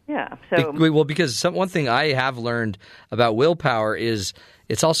 Right. Yeah. So well, because one thing I have learned about willpower is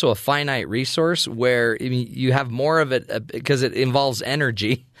it's also a finite resource where you have more of it because it involves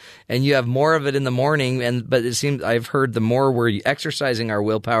energy, and you have more of it in the morning. But it seems I've heard the more we're exercising our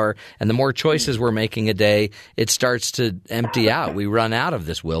willpower and the more choices we're making a day, it starts to empty out. We run out of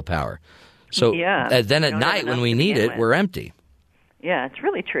this willpower. So then at night when we need it, we're empty. Yeah, it's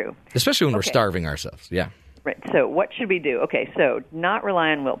really true. Especially when we're starving ourselves. Yeah. Right. So what should we do? Okay, so not rely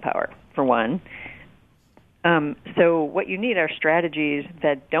on willpower, for one. So what you need are strategies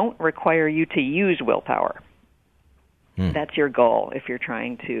that don't require you to use willpower. That's your goal if you're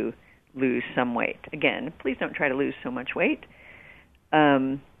trying to lose some weight. Again, please don't try to lose so much weight.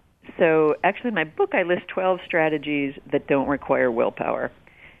 So actually in my book I list 12 strategies that don't require willpower.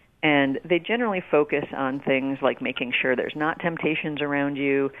 And they generally focus on things like making sure there's not temptations around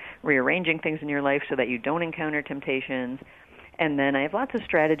you, rearranging things in your life so that you don't encounter temptations. And then I have lots of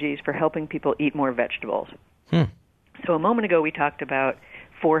strategies for helping people eat more vegetables. So a moment ago we talked about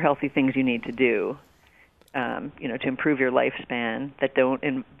 4 healthy things you need to do, to improve your lifespan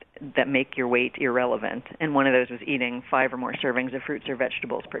that make your weight irrelevant. And one of those was eating 5 or more servings of fruits or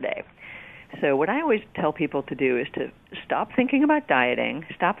vegetables per day. So what I always tell people to do is to stop thinking about dieting,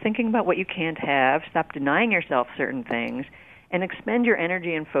 stop thinking about what you can't have, stop denying yourself certain things, and expend your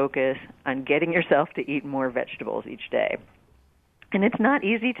energy and focus on getting yourself to eat more vegetables each day. And it's not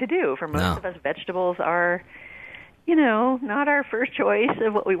easy to do. For most of us, vegetables are, not our first choice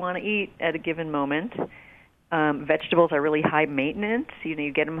of what we want to eat at a given moment. Vegetables are really high maintenance.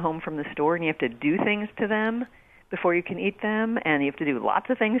 You get them home from the store and you have to do things to them before you can eat them, and you have to do lots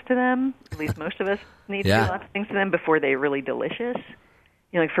of things to them. At least most of us need to do lots of things to them before they're really delicious.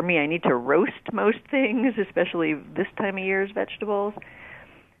 Like for me, I need to roast most things, especially this time of year's vegetables.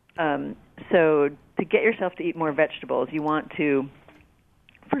 So to get yourself to eat more vegetables, you want to,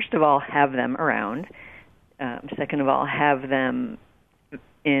 first of all, have them around. Second of all, have them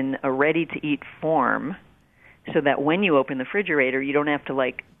in a ready-to-eat form so that when you open the refrigerator, you don't have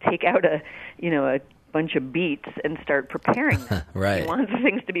to, take out a bunch of beets and start preparing them. Right. You want the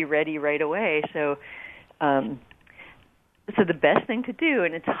things to be ready right away. So the best thing to do,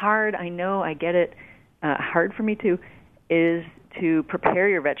 and it's hard, I know, I get it, hard for me too, is to prepare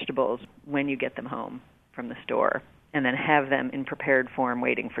your vegetables when you get them home from the store and then have them in prepared form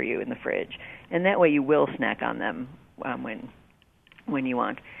waiting for you in the fridge. And that way you will snack on them when you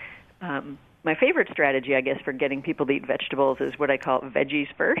want. My favorite strategy, I guess, for getting people to eat vegetables is what I call veggies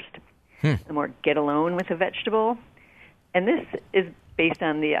first. The more get alone with a vegetable. And this is based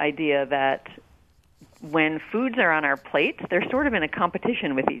on the idea that when foods are on our plates, they're sort of in a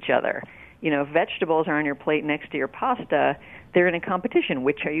competition with each other. If vegetables are on your plate next to your pasta, they're in a competition.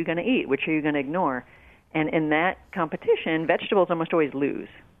 Which are you going to eat? Which are you going to ignore? And in that competition, vegetables almost always lose,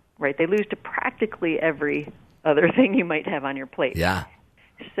 right? They lose to practically every other thing you might have on your plate. Yeah.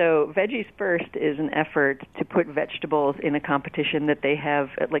 So veggies first is an effort to put vegetables in a competition that they have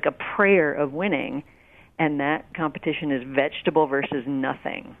like a prayer of winning, and that competition is vegetable versus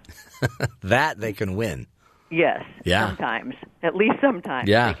nothing. That they can win. Yes, Yeah. sometimes. At least sometimes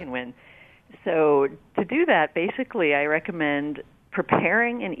Yeah. they can win. So to do that, basically, I recommend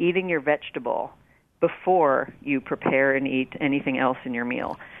preparing and eating your vegetable before you prepare and eat anything else in your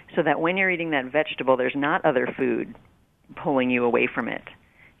meal, so that when you're eating that vegetable, there's not other food pulling you away from it,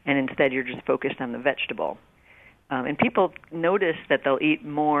 and instead you're just focused on the vegetable. And people notice that they'll eat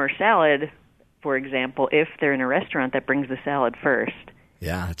more salad, for example, if they're in a restaurant that brings the salad first,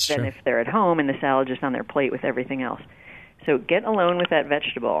 Yeah, that's than true. if they're at home and the salad's just on their plate with everything else. So get alone with that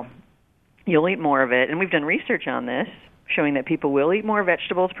vegetable. You'll eat more of it, and we've done research on this, showing that people will eat more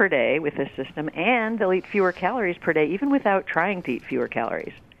vegetables per day with this system, and they'll eat fewer calories per day, even without trying to eat fewer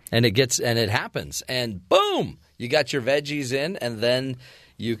calories. And it happens, and boom, you got your veggies in, and then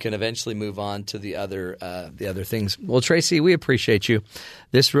you can eventually move on to the other things. Well, Traci, we appreciate you.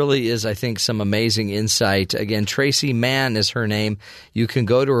 This really is, I think, some amazing insight. Again, Traci Mann is her name. You can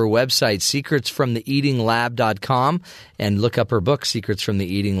go to her website, secretsfromtheeatinglab.com, and look up her book, Secrets from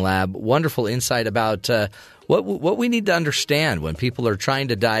the Eating Lab. Wonderful insight about what we need to understand when people are trying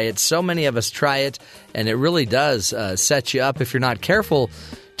to diet. So many of us try it, and it really does set you up, if you're not careful,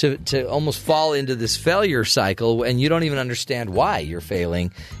 to almost fall into this failure cycle, and you don't even understand why you're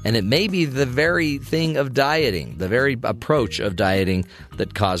failing. And it may be the very thing of dieting, the very approach of dieting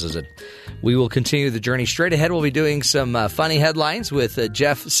that causes it. We will continue the journey. Straight ahead, we'll be doing some funny headlines with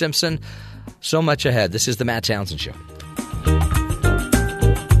Jeff Simpson. So much ahead. This is the Matt Townsend Show.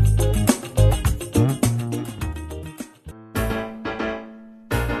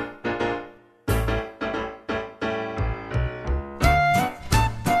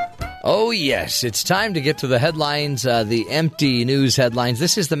 Oh, yes. It's time to get to the headlines, the empty news headlines.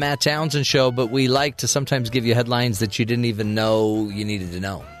 This is the Matt Townsend Show, but we like to sometimes give you headlines that you didn't even know you needed to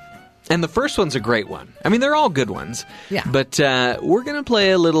know. And the first one's a great one. I mean, they're all good ones. Yeah. But we're going to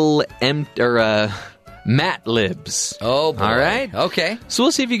play a little Matt Libs. Oh, boy. All right? Okay. So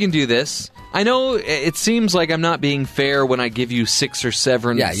we'll see if you can do this. I know it seems like I'm not being fair when I give you 6 or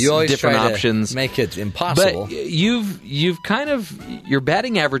 7 you always different try options. To make it impossible. But you've kind of, your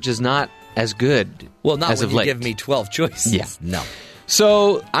batting average is not as good. Well, not as when of you late. give me 12 choices. Yeah. No.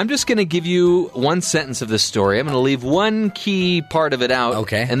 So I'm just going to give you one sentence of this story. I'm going to leave one key part of it out.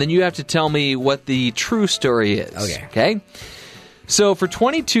 Okay. And then you have to tell me what the true story is. Okay? So for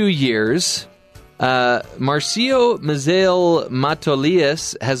 22 years, Marcio Mazel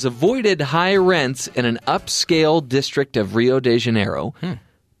Matolias has avoided high rents in an upscale district of Rio de Janeiro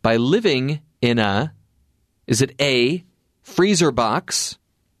by living in is it A, freezer box,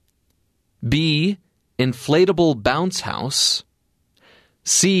 B, inflatable bounce house,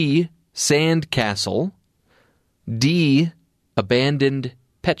 C, sand castle, D, abandoned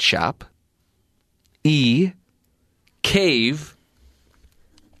pet shop, E, cave,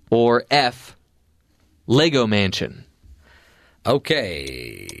 or F, Lego mansion.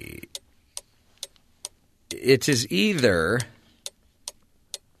 Okay. It is either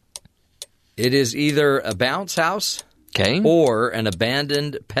a bounce house or an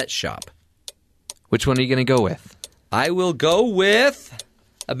abandoned pet shop. Which one are you going to go with? I will go with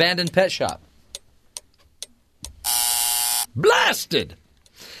abandoned pet shop. Blasted!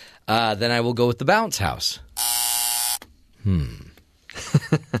 Then I will go with the bounce house.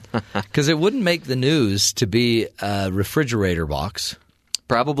 Because it wouldn't make the news to be a refrigerator box.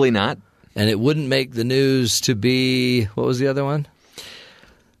 Probably not. And it wouldn't make the news to be... What was the other one?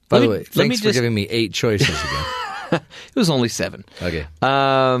 By the way, thanks for giving me 8 choices again. It was only 7. Okay.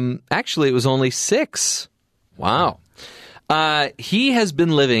 Actually, it was only 6. Wow. He has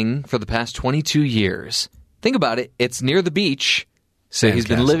been living for the past 22 years. Think about it. It's near the beach. So he's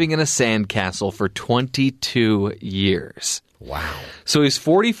been living in a sandcastle for 22 years. Wow. So he's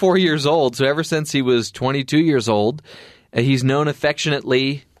 44 years old. So ever since he was 22 years old, he's known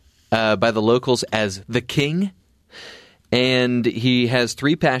affectionately by the locals as the King. And he has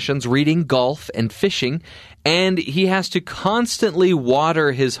 3 passions, reading, golf, and fishing. And he has to constantly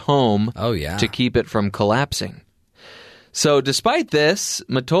water his home to keep it from collapsing. So despite this,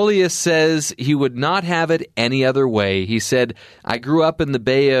 Matolias says he would not have it any other way. He said, I grew up in the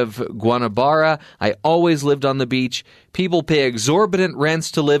Bay of Guanabara. I always lived on the beach. People pay exorbitant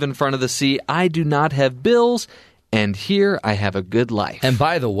rents to live in front of the sea. I do not have bills, and here I have a good life. And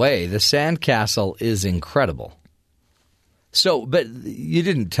by the way, the sandcastle is incredible. So, but you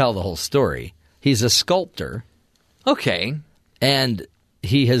didn't tell the whole story. He's a sculptor. Okay. And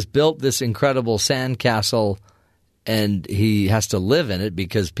he has built this incredible sandcastle, and he has to live in it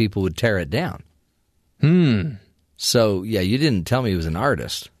because people would tear it down. So, yeah, you didn't tell me he was an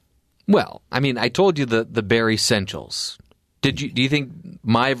artist. Well, I mean, I told you the bare essentials. Do you think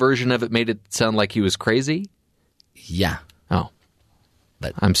my version of it made it sound like he was crazy? Yeah. Oh.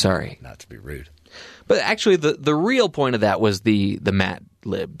 But I'm sorry. Not to be rude. But actually, the real point of that was the Matt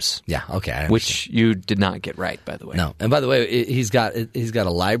libs. Yeah, okay. Which you did not get right, by the way. No. And by the way, he's got a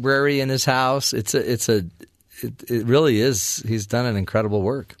library in his house. It really is. He's done an incredible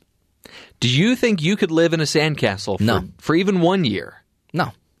work. Do you think you could live in a sandcastle for even 1 year?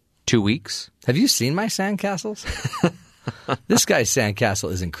 No. 2 weeks? Have you seen my sandcastles? This guy's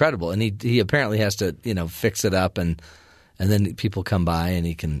sandcastle is incredible, and he apparently has to, fix it up, and then people come by and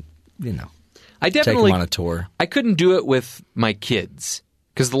he can, I take definitely them on a tour. I couldn't do it with my kids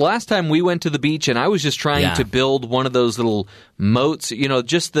because the last time we went to the beach and I was just trying to build one of those little moats,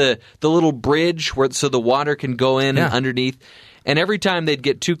 just the little bridge so the water can go in and underneath, and every time they'd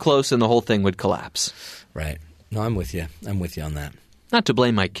get too close and the whole thing would collapse. Right. No, I'm with you. I'm with you on that. Not to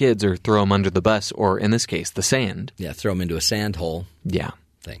blame my kids or throw them under the bus or, in this case, the sand. Yeah, throw them into a sand hole. Yeah.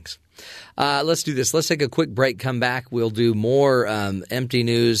 Thanks. Let's do this. Let's take a quick break, come back. We'll do more empty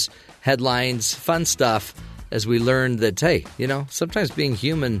news, headlines, fun stuff as we learn that, hey, sometimes being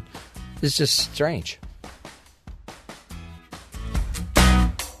human is just strange.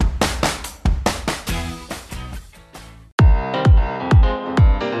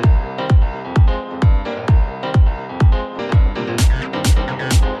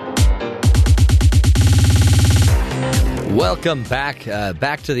 Welcome back.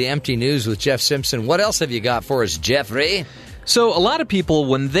 Back to the empty news with Jeff Simpson. What else have you got for us, Jeffrey? So a lot of people,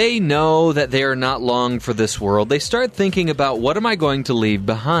 when they know that they are not long for this world, they start thinking about what am I going to leave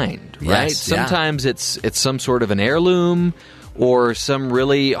behind, right? Yes, Sometimes it's some sort of an heirloom or some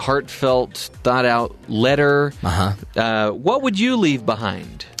really heartfelt, thought-out letter. What would you leave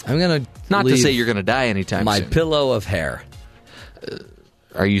behind? I'm going to Not to say you're going to die anytime my soon. pillow of hair.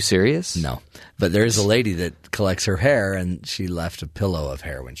 Are you serious? No. But there's a lady that collects her hair, and she left a pillow of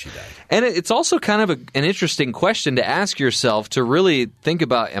hair when she died. And it's also kind of an interesting question to ask yourself to really think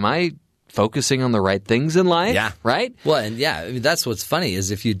about, am I focusing on the right things in life? Yeah. Right? Well, and that's what's funny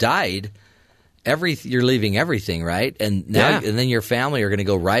is if you died, you're leaving everything, right? And now, and then your family are going to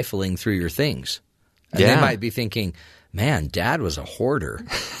go rifling through your things. And they might be thinking, man, Dad was a hoarder.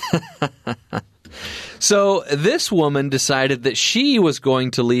 So this woman decided that she was going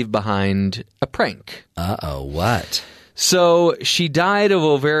to leave behind a prank. Uh-oh, what? So she died of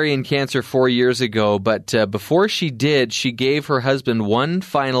ovarian cancer 4 years ago, but before she did, she gave her husband one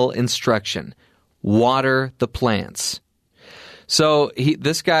final instruction: water the plants. So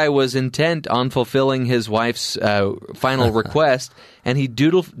this guy was intent on fulfilling his wife's final request, and he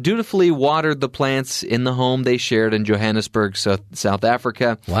dutifully watered the plants in the home they shared in Johannesburg, South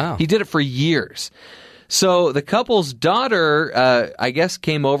Africa. Wow. He did it for years. So the couple's daughter, I guess,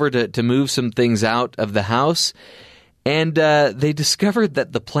 came over to move some things out of the house, and they discovered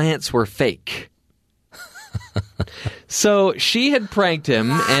that the plants were fake. So she had pranked him,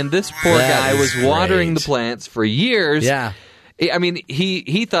 and this poor guy was watering the plants for years. Yeah. I mean,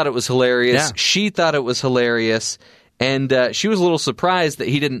 he thought it was hilarious. Yeah. She thought it was hilarious. And she was a little surprised that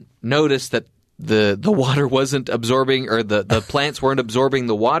he didn't notice that the water wasn't absorbing, or the plants weren't absorbing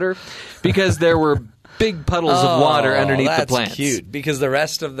the water, because there were big puddles of water underneath the plants. That's cute. Because the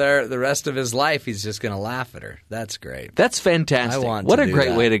rest of his life, he's just going to laugh at her. That's great. That's fantastic. What a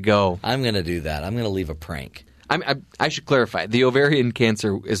great way to go. I'm going to do that. I'm going to leave a prank. I should clarify. The ovarian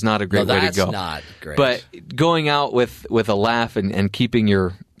cancer is not a great way to go. That's not great. But going out with a laugh and keeping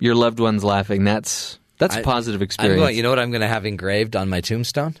your loved ones laughing, that's a positive experience. You know what I'm going to have engraved on my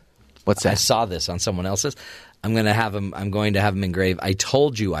tombstone? What's that? I saw this on someone else's. I'm going to have him engraved. I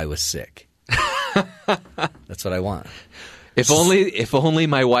told you I was sick. That's what I want. If only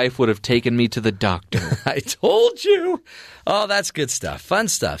my wife would have taken me to the doctor. I told you. Oh, that's good stuff. Fun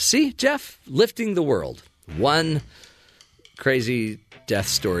stuff. See, Jeff, lifting the world. One crazy death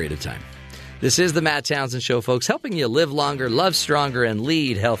story at a time. This is the Matt Townsend Show, folks, helping you live longer, love stronger, and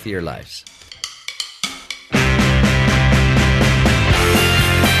lead healthier lives.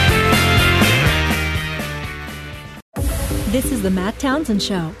 This is the Matt Townsend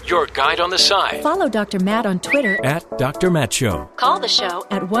Show. Your guide on the side. Follow Dr. Matt on Twitter At Dr. Matt Show. Call the show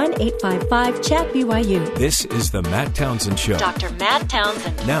at 1-855-CHAT-BYU. This is the Matt Townsend Show. Dr. Matt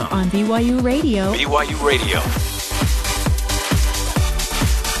Townsend. Now on BYU Radio. BYU Radio.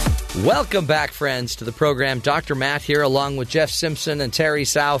 Welcome back, friends, to the program. Dr. Matt here, along with Jeff Simpson and Terry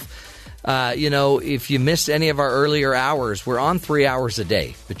South. If you missed any of our earlier hours, we're on 3 hours a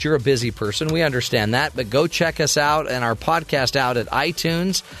day. But you're a busy person. We understand that. But go check us out and our podcast out at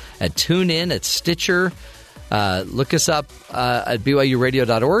iTunes, at TuneIn, at Stitcher. Look us up at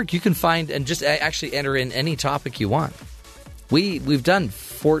BYURadio.org. You can find and just actually enter in any topic you want. We've done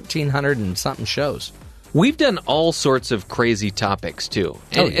 1,400 and something shows. We've done all sorts of crazy topics too.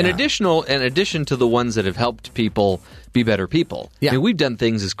 In addition to the ones that have helped people be better people. Yeah. I mean, we've done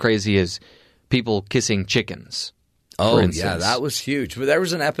things as crazy as people kissing chickens. Oh, for instance. yeah, that was huge. But there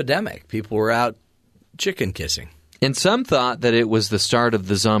was an epidemic. People were out chicken kissing. And some thought that it was the start of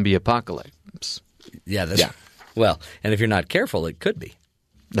the zombie apocalypse. Yeah, well, and if you're not careful, it could be.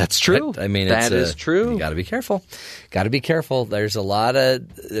 That's true. I mean, that is true. You got to be careful. Got to be careful. There's a lot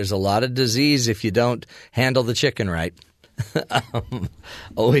of disease if you don't handle the chicken right.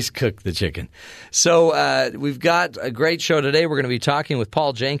 Always cook the chicken. So we've got a great show today. We're going to be talking with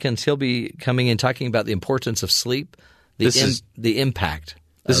Paul Jenkins. He'll be coming in talking about the importance of sleep, the impact.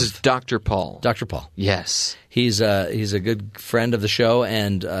 This is Dr. Paul. Dr. Paul. Yes. He's a good friend of the show,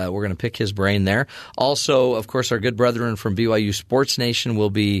 and we're going to pick his brain there. Also, of course, our good brethren from BYU Sports Nation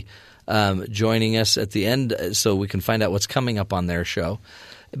will be joining us at the end so we can find out what's coming up on their show.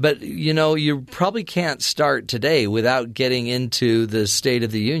 But, you probably can't start today without getting into the State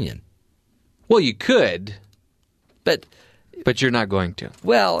of the Union. Well, you could. But you're not going to.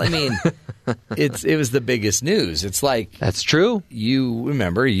 Well, I mean, it was the biggest news. It's like that's true. You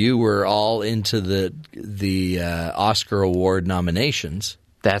remember you were all into the Oscar Award nominations.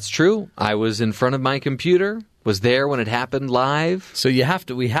 That's true. I was in front of my computer. Was there when it happened live. So we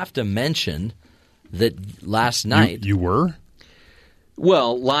have to mention that last night you were.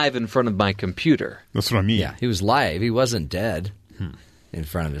 Well, live in front of my computer. That's what I mean. Yeah, he was live. He wasn't dead in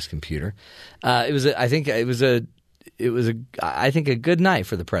front of his computer. It was a good night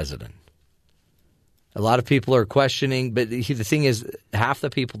for the president. A lot of people are questioning, but the thing is, half the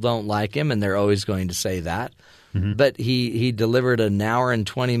people don't like him, and they're always going to say that. Mm-hmm. But he delivered an hour and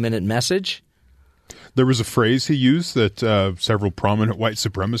 20-minute message. There was a phrase he used that several prominent white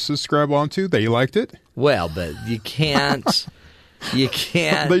supremacists grab onto. They liked it. Well, but you can't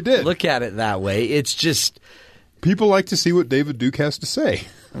they did. Look at it that way. It's just people like to see what David Duke has to say.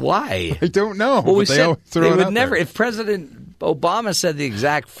 Why? I don't know. Well, they would never. If President Obama said the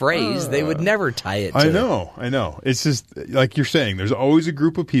exact phrase, they would never tie it to I know. It's just like you're saying, there's always a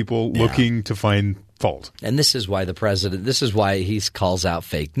group of people looking to find fault. And this is why he calls out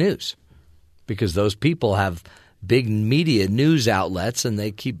fake news. Because those people have big media news outlets, and they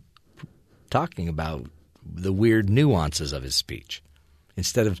keep talking about the weird nuances of his speech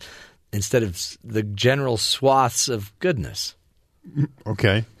instead of the general swaths of goodness.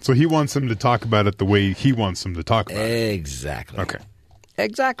 Okay. So he wants them to talk about it the way he wants them to talk about it. Exactly. Okay.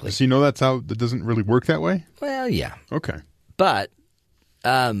 Exactly. So that's how it doesn't really work that way? Well, yeah. Okay. But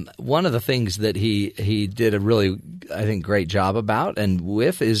one of the things that he did a really, I think, great job about and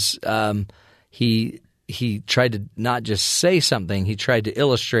with is he tried to not just say something, he tried to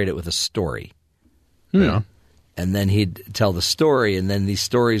illustrate it with a story. Yeah. And then he'd tell the story, and then these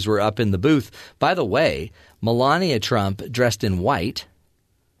stories were up in the booth. By the way, Melania Trump dressed in white.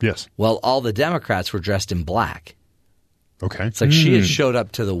 Yes. While all the Democrats were dressed in black. Okay. It's like she had showed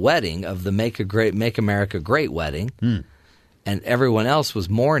up to the wedding of the Make America Great wedding, and everyone else was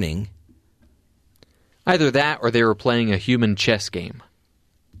mourning. Either that or they were playing a human chess game.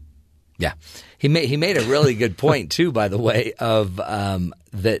 Yeah. He made a really good point, too, by the way, of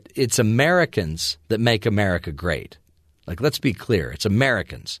that it's Americans that make America great. Like, let's be clear. It's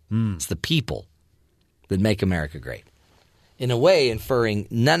Americans. It's the people that make America great. In a way, inferring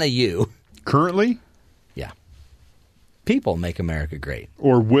none of you. Currently? Yeah. People make America great.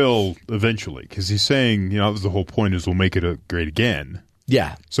 Or will eventually. Because he's saying, that was the whole point, is we'll make it great again.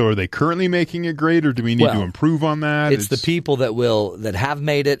 Yeah. So are they currently making it great, or do we need to improve on that? It's the people that have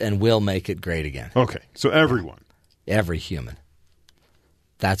made it and will make it great again. Okay. So everyone. Every human.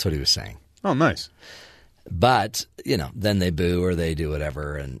 That's what he was saying. Oh, nice. But, then they boo or they do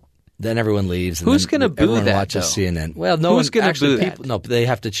whatever, and then everyone leaves. And who's going to boo everyone that, watches though? CNN. Well, who's going to boo that? No, they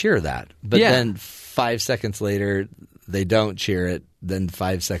have to cheer that. But then 5 seconds later, they don't cheer it. Then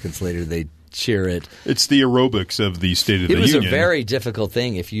 5 seconds later, they cheer it. It's the aerobics of the State of the Union. It was a very difficult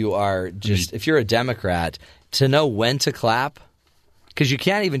thing if you're a Democrat to know when to clap, because you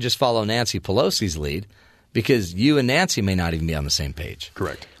can't even just follow Nancy Pelosi's lead, because you and Nancy may not even be on the same page.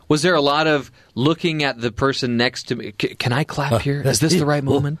 Correct. Was there a lot of looking at the person next to me? Can I clap here? Is this the right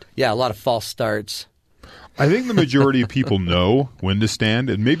moment? Yeah, a lot of false starts. I think the majority of people know when to stand,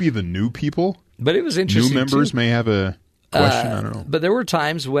 and maybe the new people. But it was interesting. New members may have a question. I don't know. But there were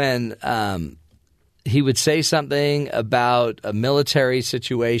times when he would say something about a military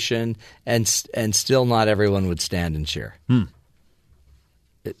situation, and still not everyone would stand and cheer.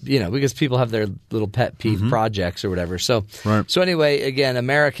 Because people have their little pet peeve projects or whatever. So, So anyway, again,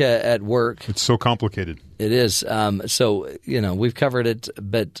 America at work. It's so complicated. It is. So we've covered it,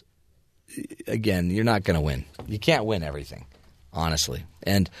 but again, you're not going to win. You can't win everything, honestly.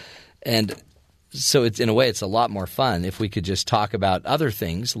 And so it's in a way it's a lot more fun if we could just talk about other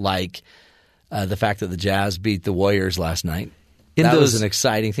things like the fact that the Jazz beat the Warriors last night. That was an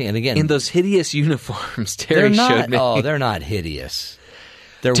exciting thing. And again, in those hideous uniforms, Terry showed me. Oh, they're not hideous.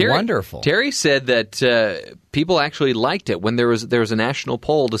 They're wonderful. Terry said that people actually liked it when there was a national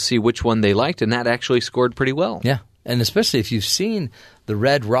poll to see which one they liked, and that actually scored pretty well. Yeah, and especially if you've seen the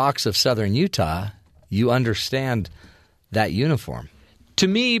Red Rocks of southern Utah, you understand that uniform. To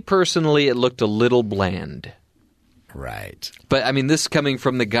me, personally, it looked a little bland. Right. But, I mean, this is coming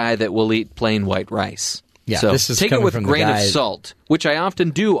from the guy that will eat plain white rice. Yeah, so this is take it with a grain of guy... salt, which I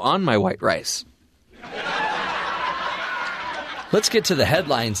often do on my white rice. Let's get to the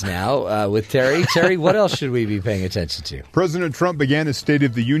headlines now with Terry. Terry, what else should we be paying attention to? President Trump began his State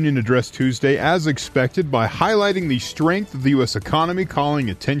of the Union address Tuesday, as expected, by highlighting the strength of the U.S. economy, calling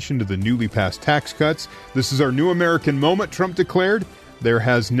attention to the newly passed tax cuts. This is our new American moment, Trump declared. There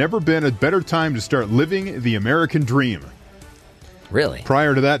has never been a better time to start living the American dream. Really?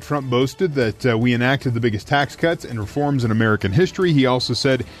 Prior to that, Trump boasted that we enacted the biggest tax cuts and reforms in American history. He also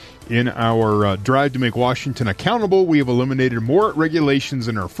said, in our drive to make Washington accountable, we have eliminated more regulations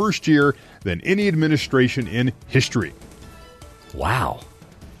in our first year than any administration in history. Wow.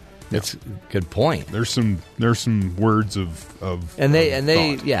 That's a good point. There's some words of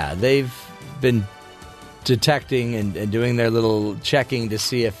they've been detecting and doing their little checking to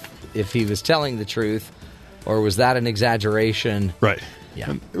see if he was telling the truth. Or was that an exaggeration? Right. Yeah.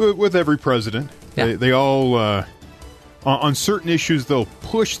 And with every president, they all, on certain issues, they'll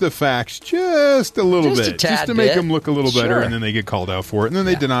push the facts just a little bit. Just to make them look a little better, and then they get called out for it. And then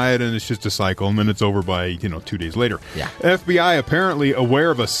they deny it, and it's just a cycle, and then it's over by, 2 days later. Yeah. FBI apparently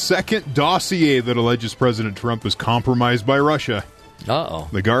aware of a second dossier that alleges President Trump is compromised by Russia. Uh-oh.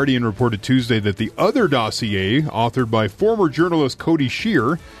 The Guardian reported Tuesday that the other dossier, authored by former journalist Cody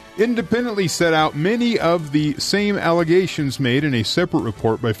Shear, independently set out many of the same allegations made in a separate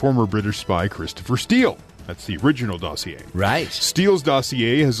report by former British spy Christopher Steele. That's the original dossier. Right. Steele's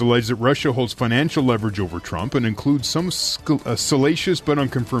dossier has alleged that Russia holds financial leverage over Trump and includes some salacious but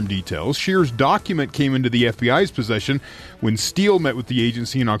unconfirmed details. Shear's document came into the FBI's possession when Steele met with the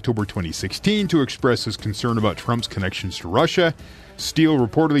agency in October 2016 to express his concern about Trump's connections to Russia. Steele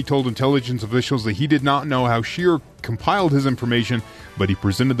reportedly told intelligence officials that he did not know how Shear compiled his information, but he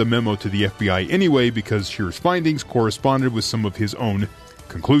presented the memo to the FBI anyway because Shear's findings corresponded with some of his own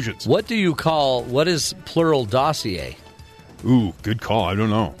conclusions. What is plural dossier? Ooh, good call. I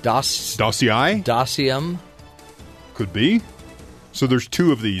don't know. Dossier? Dossium? Could be. So there's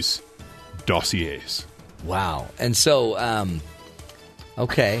two of these dossiers. Wow. And so,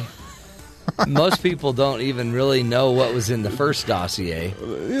 okay. Most people don't even really know what was in the first dossier.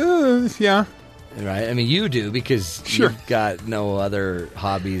 Yeah. Right? I mean, you do because you've got no other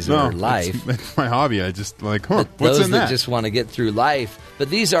hobbies or life. It's my hobby. I just what's those in that? Those that just want to get through life. But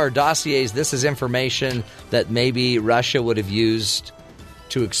these are dossiers. This is information that maybe Russia would have used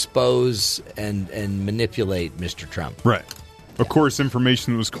to expose and manipulate Mr. Trump. Right. Of course,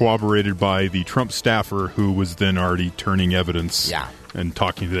 information that was corroborated by the Trump staffer who was then already turning evidence and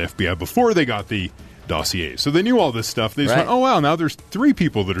talking to the FBI before they got the dossier. So they knew all this stuff. They just went, oh, wow, now there's 3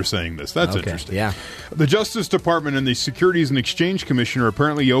 people that are saying this. That's interesting. Yeah. The Justice Department and the Securities and Exchange Commission are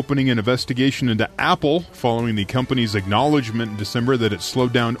apparently opening an investigation into Apple following the company's acknowledgement in December that it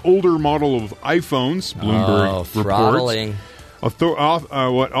slowed down older model of iPhones, Bloomberg reports.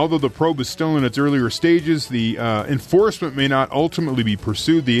 Although the probe is still in its earlier stages, the enforcement may not ultimately be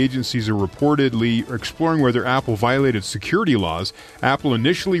pursued. The agencies are reportedly exploring whether Apple violated security laws. Apple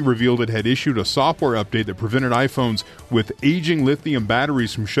initially revealed it had issued a software update that prevented iPhones with aging lithium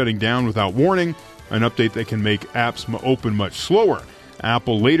batteries from shutting down without warning, an update that can make apps open much slower.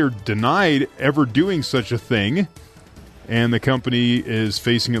 Apple later denied ever doing such a thing. And the company is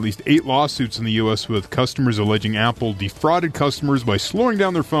facing at least 8 lawsuits in the U.S. with customers alleging Apple defrauded customers by slowing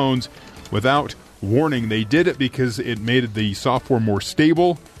down their phones without warning. They did it because it made the software more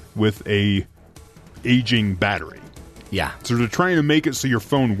stable with a aging battery. Yeah. So they're trying to make it so your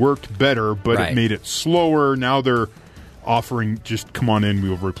phone worked better, but it made it slower. Now they're offering, just come on in, we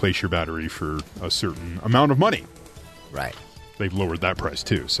will replace your battery for a certain amount of money. Right. They've lowered that price,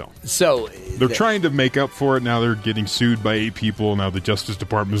 too. So they're trying to make up for it. Now they're getting sued by 8 people. Now the Justice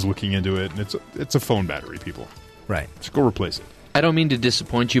Department is looking into it. And it's a phone battery, people. Right. Just go replace it. I don't mean to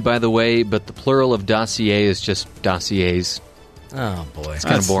disappoint you, by the way, but the plural of dossier is just dossiers. Oh, boy. It's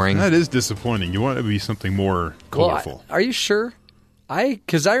kind of boring. That is disappointing. You want it to be something more colorful. Well, are you sure?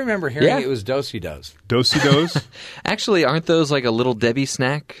 Because I remember hearing it was Do-si-dos. Do-si-dos? Actually, aren't those like a Little Debbie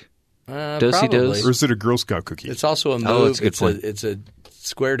snack? Do-si-dos? Or is it a Girl Scout cookie? It's also a move. Oh, it's a good point. It's a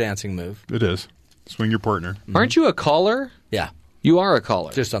square dancing move. It is. Swing your partner. Aren't you a caller? Yeah. You are a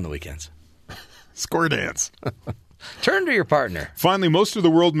caller. Just on the weekends. Square dance. Turn to your partner. Finally, most of the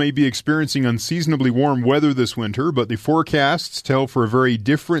world may be experiencing unseasonably warm weather this winter, but the forecasts tell for a very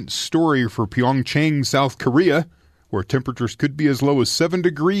different story for Pyeongchang, South Korea, where temperatures could be as low as 7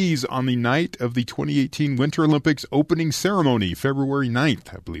 degrees on the night of the 2018 Winter Olympics opening ceremony, February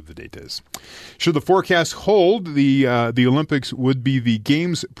 9th, I believe the date is. Should the forecast hold, the Olympics would be the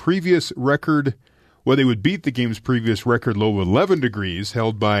game's previous record. Well, they would beat the game's previous record low of 11 degrees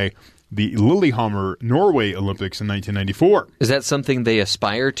held by the Lillehammer, Norway Olympics in 1994. Is that something they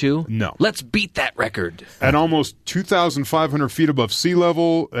aspire to? No. Let's beat that record. At almost 2,500 feet above sea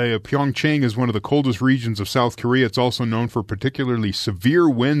level, Pyeongchang is one of the coldest regions of South Korea. It's also known for particularly severe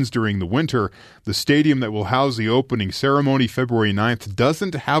winds during the winter. The stadium that will house the opening ceremony February 9th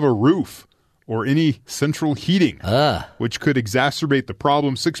doesn't have a roof or any central heating, which could exacerbate the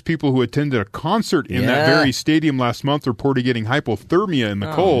problem. 6 people who attended a concert in that very stadium last month reported getting hypothermia in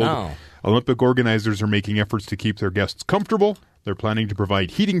the cold. No. Olympic organizers are making efforts to keep their guests comfortable. They're planning to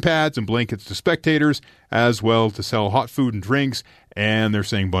provide heating pads and blankets to spectators, as well to sell hot food and drinks, and they're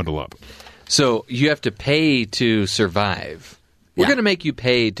saying bundle up. So you have to pay to survive. We're going to make you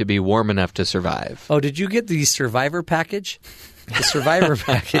pay to be warm enough to survive. Oh, did you get the Survivor package? The Survivor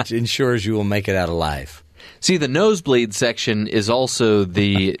package ensures you will make it out alive. See, the nosebleed section is also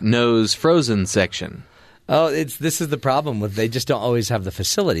the nose frozen section. Oh, this is the problem with they just don't always have the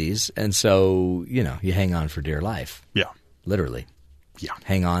facilities, and so you hang on for dear life. Yeah, literally. Yeah,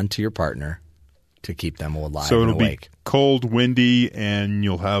 hang on to your partner to keep them alive. So it'll and awake. Be cold, windy, and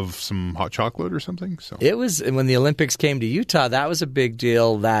you'll have some hot chocolate or something. So it was when the Olympics came to Utah. That was a big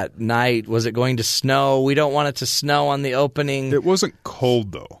deal that night. Was it going to snow? We don't want it to snow on the opening. It wasn't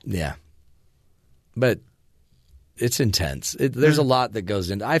cold though. Yeah, but it's intense. There's a lot that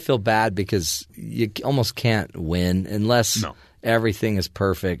goes into. I feel bad because you almost can't win unless everything is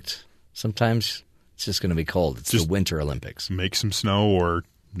perfect. Sometimes it's just going to be cold. It's just the Winter Olympics. Make some snow or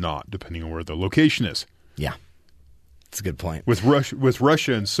not, depending on where the location is. Yeah. That's a good point. With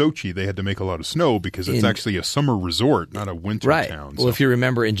Russia and Sochi, they had to make a lot of snow because it's actually a summer resort, not a winter town. Well, if you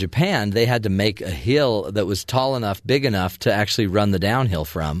remember in Japan, they had to make a hill that was tall enough, big enough to actually run the downhill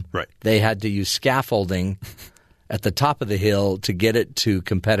from. Right. They had to use scaffolding at the top of the hill to get it to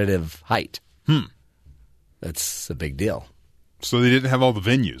competitive height. That's a big deal. So they didn't have all the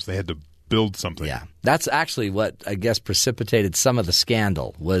venues. They had to build something. Yeah. That's actually what I guess precipitated some of the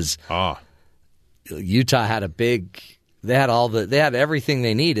scandal was Utah had they had everything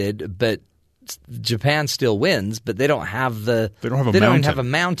they needed, but Japan still wins, but they don't have a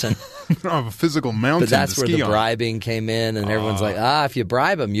mountain. They don't have a physical mountain. But that's to where ski the on. bribing came in, and everyone's like, if you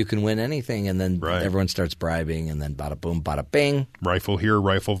bribe them, you can win anything. And then everyone starts bribing, and then bada boom, bada bing. Rifle here,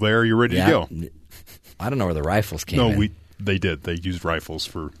 rifle there. You're ready to go. I don't know where the rifles came in. No, they did. They used rifles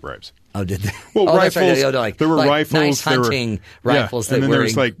for bribes. Oh, did they? Well, rifles. Right. There were rifles. Nice hunting rifles. And then were there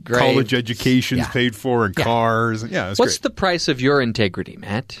was like college educations paid for and cars. Yeah, what's the price of your integrity,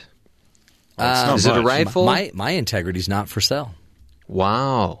 Matt? Is it a rifle? My integrity's not for sale.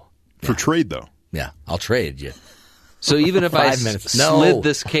 Wow. For trade, though. Yeah, I'll trade you. So even if I slid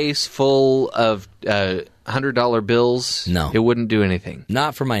this case full of $100 bills, it wouldn't do anything?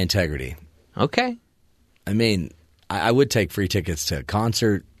 Not for my integrity. Okay. I mean, I would take free tickets to a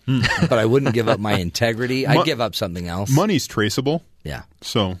concert, but I wouldn't give up my integrity. I'd give up something else. Money's traceable. Yeah.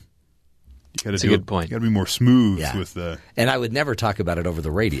 So you got to That's a good point. You got to be more smooth with the. And I would never talk about it over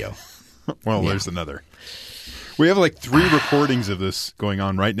the radio. Well, there's another. We have like 3 recordings of this going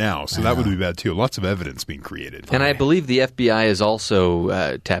on right now, so that would be bad too. Lots of evidence being created. And I believe the FBI is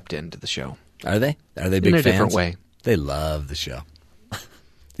also tapped into the show. Are they? Are they big fans? In a different way. They love the show.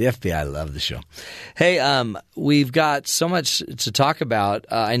 The FBI love the show. Hey, we've got so much to talk about.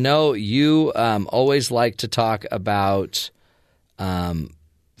 I know you always like to talk about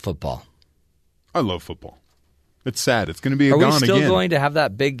football. I love football. It's sad. It's going to be gone again. Are we still going to have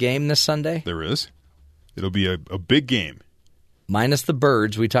that big game this Sunday? There is. It'll be a big game. Minus the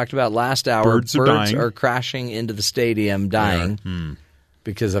birds. We talked about last hour. Birds are crashing into the stadium, dying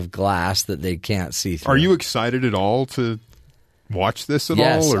because of glass that they can't see through. Are you excited at all to watch this at all?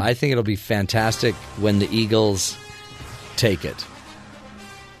 Yes, I think it'll be fantastic when the Eagles take it.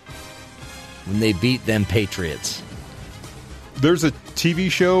 When they beat them Patriots. There's a TV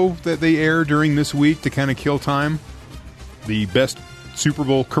show that they air during this week to kind of kill time. The best Super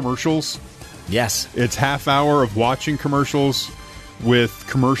Bowl commercials. Yes. It's half hour of watching commercials with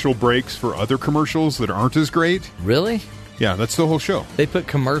commercial breaks for other commercials that aren't as great. Really? Yeah, that's the whole show. They put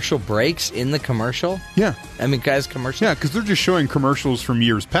commercial breaks in the commercial? Yeah. I mean, guys, commercials? Yeah, because they're just showing commercials from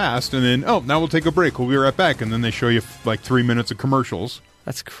years past, and then, now we'll take a break. We'll be right back. And then they show you like 3 minutes of commercials.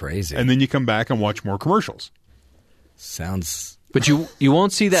 That's crazy. And then you come back and watch more commercials. Sounds... But you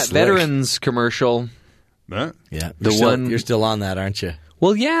won't see that slick. Veterans commercial. Huh? Yeah. You're still on that, aren't you?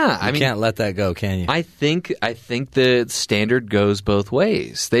 Well, yeah. I mean, can't let that go, can you? I think the standard goes both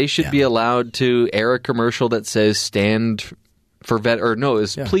ways. They should be allowed to air a commercial that says "stand for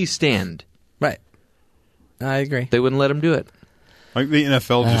please stand." Right. I agree. They wouldn't let them do it. Like the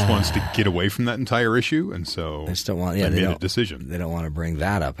NFL just wants to get away from that entire issue, and so they just don't want. they made a decision. They don't want to bring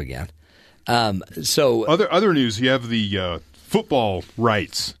that up again. So other news, you have the football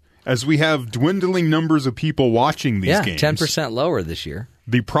rights. As we have dwindling numbers of people watching these games, 10% lower this year.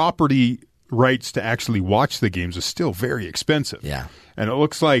 The property rights to actually watch the games is still very expensive. Yeah. And it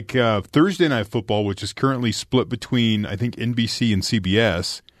looks like Thursday Night Football, which is currently split between, I think, NBC and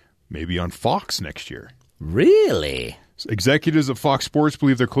CBS, maybe on Fox next year. Really? Executives at Fox Sports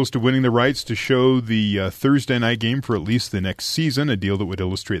believe they're close to winning the rights to show the Thursday night game for at least the next season, a deal that would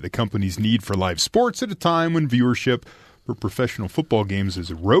illustrate the company's need for live sports at a time when viewership for professional football games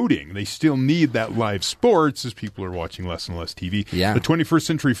is eroding. They still need that live sports as people are watching less and less TV. Yeah. The 21st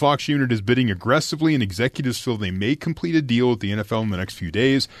Century Fox unit is bidding aggressively, and executives feel they may complete a deal with the NFL in the next few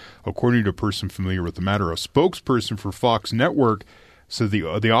days. According to a person familiar with the matter, a spokesperson for Fox Network said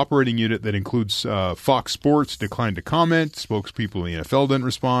the operating unit that includes Fox Sports declined to comment. Spokespeople in the NFL didn't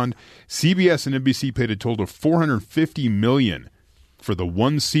respond. CBS and NBC paid a total of $450 million for the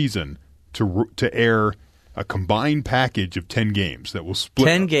one season to air a combined package of 10 games that will split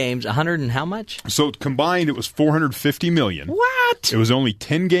 10 games, 100 and how much? So combined, it was $450 million. What? It was only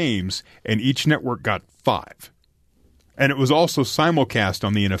 10 games, and each network got 5. And it was also simulcast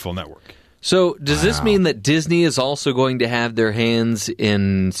on the NFL Network. So does this mean that Disney is also going to have their hands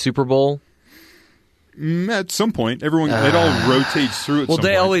in Super Bowl? At some point, it all rotates through. Well,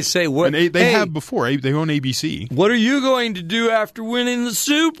 they always say, "What?" And they have before. They own ABC. What are you going to do after winning the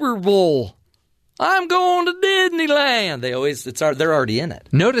Super Bowl? I'm going to Disneyland. They're already in it.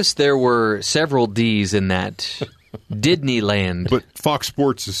 Notice there were several D's in that Disneyland. But Fox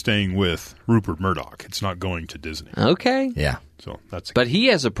Sports is staying with Rupert Murdoch. It's not going to Disney. Okay. Yeah. So but he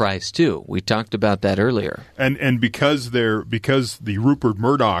has a price too. We talked about that earlier. And because the Rupert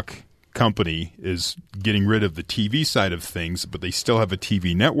Murdoch company is getting rid of the TV side of things, but they still have a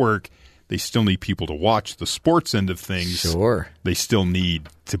TV network. They still need people to watch the sports end of things. Sure. They still need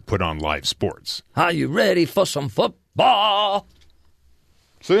to put on live sports. Are you ready for some football?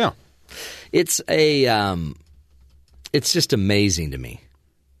 So, yeah. It's just amazing to me.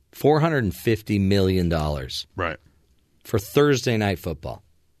 $450 million. Right. For Thursday Night Football.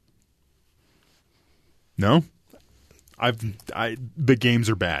 No? The games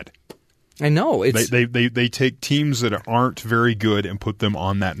are bad. I know. They take teams that aren't very good and put them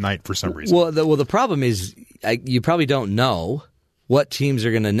on that night for some reason. Well, the problem is you probably don't know what teams are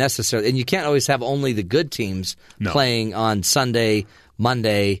going to necessarily – and you can't always have only the good teams playing on Sunday,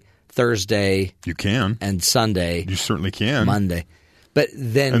 Monday, Thursday. You can. And Sunday. You certainly can. Monday. But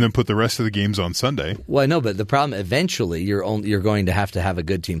then – and then put the rest of the games on Sunday. Well, I know, but the problem eventually you're going to have a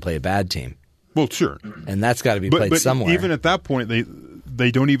good team play a bad team. Well, sure. And that's got to be played somewhere. But even at that point,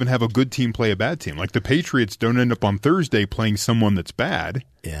 they don't even have a good team play a bad team. Like the Patriots don't end up on Thursday playing someone that's bad.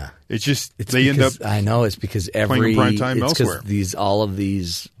 Yeah. It's just I know it's because playing prime time elsewhere. All of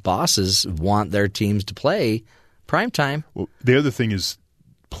these bosses want their teams to play prime time. Well, the other thing is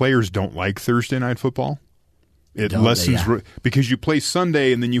players don't like Thursday night football. It lessens because you play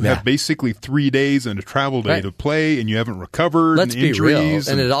Sunday and then you have basically 3 days and a travel day to play, and you haven't recovered. Let's and be injuries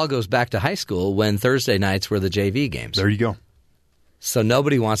real, and it all goes back to high school when Thursday nights were the JV games. There you go. So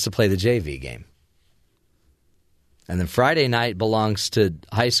nobody wants to play the JV game, and then Friday night belongs to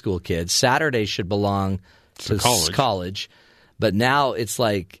high school kids. Saturday should belong to college, but now it's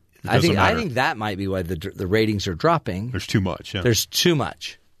like I think that might be why the ratings are dropping. There's too much. Yeah. There's too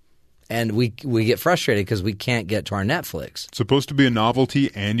much. And we get frustrated because we can't get to our Netflix. It's supposed to be a novelty,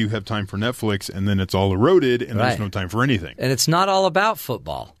 and you have time for Netflix, and then it's all eroded, and there's no time for anything. And it's not all about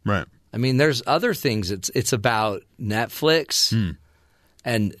football. Right. I mean, there's other things. It's about Netflix,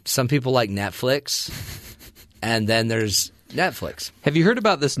 and some people like Netflix, and then there's Netflix. Have you heard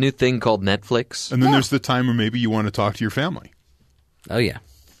about this new thing called Netflix? And then there's the time where maybe you want to talk to your family. Oh, yeah.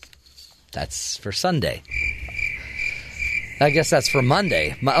 That's for Sunday. I guess that's for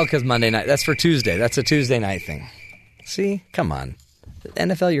Monday. Oh, because Monday night. That's for Tuesday. That's a Tuesday night thing. See? Come on.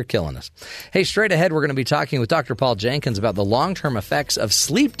 NFL, you're killing us. Hey, straight ahead, we're going to be talking with Dr. Paul Jenkins about the long-term effects of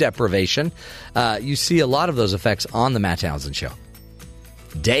sleep deprivation. You see a lot of those effects on the Matt Townsend Show.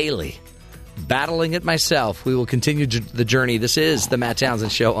 Daily. Battling it myself. We will continue the journey. This is the Matt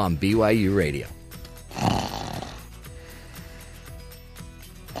Townsend Show on BYU Radio.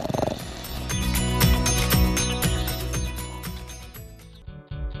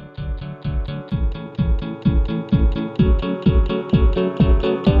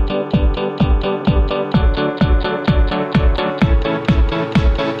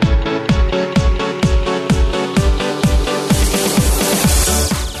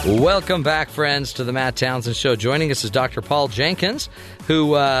 Welcome back, friends, to the Matt Townsend Show. Joining us is Dr. Paul Jenkins,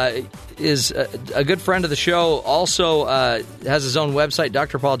 who is a good friend of the show, also has his own website,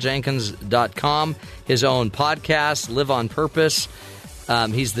 drpauljenkins.com, his own podcast, Live on Purpose.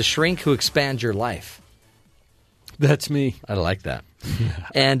 He's the shrink who expands your life. That's me. I like that.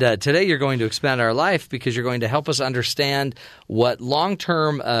 And today you're going to expand our life because you're going to help us understand what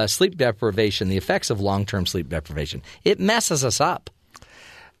long-term sleep deprivation, the effects of long-term sleep deprivation, it messes us up.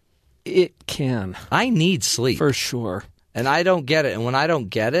 It can. I need sleep. For sure. And I don't get it. And when I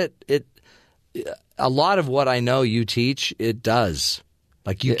don't get it, a lot of what I know you teach, it does.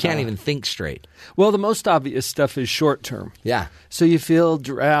 Like you can't even think straight. Well, the most obvious stuff is short term. Yeah. So you feel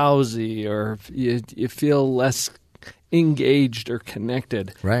drowsy or you feel less engaged or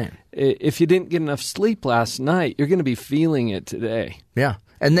connected. Right. If you didn't get enough sleep last night, you're going to be feeling it today. Yeah.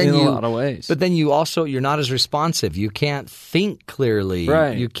 And then in a lot of ways. But then you're not as responsive. You can't think clearly.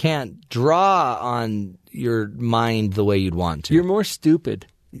 Right. You can't draw on your mind the way you'd want to. You're more stupid.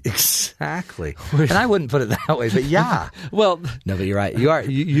 Exactly. And I wouldn't put it that way, but yeah. Well, no, but you're right. You are,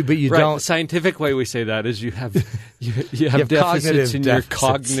 but you right. don't. The scientific way we say that is you have deficits in your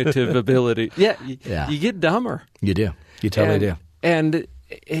cognitive ability. Yeah. You get dumber. You do. You totally do. And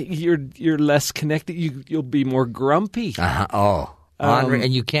you're less connected. You'll be more grumpy.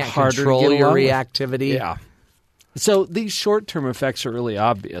 And you can't control your reactivity. Yeah. So these short-term effects are really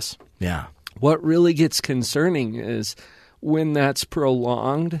obvious. Yeah. What really gets concerning is when that's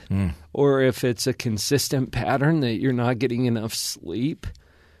prolonged or if it's a consistent pattern that you're not getting enough sleep,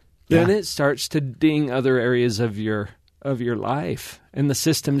 then it starts to ding other areas of your life and the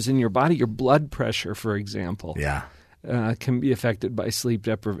systems in your body. Your blood pressure, for example, can be affected by sleep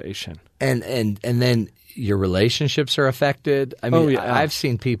deprivation. And then your relationships are affected. I mean, I've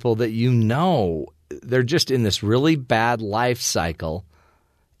seen people that they're just in this really bad life cycle,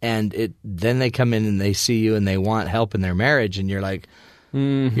 and then they come in and they see you and they want help in their marriage, and you're like,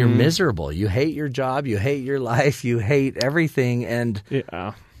 you're miserable. You hate your job. You hate your life. You hate everything, and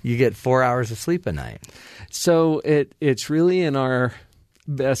you get 4 hours of sleep a night. So it's really in our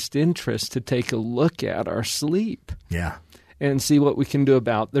best interest to take a look at our sleep. Yeah. And see what we can do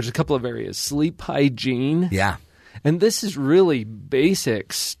about. There's a couple of areas. Sleep hygiene. Yeah. And this is really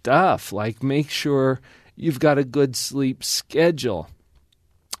basic stuff, like make sure you've got a good sleep schedule.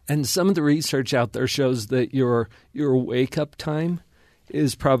 And some of the research out there shows that your wake-up time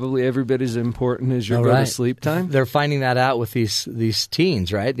is probably every bit as important as your go-to-sleep time. They're finding that out with these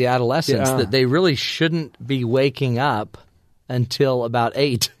teens, right? The adolescents, that they really shouldn't be waking up until about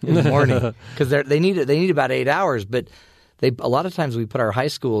 8 in the morning because they need about 8 hours, but a lot of times we put our high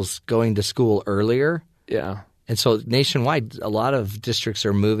schools going to school earlier. Yeah. And so nationwide, a lot of districts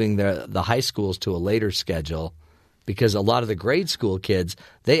are moving the high schools to a later schedule because a lot of the grade school kids,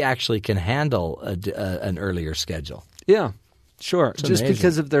 they actually can handle an earlier schedule. Yeah, sure. It's just amazing.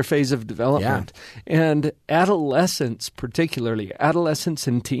 Because of their phase of development. Yeah. And adolescents particularly, adolescents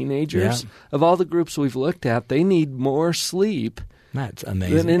and teenagers, of all the groups we've looked at, they need more sleep. That's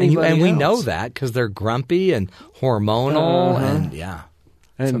amazing. And we know that because they're grumpy and hormonal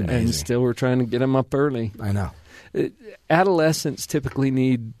and still we're trying to get them up early. I know. Adolescents typically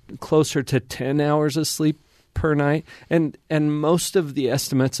need closer to 10 hours of sleep per night. And most of the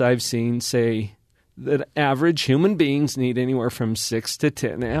estimates I've seen say that average human beings need anywhere from 6 to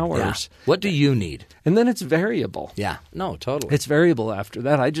 10 hours. Yeah. What do you need? And then it's variable. Yeah. No, totally. It's variable after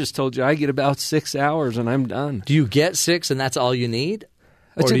that. I just told you I get about 6 hours and I'm done. Do you get 6 and that's all you need?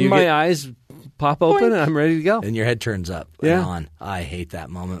 My eyes pop open and I'm ready to go. And your head turns up and on. I hate that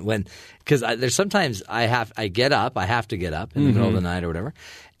moment because there's sometimes I have to get up in the middle of the night or whatever,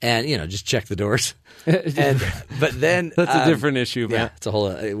 and just check the doors. But then that's a different issue, man. Yeah, it's a whole.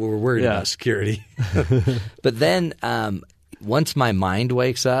 We're worried about security. But then once my mind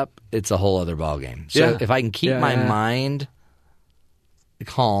wakes up, it's a whole other ballgame. So if I can keep my mind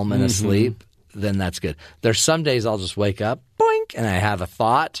calm and asleep, then that's good. There's some days I'll just wake up, boink, and I have a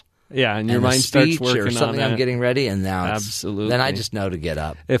thought. Yeah, and your and a mind starts speech working or something on I'm it. getting ready, and now Absolutely. then I just know to get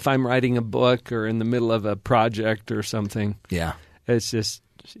up. If I'm writing a book or in the middle of a project or something, Yeah. it's just,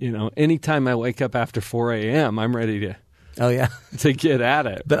 anytime I wake up after 4 a.m., I'm ready to to get at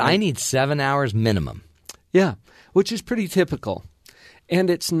it. But I need 7 hours minimum. Yeah, which is pretty typical. And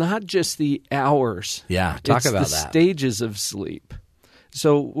it's not just the hours. Yeah, talk about It's the that. stages of sleep.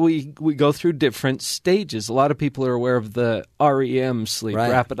 So we go through different stages. A lot of people are aware of the REM sleep,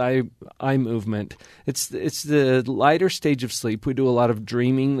 Right. rapid eye movement. It's the lighter stage of sleep. We do a lot of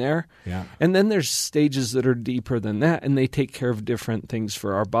dreaming there. Yeah. And then there's stages that are deeper than that, and they take care of different things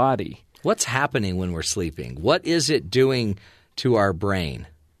for our body. What's happening when we're sleeping? What is it doing to our brain?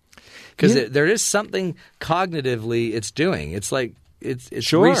 Because there is something cognitively it's doing. It's like it's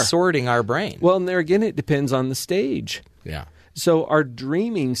Sure. resorting our brain. Well, and there again, it depends on the stage. Yeah. So our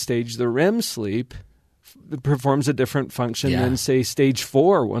dreaming stage, the REM sleep, performs a different function than, say, stage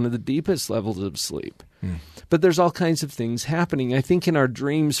 4, one of the deepest levels of sleep. But there's all kinds of things happening. I think in our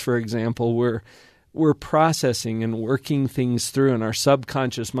dreams, for example, we're processing and working things through, and our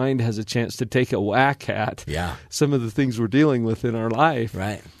subconscious mind has a chance to take a whack at some of the things we're dealing with in our life.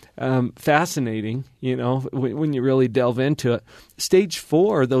 Right. Fascinating, when you really delve into it. Stage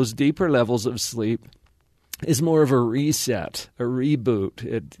 4, those deeper levels of sleep, is more of a reset, a reboot.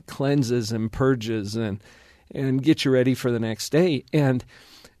 It cleanses and purges and gets you ready for the next day. And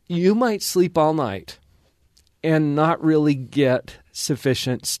you might sleep all night and not really get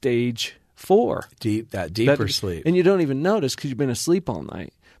sufficient stage 4. Deeper sleep. And you don't even notice because you've been asleep all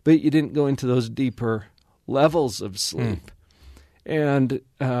night. But you didn't go into those deeper levels of sleep. And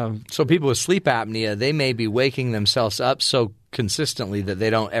so people with sleep apnea, they may be waking themselves up so consistently that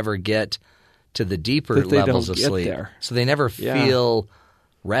they don't ever get to the deeper levels of sleep. There. So they never feel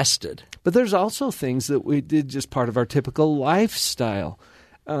rested. But there's also things that we did just part of our typical lifestyle.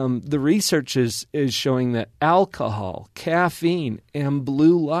 The research is showing that alcohol, caffeine, and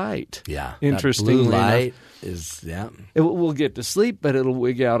blue light. Yeah. Interestingly blue light enough, we'll get to sleep, but it'll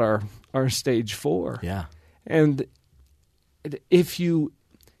wig out our stage 4. Yeah. And if you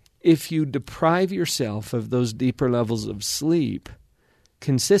deprive yourself of those deeper levels of sleep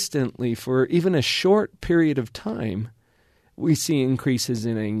consistently for even a short period of time, we see increases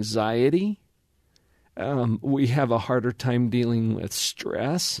in anxiety. We have a harder time dealing with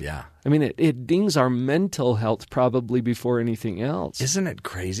stress. Yeah. I mean, it dings our mental health probably before anything else. Isn't it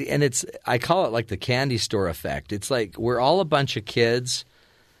crazy? And I call it like the candy store effect. It's like we're all a bunch of kids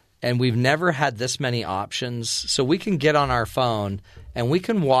and we've never had this many options. So we can get on our phone and we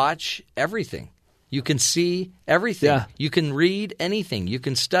can watch everything. You can see everything. Yeah. You can read anything. You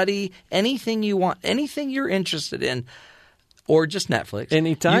can study anything you want, anything you're interested in, or just Netflix.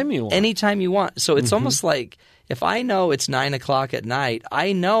 Anytime you want. Anytime you want. So it's almost like if I know it's 9 o'clock at night,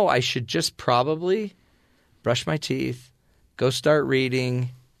 I know I should just probably brush my teeth, go start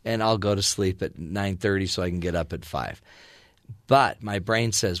reading, and I'll go to sleep at 9:30 so I can get up at 5. But my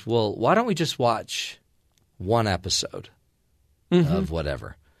brain says, well, why don't we just watch one episode of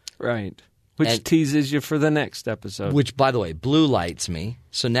whatever? Right. Which teases you for the next episode. Which, by the way, blue lights me.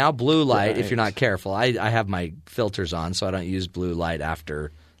 So now blue light, if you're not careful, I have my filters on, so I don't use blue light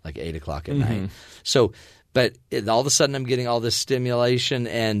after like 8 o'clock at night. So, but all of a sudden I'm getting all this stimulation,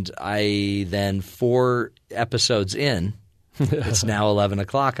 and I then 4 episodes in, it's now 11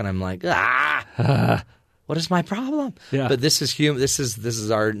 o'clock, and I'm like, what is my problem? Yeah. But this is human. This is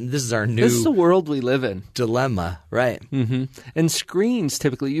our new. This is the world we live in. Dilemma, right? And screens,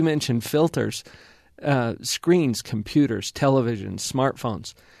 typically, you mentioned filters. Screens, computers, televisions,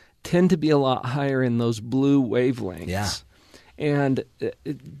 smartphones tend to be a lot higher in those blue wavelengths. Yeah. And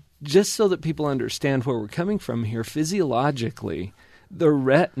just so that people understand where we're coming from here, physiologically, the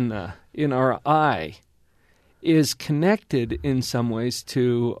retina in our eye is connected in some ways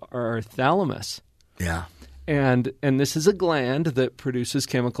to our thalamus. Yeah. And this is a gland that produces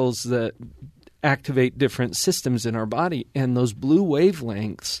chemicals that activate different systems in our body. And those blue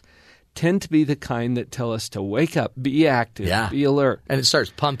wavelengths tend to be the kind that tell us to wake up, be active, be alert. And it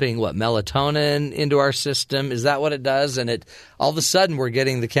starts pumping, melatonin into our system? Is that what it does? And all of a sudden we're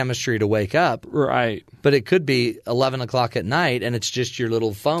getting the chemistry to wake up. Right. But it could be 11 o'clock at night and it's just your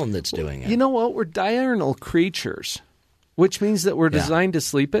little phone that's doing it. You know what? We're diurnal creatures, which means that we're designed to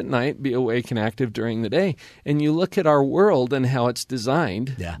sleep at night, be awake and active during the day. And you look at our world and how it's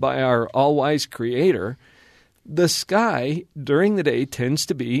designed by our all-wise creator, the sky during the day tends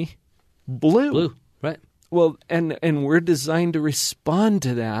to be blue. Blue, right. Well, and we're designed to respond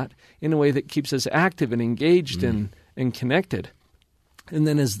to that in a way that keeps us active and engaged and connected. And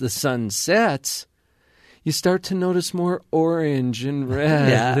then as the sun sets, you start to notice more orange and red.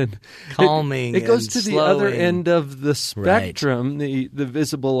 Yeah. And calming. It goes and to the slowing. other end of the spectrum, the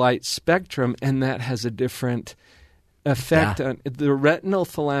visible light spectrum, and that has a different effect on the retinal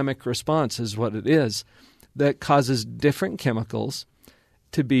thalamic response is what it is that causes different chemicals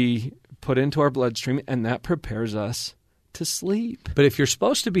to be put into our bloodstream, and that prepares us to sleep. But if you're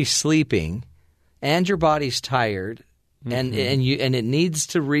supposed to be sleeping and your body's tired and it needs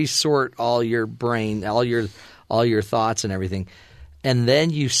to resort all your brain, all your thoughts and everything, and then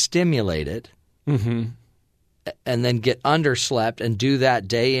you stimulate it and then get underslept and do that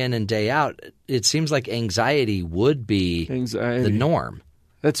day in and day out, it seems like anxiety would be the norm.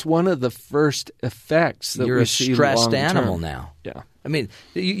 That's one of the first effects that You're we a see stressed long-term. animal now. Yeah. I mean,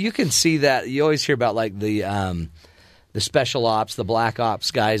 you can see that. You always hear about like the special ops, the black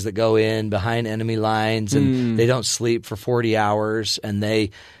ops guys that go in behind enemy lines and they don't sleep for 40 hours and they,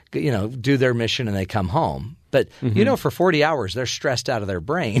 do their mission and they come home. But, for 40 hours, they're stressed out of their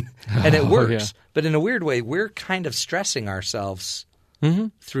brain and it works. Yeah. But in a weird way, we're kind of stressing ourselves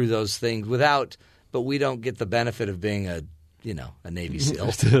through those things but we don't get the benefit of being a Navy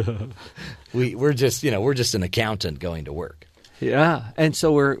SEAL. we're just an accountant going to work. Yeah. And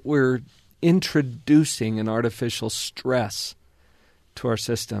so we're introducing an artificial stress to our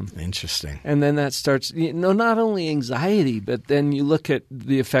system. Interesting. And then that starts, not only anxiety, but then you look at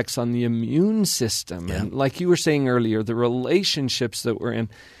the effects on the immune system. Yeah. And like you were saying earlier, the relationships that we're in,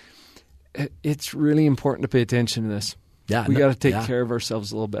 it's really important to pay attention to this. Yeah, we got to take care of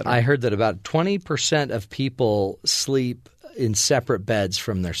ourselves a little better. I heard that about 20% of people sleep in separate beds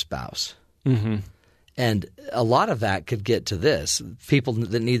from their spouse. Mm-hmm. And a lot of that could get to this. People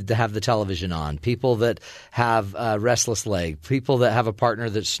that need to have the television on, people that have a restless leg, people that have a partner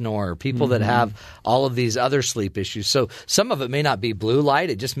that snore, people that have all of these other sleep issues. So some of it may not be blue light.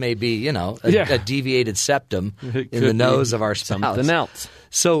 It just may be, a deviated septum in the nose of our spouse. Something else.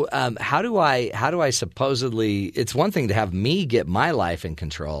 So how do I supposedly – it's one thing to have me get my life in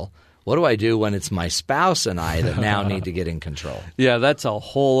control. What do I do when it's my spouse and I that now need to get in control? Yeah, that's a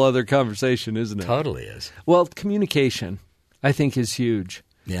whole other conversation, isn't it? Totally is. Well, communication, I think, is huge.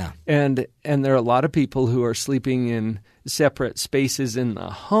 Yeah. And there are a lot of people who are sleeping in separate spaces in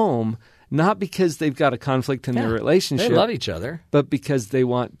the home, not because they've got a conflict in their relationship. They love each other. But because they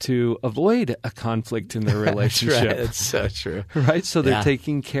want to avoid a conflict in their relationship. That's right. It's so true. Right? So they're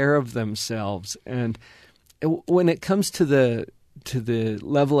taking care of themselves. And when it comes to the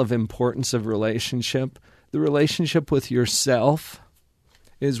level of importance of relationship, the relationship with yourself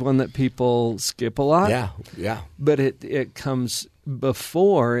is one that people skip a lot. Yeah. But it comes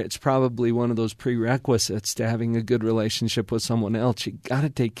before. It's probably one of those prerequisites to having a good relationship with someone else. You got to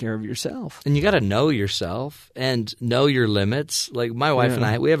take care of yourself. And you got to know yourself and know your limits. Like my wife and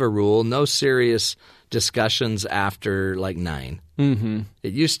I, we have a rule, no serious discussions after like 9. Mm-hmm.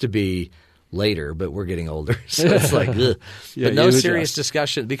 It used to be later, but we're getting older, so it's like, ugh. But no serious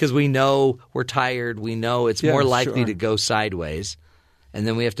discussion because we know we're tired. We know it's more likely to go sideways, and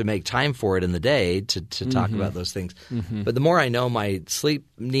then we have to make time for it in the day to talk about those things. Mm-hmm. But the more I know my sleep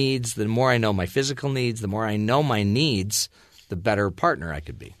needs, the more I know my physical needs, the more I know my needs, the better partner I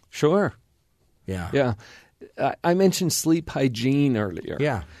could be. Sure. Yeah. I mentioned sleep hygiene earlier.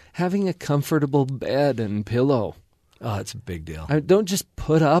 Yeah. Having a comfortable bed and pillow. Oh, it's a big deal. Don't just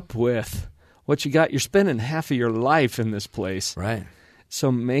put up with what you got. You're spending half of your life in this place. Right.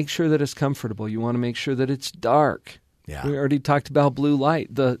 So make sure that it's comfortable. You want to make sure that it's dark. Yeah. We already talked about blue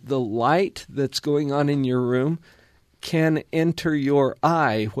light. The light that's going on in your room can enter your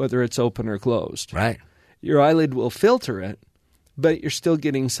eye, whether it's open or closed. Right. Your eyelid will filter it, but you're still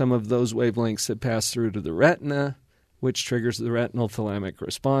getting some of those wavelengths that pass through to the retina, which triggers the retinal thalamic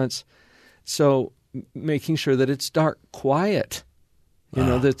response. So making sure that it's dark, quiet.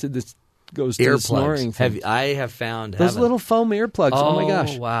 That goes to the snoring thing. I have found those little foam earplugs. Oh my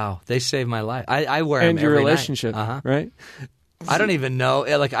gosh! Wow, they save my life. I wear and them your every relationship, night. Right? I don't even know.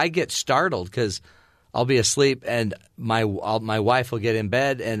 Like I get startled because I'll be asleep and my wife will get in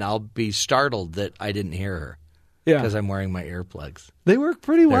bed and I'll be startled that I didn't hear her. Yeah, because I'm wearing my earplugs. They work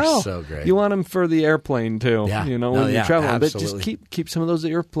pretty well. They're so great. You want them for the airplane too. Yeah. When you're traveling. Absolutely. But just keep some of those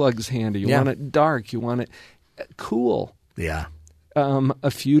earplugs handy. You want it dark. You want it cool. Yeah. A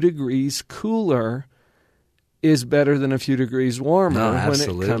few degrees cooler is better than a few degrees warmer when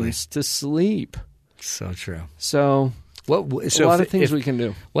it comes to sleep. So true. So a lot of things we can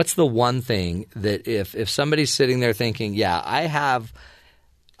do. What's the one thing that if somebody's sitting there thinking, I have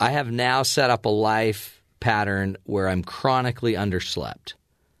now set up a life pattern where I'm chronically underslept,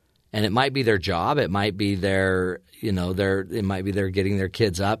 and it might be their job, it might be their it might be they're getting their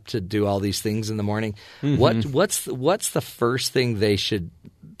kids up to do all these things in the morning. Mm-hmm. What's the first thing they should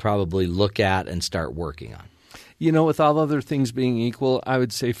probably look at and start working on? With all other things being equal, I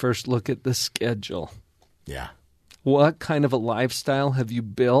would say first look at the schedule. Yeah. What kind of a lifestyle have you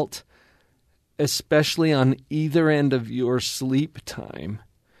built, especially on either end of your sleep time?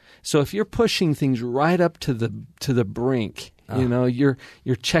 So if you're pushing things right up to the brink, you're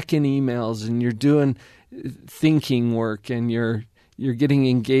checking emails and you're doing thinking work and you're getting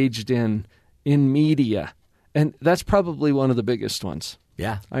engaged in media, and that's probably one of the biggest ones.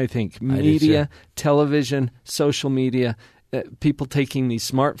 Yeah, I think media, television, social media, people taking these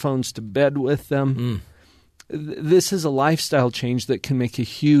smartphones to bed with them. This is a lifestyle change that can make a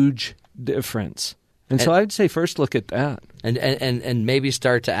huge difference. And so I would say first look at that. And maybe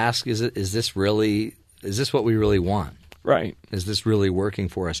start to ask, is this what we really want? Right. Is this really working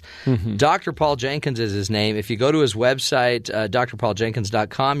for us? Mm-hmm. Dr. Paul Jenkins is his name. If you go to his website,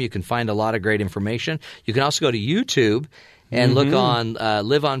 drpauljenkins.com, you can find a lot of great information. You can also go to YouTube and look on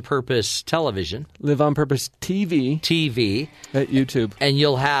Live on Purpose Television. Live on Purpose TV. At YouTube. And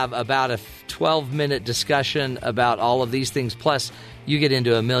you'll have about a 12-minute discussion about all of these things. Plus, you get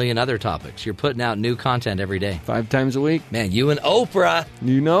into a million other topics. You're putting out new content every day. 5 times a week. Man, you and Oprah.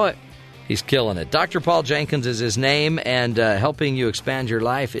 You know it. He's killing it. Dr. Paul Jenkins is his name, and helping you expand your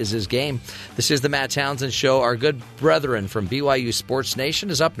life is his game. This is the Matt Townsend Show. Our good brethren from BYU Sports Nation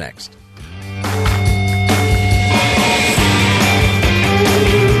is up next.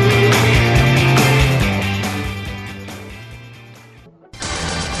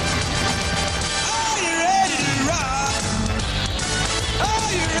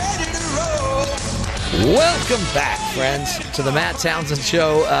 Welcome back, friends, to the Matt Townsend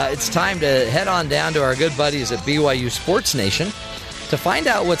Show. It's time to head on down to our good buddies at BYU Sports Nation to find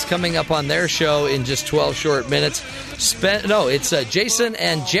out what's coming up on their show in just 12 short minutes. It's Jason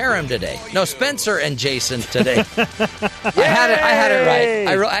and Jerem today. No, Spencer and Jason today. I had it right.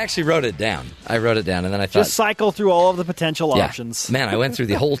 I actually wrote it down. And then I thought... Just cycle through all of the potential options. Man, I went through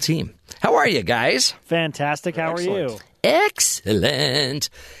the whole team. How are you guys? Fantastic. How are you?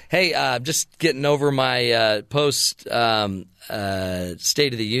 Excellent. Hey, just getting over my post State of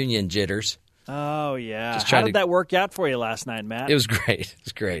the Union jitters. Oh, yeah. How did that work out for you last night, Matt? It was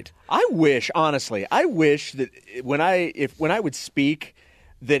great. I wish that when I would speak,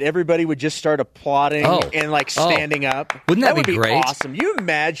 that everybody would just start applauding and standing up. Wouldn't that would be great? Awesome. You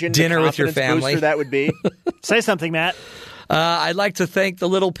imagine dinner the with your family booster that would be. Say something, Matt. I'd like to thank the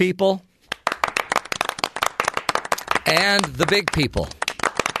little people and the big people.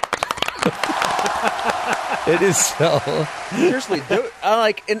 It is so. Seriously,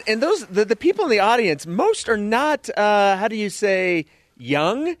 the people in the audience, most are not, how do you say,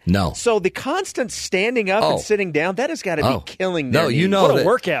 young? No. So the constant standing up and sitting down, that has got to be killing their knees. What a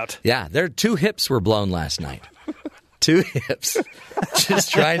workout. Yeah, their 2 hips were blown last night. 2 hips.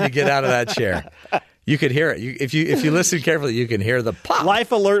 Just trying to get out of that chair. You could hear it. If you listen carefully, you can hear the pop.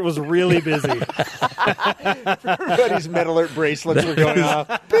 Life Alert was really busy. Everybody's Med Alert bracelets were going off.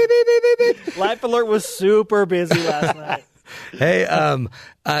 Beep, beep, beep, beep, beep. Life Alert was super busy last night. Hey,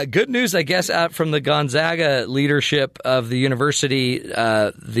 good news, I guess, out from the Gonzaga leadership of the university.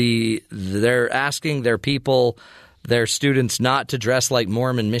 They're asking their students, not to dress like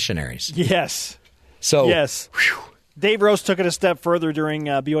Mormon missionaries. Yes. Yes. Whew. Dave Rose took it a step further during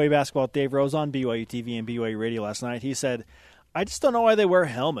BYU basketball with Dave Rose on BYU TV and BYU Radio last night. He said, I just don't know why they wear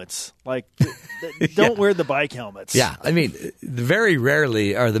helmets. Don't wear the bike helmets. Yeah, I mean, very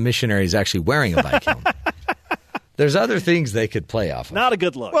rarely are the missionaries actually wearing a bike helmet. There's other things they could play off of. Not a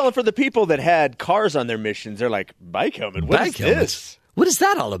good look. Well, and for the people that had cars on their missions, they're like, bike helmet? What is this? What is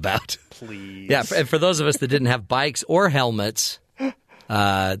that all about? Please. Yeah, and for those of us that didn't have bikes or helmets,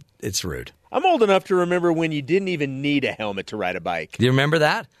 it's rude. I'm old enough to remember when you didn't even need a helmet to ride a bike. Do you remember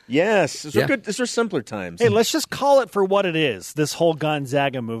that? Yes. These were simpler times. Hey, let's just call it for what it is, this whole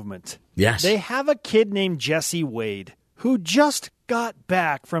Gonzaga movement. Yes. They have a kid named Jesse Wade who just got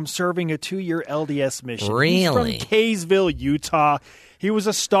back from serving a 2-year LDS mission. Really? He's from Kaysville, Utah. He was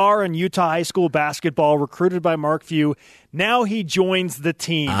a star in Utah high school basketball, recruited by Mark Few. Now he joins the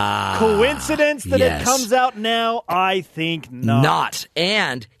team. Coincidence that it comes out now? I think not.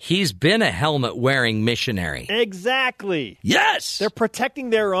 And he's been a helmet-wearing missionary. Exactly. Yes. They're protecting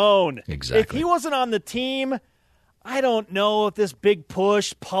their own. Exactly. If he wasn't on the team, I don't know if this big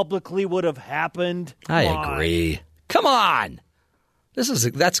push publicly would have happened. I agree. Come on.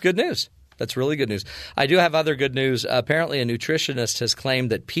 That's good news. That's really good news. I do have other good news. Apparently, a nutritionist has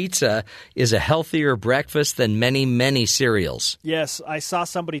claimed that pizza is a healthier breakfast than many, many cereals. Yes, I saw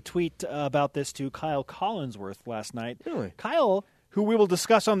somebody tweet about this to Kyle Collinsworth last night. Really? Kyle, who we will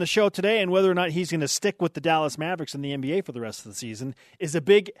discuss on the show today and whether or not he's going to stick with the Dallas Mavericks in the NBA for the rest of the season, is a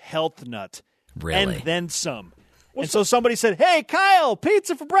big health nut. Really? And then some. And so somebody said, hey, Kyle,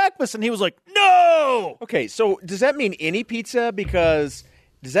 pizza for breakfast. And he was like, no! Okay, so does that mean any pizza? Because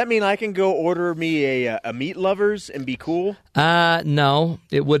does that mean I can go order me a Meat Lovers and be cool? No,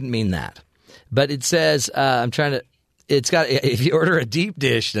 it wouldn't mean that. But it says, if you order a deep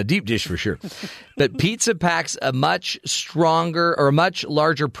dish for sure. But pizza packs a much stronger or a much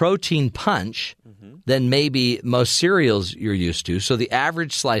larger protein punch than maybe most cereals you're used to. So the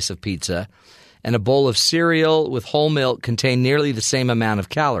average slice of pizza and a bowl of cereal with whole milk contain nearly the same amount of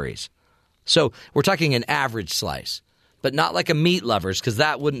calories. So we're talking an average slice, but not like a Meat Lovers because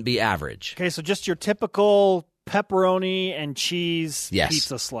that wouldn't be average. Okay, so just your typical pepperoni and cheese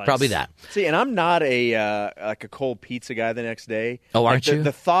pizza slice. Probably that. See, and I'm not a cold pizza guy the next day. Oh, aren't you?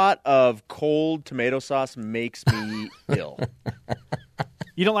 The thought of cold tomato sauce makes me ill.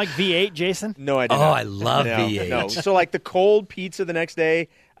 You don't like V8, Jason? No, I don't. Oh, I love V8. No. So like the cold pizza the next day,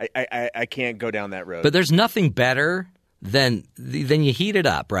 I can't go down that road. But there's nothing better than you heat it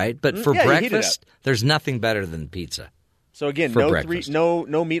up, right? But for breakfast, there's nothing better than pizza. So again,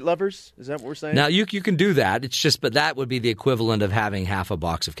 no Meat Lovers? Is that what we're saying? Now you can do that. It's just, but that would be the equivalent of having half a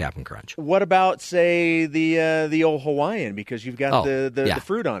box of Cap'n Crunch. What about, say, the old Hawaiian because you've got the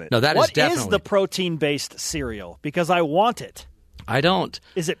fruit on it? No, that is definitely. What is the protein-based cereal? Because I want it. I don't.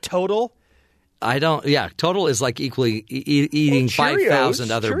 Is it Total? I don't. Yeah, Total is like equally eating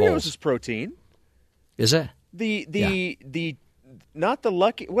 5,000 other bowls. Cheerios is protein. Is it? The not the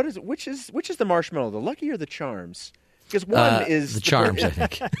Lucky. What is it? Which is the marshmallow? The Lucky or the Charms? Because one is the Charms, I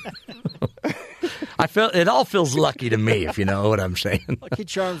think. It all feels lucky to me, if you know what I'm saying. Lucky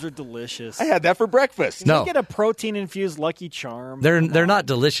Charms are delicious. I had that for breakfast. Can you get a protein-infused Lucky Charm? They're not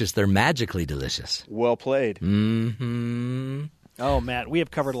delicious. They're magically delicious. Well played. Mm-hmm. Oh, Matt, we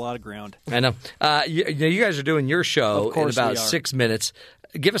have covered a lot of ground. I know. You guys are doing your show in about 6 minutes.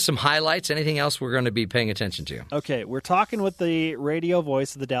 Give us some highlights. Anything else we're going to be paying attention to? Okay, we're talking with the radio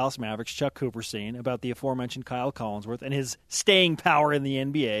voice of the Dallas Mavericks, Chuck Cooperstein, about the aforementioned Kyle Collinsworth and his staying power in the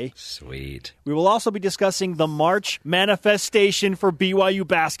NBA. Sweet. We will also be discussing the March manifestation for BYU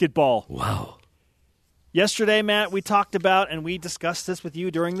basketball. Wow. Yesterday, Matt, we talked about, and we discussed this with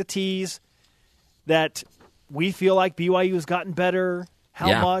you during the tease, that we feel like BYU has gotten better.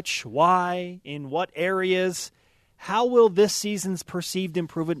 How much? Why? In what areas? How will this season's perceived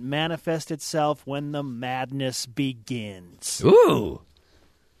improvement manifest itself when the madness begins? Ooh.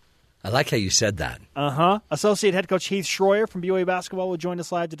 I like how you said that. Uh-huh. Associate head coach Heath Schroyer from BYU basketball will join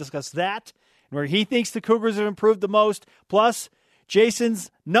us live to discuss that and where he thinks the Cougars have improved the most. Plus, Jason's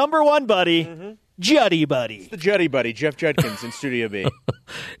number one buddy, Juddy Buddy. It's the Juddy Buddy, Jeff Judkins in Studio B.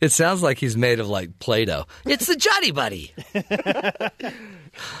 It sounds like he's made of like Play-Doh. It's the Juddy Buddy.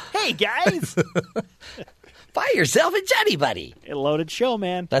 Hey, guys. Buy yourself a Juddy Buddy. A loaded show,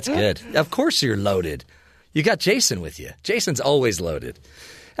 man. That's good. Of course you're loaded. You got Jason with you. Jason's always loaded.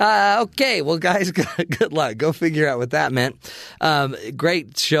 Okay, well, guys, good luck. Go figure out what that meant.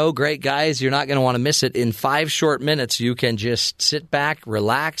 Great show, great guys. You're not going to want to miss it. In 5 short minutes, you can just sit back,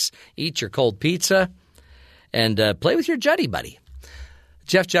 relax, eat your cold pizza, and play with your Juddy Buddy.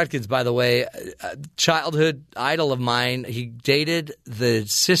 Jeff Judkins, by the way, childhood idol of mine. He dated the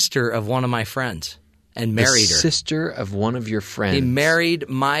sister of one of my friends. And married her. Sister of one of your friends. He married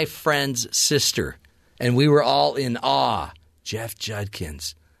my friend's sister. And we were all in awe. Jeff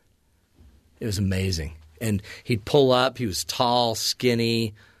Judkins. It was amazing. And he'd pull up. He was tall,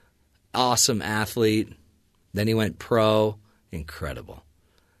 skinny, awesome athlete. Then he went pro. Incredible.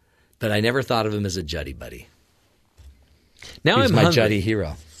 But I never thought of him as a Juddy Buddy. Now he was I'm my hungry. Juddy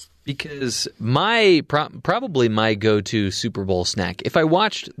hero. Because probably my go-to Super Bowl snack, if I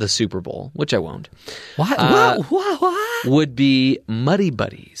watched the Super Bowl, which I won't, What? would be Muddy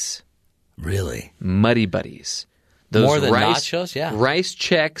Buddies. Really? Muddy Buddies. Those More than rice, nachos? Yeah. Rice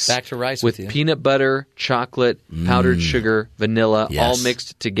checks Back to rice with with you. peanut butter, chocolate, powdered sugar, vanilla, Yes. all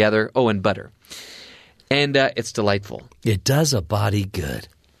mixed together. Oh, and butter. And it's delightful. It does a body good.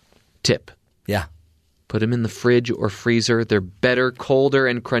 Tip. Yeah. Put them in the fridge or freezer. They're better, colder,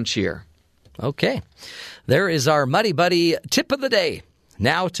 and crunchier. Okay. There is our Muddy Buddy tip of the day.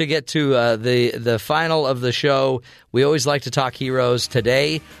 Now to get to the final of the show, we always like to talk heroes.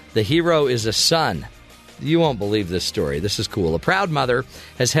 Today, the hero is a son. You won't believe this story. This is cool. A proud mother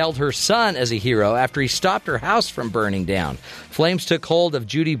has held her son as a hero after he stopped her house from burning down. Flames took hold of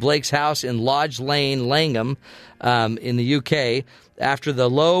Judy Blake's house in Lodge Lane, Langham, in the UK, after the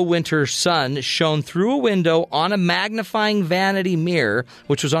low winter sun shone through a window on a magnifying vanity mirror,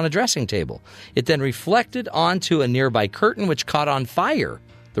 which was on a dressing table. It then reflected onto a nearby curtain, which caught on fire.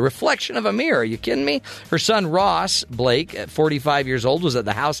 The reflection of a mirror. Are you kidding me? Her son, Ross Blake, at 45 years old, was at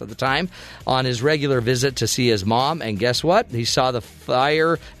the house at the time on his regular visit to see his mom. And guess what? He saw the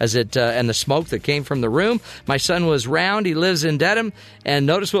fire and the smoke that came from the room. My son was round. He lives in Dedham and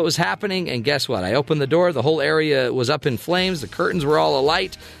noticed what was happening. And guess what? I opened the door. The whole area was up in flames. The curtains were all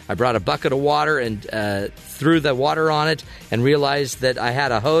alight. I brought a bucket of water and threw the water on it and realized that I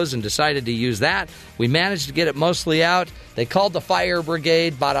had a hose and decided to use that. We managed to get it mostly out. They called the fire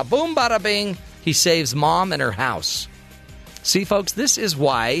brigade. Bada boom, bada bing. He saves mom and her house. See, folks, this is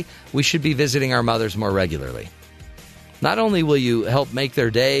why we should be visiting our mothers more regularly. Not only will you help make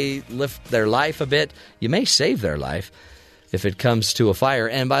their day, lift their life a bit, you may save their life if it comes to a fire.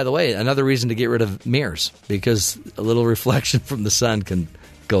 And by the way, another reason to get rid of mirrors, because a little reflection from the sun can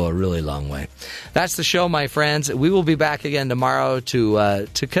go a really long way. That's the show, my friends. We will be back again tomorrow to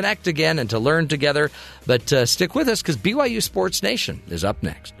connect again and to learn together. But stick with us, because BYU Sports Nation is up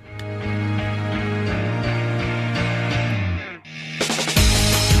next.